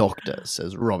favorite Doctor,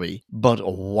 says Robbie. But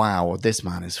wow, this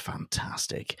man is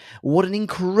fantastic. What an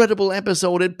incredible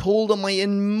episode. It pulled on my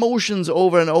emotions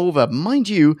over and over. Mind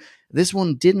you, this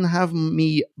one didn't have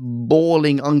me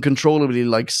bawling uncontrollably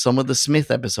like some of the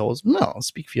Smith episodes. No,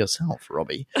 speak for yourself,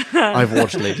 Robbie. I've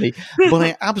watched lately. But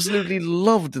I absolutely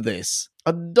loved this.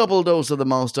 A double dose of the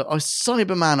Master, a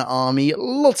Cyberman army,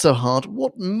 lots of heart.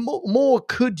 What more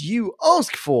could you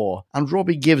ask for? And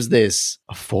Robbie gives this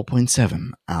a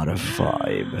 4.7 out of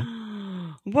 5.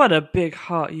 What a big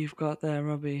heart you've got there,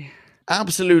 Robbie.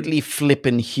 Absolutely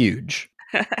flippin' huge.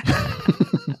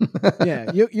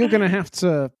 Yeah, you're going to have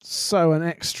to sew an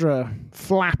extra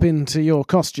flap into your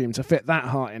costume to fit that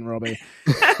heart in, Robbie.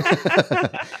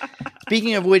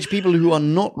 Speaking of which, people who are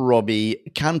not Robbie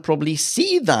can probably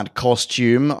see that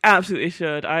costume. Absolutely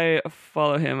should. I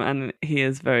follow him and he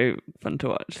is very fun to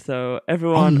watch. So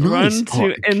everyone run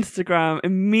to Instagram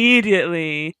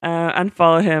immediately and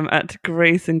follow him at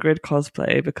Grace and Grid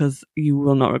Cosplay because you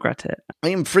will not regret it. I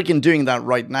am freaking doing that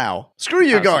right now. Screw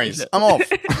you guys. I'm off.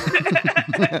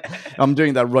 I'm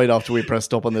doing that right after we press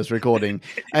stop on this recording.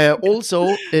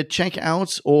 Also, check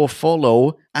out or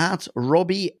follow at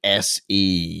Robbie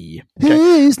SE. Okay.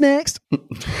 Who's next?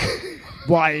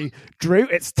 Why, Drew,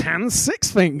 it's Tan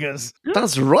Six Fingers.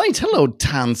 That's right. Hello,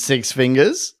 Tan Six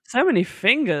Fingers. So many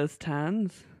fingers,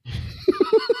 Tans.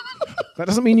 That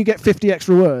doesn't mean you get 50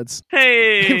 extra words.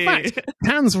 Hey! In fact,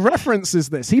 Tans references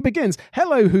this. He begins,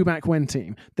 "Hello, Who Back When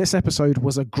team. This episode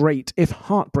was a great, if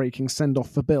heartbreaking,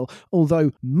 send-off for Bill,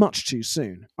 although much too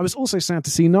soon. I was also sad to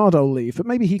see Nardole leave, but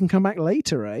maybe he can come back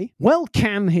later, eh? Well,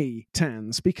 can he,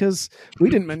 Tans? Because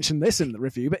we didn't mention this in the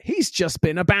review, but he's just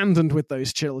been abandoned with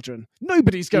those children.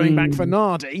 Nobody's going back for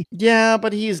Nardi." Yeah,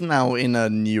 but he's now in a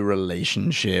new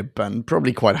relationship and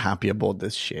probably quite happy aboard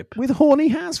this ship. With horny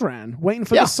Hazran, waiting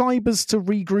for the Cybers to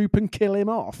regroup and kill him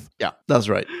off. Yeah, that's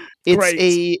right.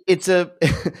 It's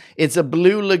a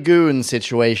Blue Lagoon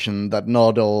situation that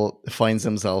Nardole finds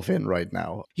himself in right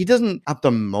now. He doesn't at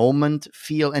the moment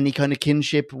feel any kind of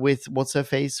kinship with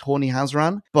what's-her-face, horny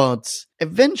Hazran, but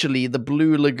eventually the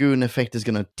Blue Lagoon effect is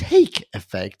going to take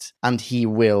effect and he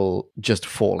will just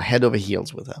fall head over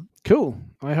heels with her. Cool.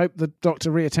 I hope the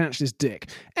Doctor reattached his dick.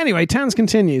 Anyway, Tans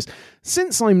continues.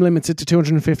 "Since I'm limited to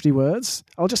 250 words,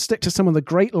 I'll just stick to some of the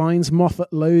great lines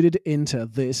Moffat loaded into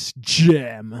this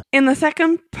gem." In the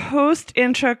second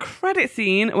post-intro credit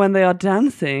scene, when they are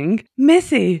dancing,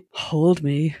 Missy, hold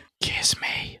me. Kiss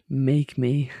me. Make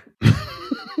me.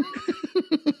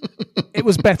 It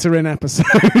was better in episode.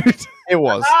 It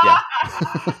was, yeah.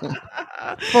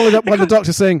 Followed up by the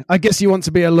Doctor saying, "I guess you want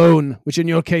to be alone," which in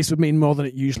your case would mean more than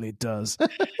it usually does.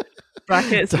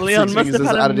 Brackets, Leon must have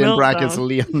had a added in brackets,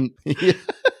 meltdown. Leon.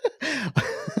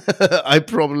 I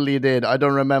probably did. I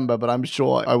don't remember, but I'm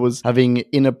sure I was having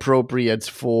inappropriate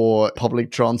for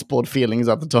public transport feelings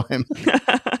at the time.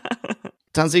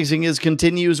 Tan Six Fingers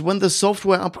continues, "When the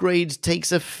software upgrade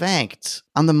takes effect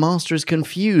and the Master is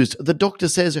confused, the Doctor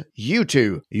says, 'You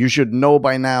two, you should know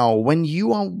by now, when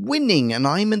you are winning and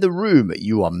I'm in the room,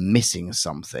 you are missing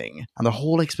something.' And the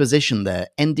whole exposition there,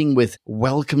 ending with,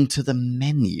 'Welcome to the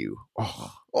menu.'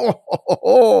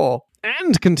 Oh.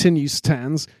 And continues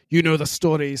Tans, "You know the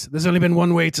stories. There's only been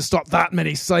one way to stop that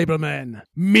many Cybermen.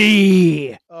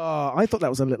 Me!" Oh, I thought that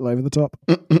was a little over the top.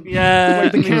 Yeah.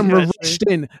 The camera rushed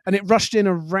in, and it rushed in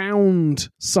around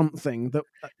something that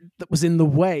was in the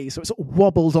way. So it sort of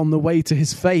wobbled on the way to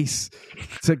his face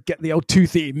to get the old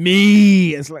toothy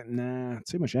me. It's like, nah,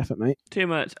 too much effort, mate. Too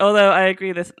much. Although I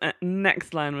agree, this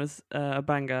next line was a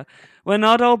banger. "When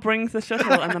Nardole brings the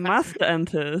shuttle and the Master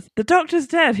enters, 'The Doctor's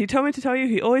dead. He told me to tell you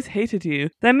he always hated you.'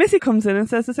 Then Missy comes in and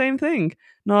says the same thing.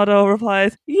 Nardole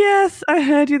replies, 'Yes, I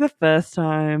heard you the first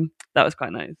time.'" That was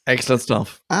quite nice. Excellent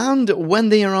stuff. And when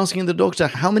they are asking the Doctor,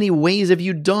 "How many ways have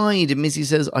you died?" Missy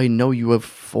says, "I know you have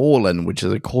fallen," which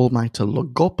is a callback to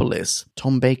Logopolis,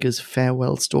 Tom Baker's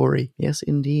farewell story. Yes,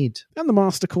 indeed. And the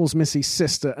Master calls Missy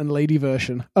sister and Lady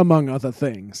Version, among other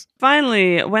things.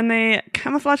 Finally, when they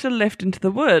camouflage a lift into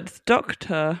the woods,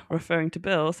 Doctor, referring to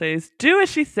Bill, says, "Do as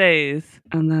she says."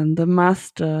 And then the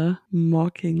Master,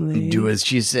 mockingly, "Do as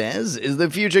she says? Is the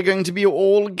future going to be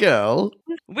all girl?"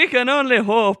 "We can only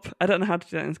hope." I don't know how to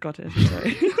do that in Scottish.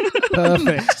 Sorry.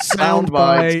 Perfect.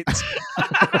 Soundbite.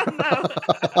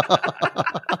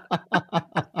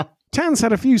 Tan Tan's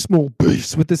had a few small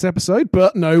beefs with this episode,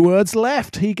 but no words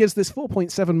left. He gives this 4.7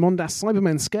 Mondas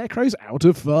Cybermen Scarecrows out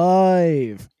of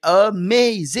 5.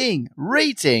 Amazing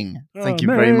rating. Thank you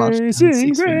very much. Tan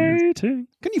Six Fingers.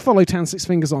 Can you follow Tan Six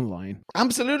Fingers online?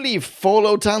 Absolutely.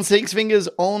 Follow Tan Six Fingers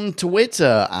on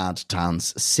Twitter at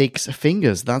Tan's Six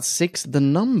Fingers. That's 6 the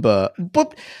number.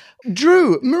 But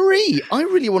Drew, Marie, I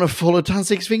really want to follow Tan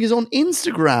Six Fingers on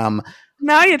Instagram.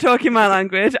 Now you're talking my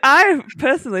language. I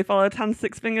personally follow Tan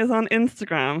Six Fingers on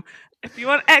Instagram. If you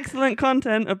want excellent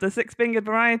content of the six-fingered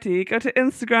variety, go to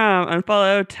Instagram and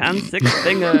follow Tan Six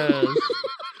Fingers.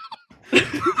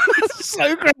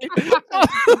 So great.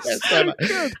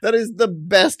 That is the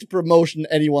best promotion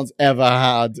anyone's ever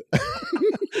had.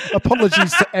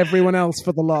 Apologies to everyone else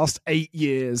for the last 8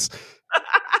 years.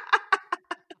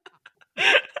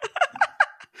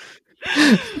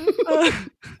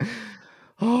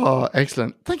 Oh,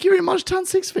 excellent. Thank you very much, Tan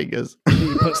Six Fingers.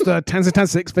 He puts the Tan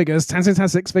Six Fingers, Tan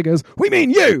Six Fingers. We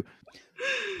mean you!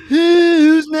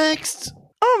 Who's next?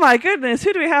 Oh my goodness,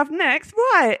 who do we have next?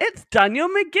 Why, it's Daniel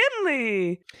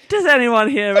McGinley. Does anyone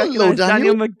here Hello, recognize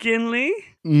Daniel Daniel. McGinley?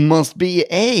 Must be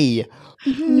a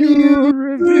New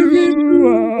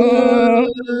reviewer.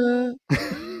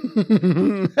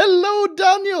 Hello,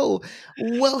 Daniel.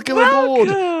 Welcome aboard.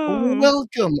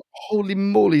 Welcome. Holy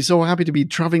moly. So happy to be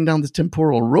traveling down this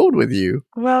temporal road with you.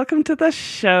 Welcome to the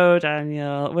show,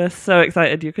 Daniel. We're so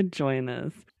excited you could join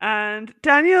us. And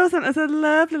Daniel sent us a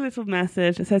lovely little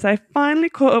message that says, I finally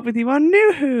caught up with you on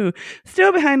New Who.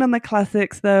 Still behind on the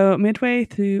classics, though, midway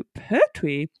through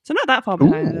Pertwee. So not that far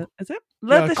behind, is it?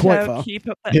 Love the quite show. far. Keep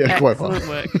up the excellent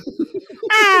work.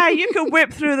 You can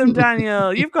whip through them,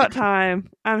 Daniel. You've got time,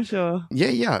 I'm sure.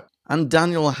 Yeah. And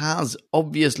Daniel has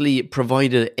obviously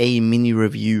provided a mini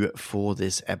review for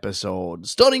this episode,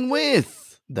 starting with...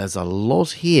 There's a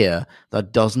lot here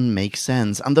that doesn't make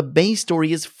sense, and the base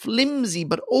story is flimsy,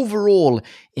 but overall,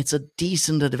 it's a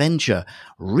decent adventure,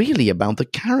 really about the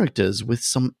characters with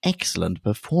some excellent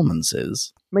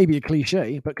performances. Maybe a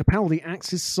cliche, but Capaldi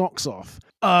acts his socks off.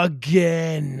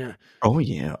 Again. Oh,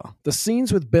 yeah. The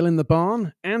scenes with Bill in the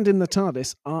barn and in the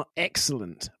TARDIS are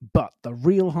excellent, but the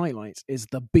real highlight is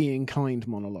the being kind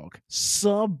monologue.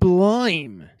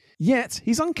 Sublime. Yet,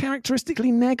 he's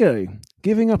uncharacteristically nego,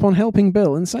 giving up on helping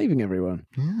Bill and saving everyone.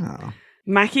 Yeah.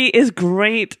 Mackie is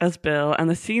great as Bill, and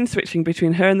the scene switching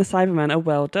between her and the Cybermen are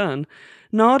well done.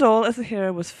 Nardole as the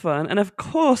hero was fun, and of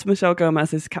course Michelle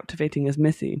Gomez is captivating as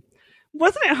Missy.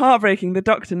 Wasn't it heartbreaking the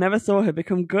Doctor never saw her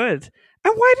become good?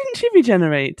 And why didn't she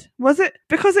regenerate? Was it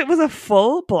because it was a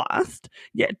full blast?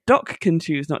 Yet Doc can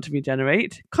choose not to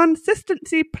regenerate.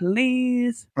 Consistency,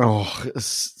 please. Oh,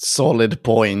 solid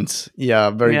point.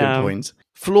 Yeah, very good point.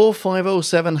 Floor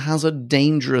 507 has a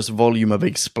dangerous volume of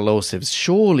explosives.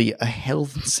 Surely a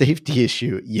health and safety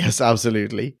issue. Yes,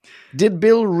 absolutely. Did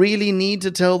Bill really need to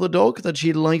tell the Doc that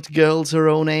she liked girls her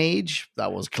own age?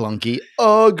 That was clunky.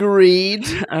 Agreed.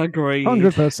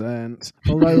 100%.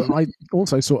 Although I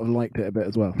also sort of liked it a bit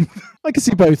as well. I can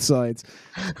see both sides.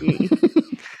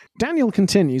 Daniel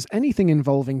continues, anything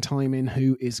involving time in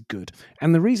Who is good.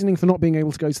 And the reasoning for not being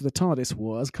able to go to the TARDIS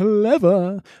was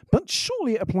clever. But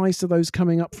surely it applies to those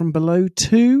coming up from below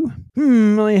too?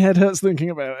 My head hurts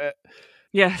thinking about it.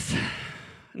 Yes.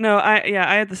 No, I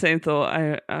had the same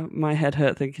thought. My head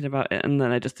hurt thinking about it, and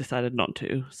then I just decided not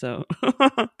to. So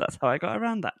that's how I got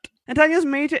around that. And Daniel's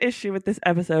major issue with this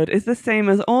episode is the same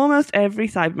as almost every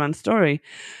Cyberman story.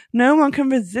 No one can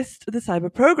resist the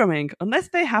cyber programming unless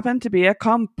they happen to be a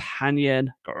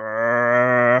companion.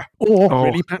 Grrr. Or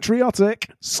really patriotic.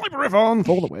 Cyber-Yvonne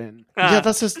for the win. Yeah,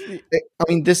 that's just... I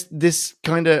mean, this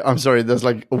kind of... I'm sorry, there's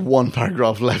like one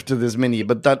paragraph left to this mini,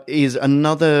 but that is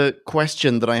another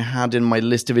question that I had in my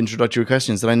list of introductory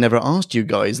questions that I never asked you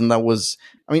guys, and that was...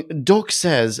 I mean, Doc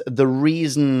says the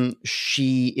reason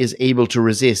she is able to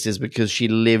resist is because she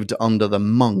lived under the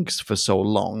monks for so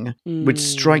long, which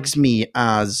strikes me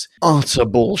as utter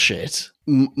bullshit.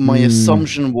 My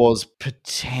assumption was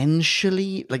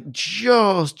potentially, like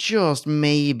just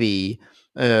maybe,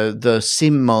 the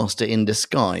Sim Master in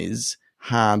disguise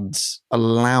had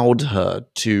allowed her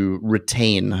to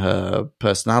retain her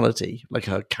personality, like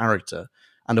her character,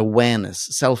 and awareness,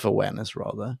 self-awareness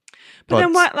rather. But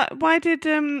then why did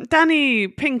Danny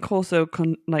Pink also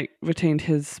retained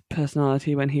his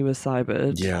personality when he was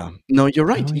cybered? Yeah. No, you're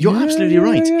right. You're absolutely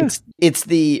right. Yeah. It's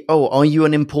the, are you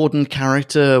an important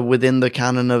character within the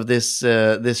canon of this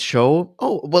show?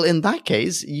 Oh, well, in that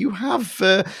case, you have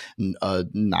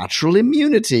natural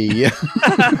immunity. A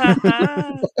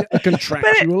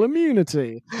contractual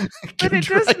immunity. But it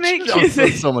does make you think...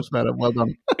 That's so much better. Well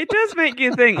done. It does make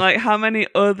you think, like, how many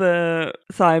other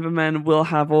Cybermen will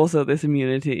have also also this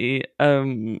immunity,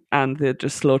 and they're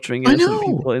just slaughtering innocent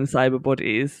people in cyber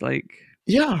bodies. Like,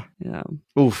 yeah.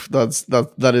 Oof,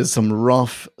 that is some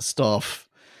rough stuff.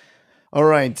 All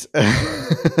right.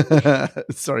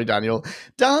 Sorry, Daniel.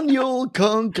 Daniel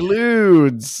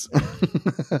concludes.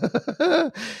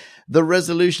 The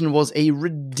resolution was a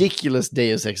ridiculous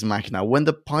Deus Ex Machina when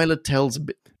the pilot tells...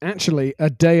 Actually, a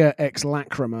Dea Ex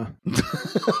Lacrima.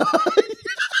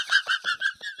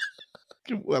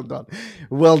 Well done.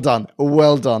 Well done.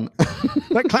 Well done.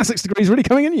 That classics degree is really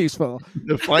coming in useful.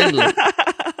 Finally.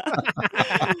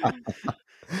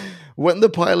 When the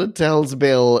pilot tells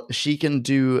Bill she can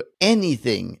do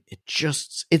anything,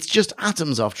 it's just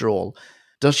atoms after all.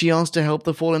 Does she ask to help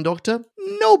the fallen doctor?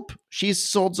 Nope. She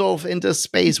sods off into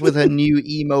space with her new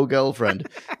emo girlfriend.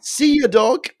 See ya,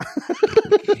 Doc.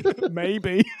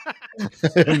 Maybe.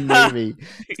 Maybe.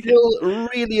 Still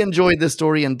really enjoyed the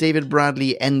story, and David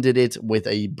Bradley ended it with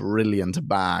a brilliant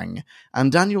bang.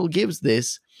 And Daniel gives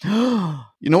this, you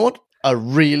know what? A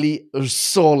really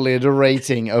solid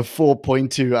rating of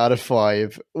 4.2 out of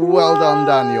 5. Well done,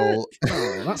 Daniel.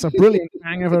 Oh, that's a brilliant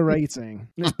hang of a rating.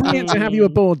 And it's brilliant to have you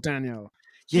aboard, Daniel.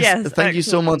 Yes, thank you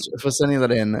so much for sending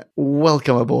that in.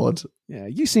 Welcome aboard. Yeah,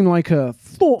 you seem like a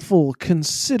thoughtful,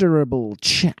 considerable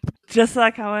chap. Just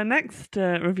like our next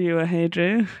reviewer, hey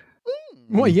Drew.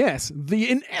 Well, yes, the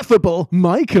ineffable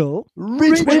Michael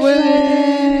Ridgway.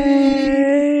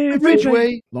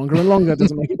 Longer and longer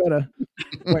doesn't make it better.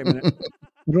 Wait a minute.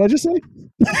 What did I just say?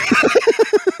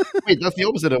 Wait, that's the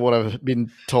opposite of what I've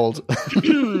been told.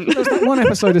 There's that one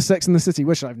episode of Sex and the City,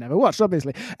 which I've never watched,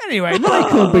 obviously. Anyway,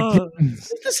 Michael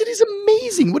begins. The city's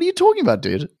amazing. What are you talking about,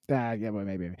 dude? Yeah, well,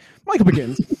 maybe. Michael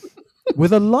begins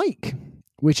with a like,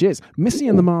 which is Missy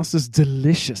and the Master's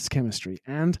delicious chemistry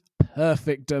and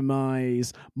perfect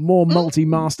demise. More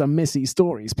multi-master Missy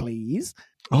stories, please.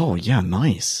 Oh, yeah,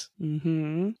 nice.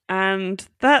 Mm-hmm. And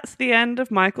that's the end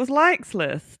of Michael's likes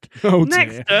list. Oh,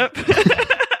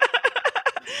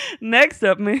 Next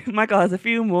up, Michael has a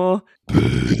few more.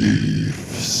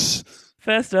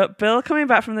 First up, Bill coming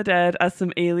back from the dead as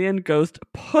some alien ghost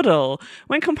puddle.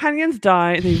 When companions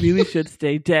die, they really should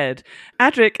stay dead.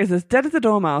 Adric is as dead as a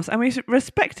dormouse, and we should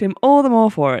respect him all the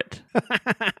more for it.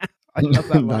 I love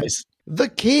that. Nice. The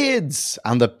kids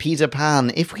and the Peter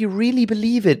Pan. If we really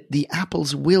believe it, the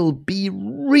apples will be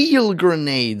real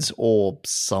grenades or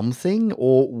something.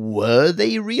 Or were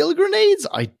they real grenades?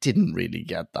 I didn't really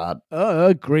get that.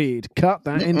 Agreed. Cut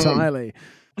that entirely.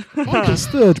 Michael's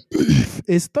third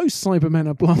is those Cybermen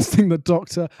are blasting the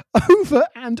Doctor over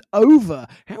and over.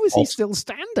 How is he still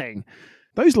standing?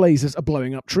 Those lasers are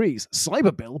blowing up trees.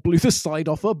 Cyber Bill blew the side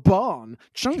off a barn.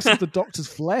 Chunks of the Doctor's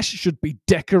flesh should be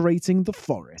decorating the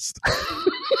forest.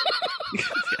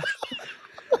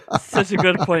 Such a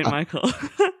good point, Michael.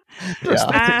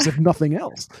 Aesthetics, if nothing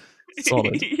else.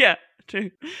 Solid. Yeah,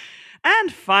 true.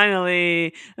 And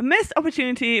finally, a missed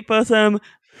opportunity for some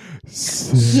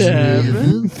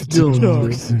Seventh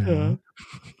Doctor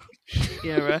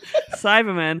era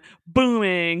Cybermen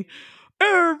booming.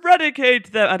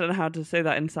 Eradicate them. I don't know how to say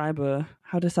that in cyber.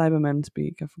 How do Cybermen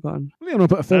speak? I've forgotten. I'm going to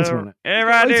put a filter on it.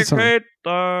 Eradicate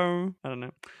them. I don't know.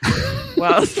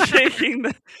 While shaking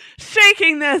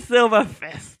their silver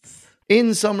fists.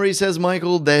 In summary, says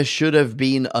Michael, there should have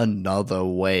been another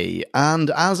way. And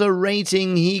as a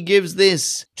rating, he gives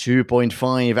this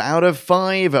 2.5 out of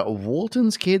 5.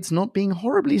 Walton's kids not being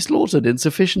horribly slaughtered in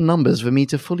sufficient numbers for me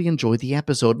to fully enjoy the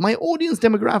episode. My audience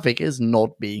demographic is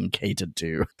not being catered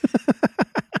to.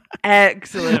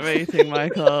 Excellent rating,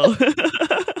 Michael.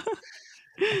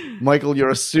 Michael,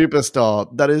 you're a superstar.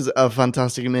 That is a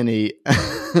fantastic mini.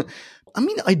 I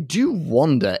mean, I do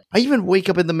wonder. I even wake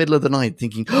up in the middle of the night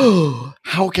thinking, oh,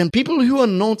 how can people who are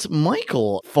not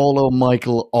Michael follow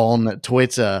Michael on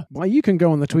Twitter? Why, you can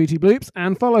go on the Tweety Bloops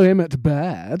and follow him at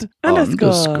bad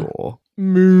 _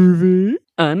 movie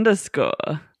 _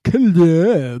 club.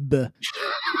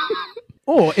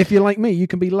 Or, if you're like me, you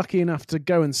can be lucky enough to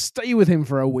go and stay with him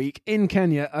for a week in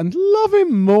Kenya and love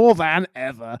him more than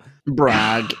ever.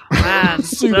 Brag. Man,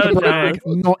 Super so brag,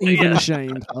 jealous. not even Yeah.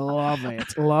 ashamed. Love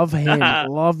it. Love him.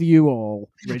 Love you all,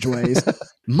 Ridgeways.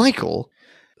 Michael,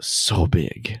 so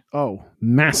big. Oh,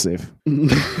 massive.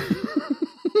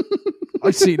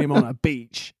 I've seen him on a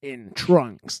beach in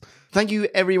trunks. Thank you,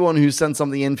 everyone who sent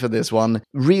something in for this one.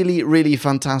 Really, really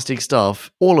fantastic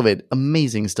stuff. All of it,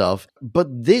 amazing stuff.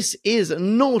 But this is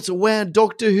not where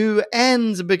Doctor Who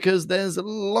ends, because there's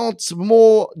lots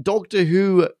more Doctor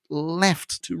Who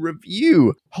left to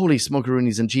review. Holy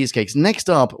smokeroonies and cheesecakes. Next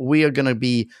up, we are going to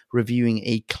be reviewing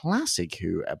a classic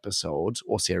Who episode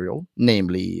or serial,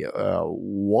 namely,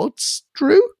 what's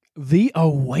Drew? The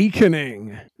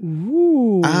Awakening.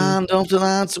 Ooh. And after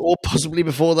that, or possibly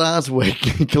before that, we're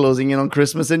closing in on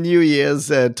Christmas and New Year's.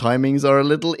 Timings are a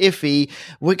little iffy.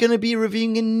 We're going to be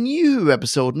reviewing a new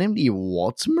episode, namely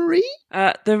what, Marie?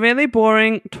 The really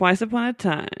boring Twice Upon a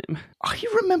Time. I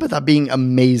remember that being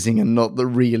amazing and not the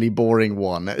really boring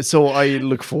one. So I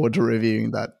look forward to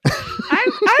reviewing that.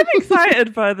 I'm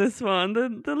excited by this one.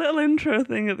 The little intro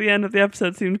thing at the end of the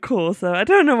episode seemed cool, so I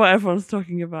don't know what everyone's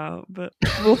talking about, but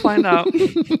we'll find out.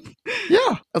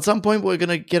 Yeah. At some point, we're going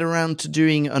to get around to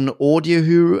doing an Audio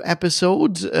Who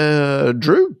episode.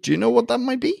 Drew, do you know what that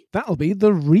might be? That'll be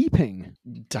The Reaping.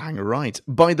 Dang right.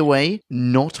 By the way,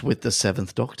 not with the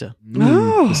Seventh Doctor.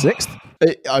 Oh. The 6th?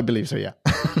 I believe so, yeah.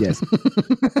 Yes.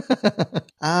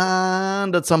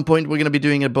 And at some point, we're going to be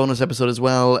doing a bonus episode as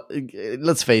well.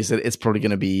 Let's face it, it's probably going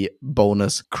to be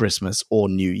bonus Christmas or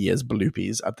New Year's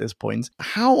bloopies at this point.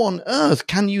 How on earth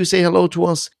can you say hello to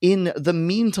us in the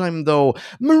meantime, though?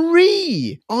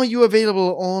 Marie, are you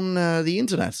available on the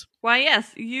internet? Why,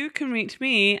 yes, you can reach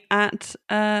me at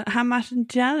Ham Mash and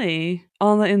Jelly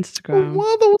on the Instagram.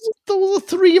 Well, those are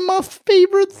three of my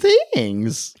favorite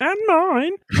things. And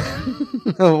mine.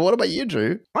 What about you,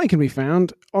 Drew? I can be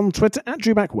found on Twitter at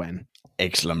DrewBackWhen.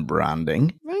 Excellent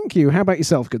branding. Thank you. How about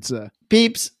yourself, good sir?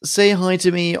 Peeps, say hi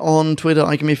to me on Twitter.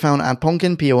 I can be found at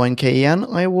Ponken, Ponken.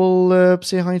 I will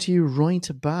say hi to you right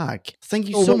back. Thank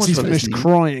you so much he's for finished listening.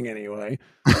 crying anyway.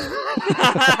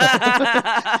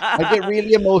 I get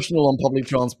really emotional on public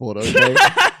transport, okay?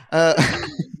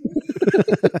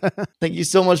 Thank you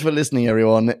so much for listening,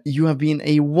 everyone. You have been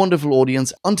a wonderful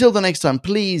audience. Until the next time,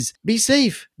 please be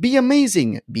safe, be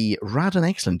amazing, be rad and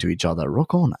excellent to each other.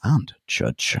 Rock on and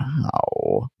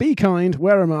ciao. Be kind,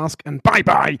 wear a mask, and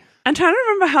bye-bye. I'm trying to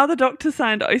remember how the Doctor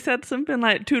signed. I said something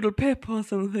like Toodle Pip or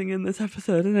something in this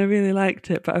episode, and I really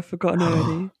liked it, but I've forgotten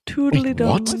already. Toodly dum.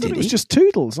 what? I thought Did it was he? just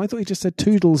Toodles. I thought he just said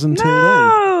Toodles until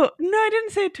then. No, I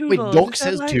didn't say Wait, Toodles. Doc I said,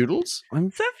 says like, Toodles?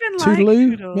 I'm Something like Toodaloo,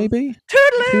 Toodles. maybe?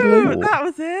 Toodaloo! Toodaloo. That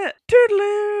was it.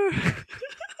 Toodaloo!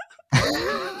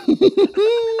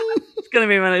 It's going to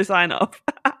be my new sign off.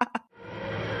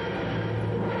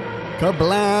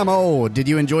 Kablamo! Did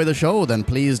you enjoy the show? Then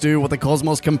please do what the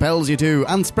cosmos compels you to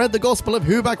and spread the gospel of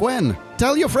Who Back When.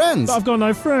 Tell your friends. I've got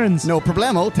no friends. No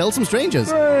problemo, tell some strangers.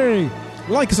 Hey!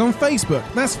 Like us on Facebook.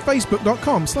 That's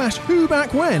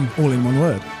facebook.com/whobackwhen. All in one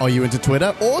word. Are you into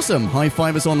Twitter? Awesome! High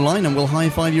five us online and we'll high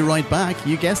five you right back.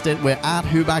 You guessed it, we're at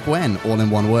Who Back When, all in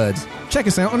one word. Check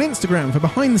us out on Instagram for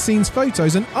behind-the-scenes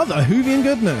photos and other Whovian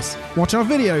goodness. Watch our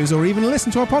videos or even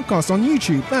listen to our podcast on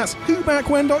YouTube. That's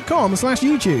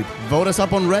whobackwhen.com/YouTube. Vote us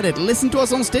up on Reddit, listen to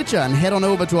us on Stitcher, and head on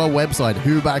over to our website,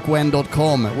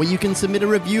 whobackwhen.com, where you can submit a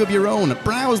review of your own,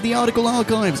 browse the article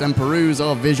archives, and peruse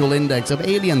our visual index of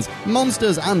aliens,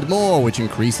 monsters, and more, which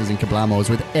increases in kablamos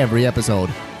with every episode.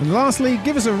 And lastly,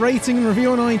 give us a rating and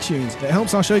review on iTunes. It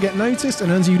helps our show get noticed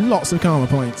and earns you lots of karma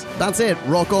points. That's it,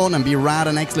 rock on and be rad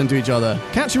and excellent to each other.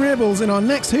 Catch your earballs in our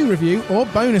next Who review or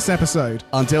bonus episode.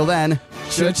 Until then,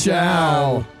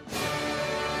 Ciao.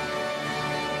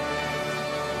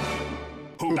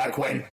 Who Back When?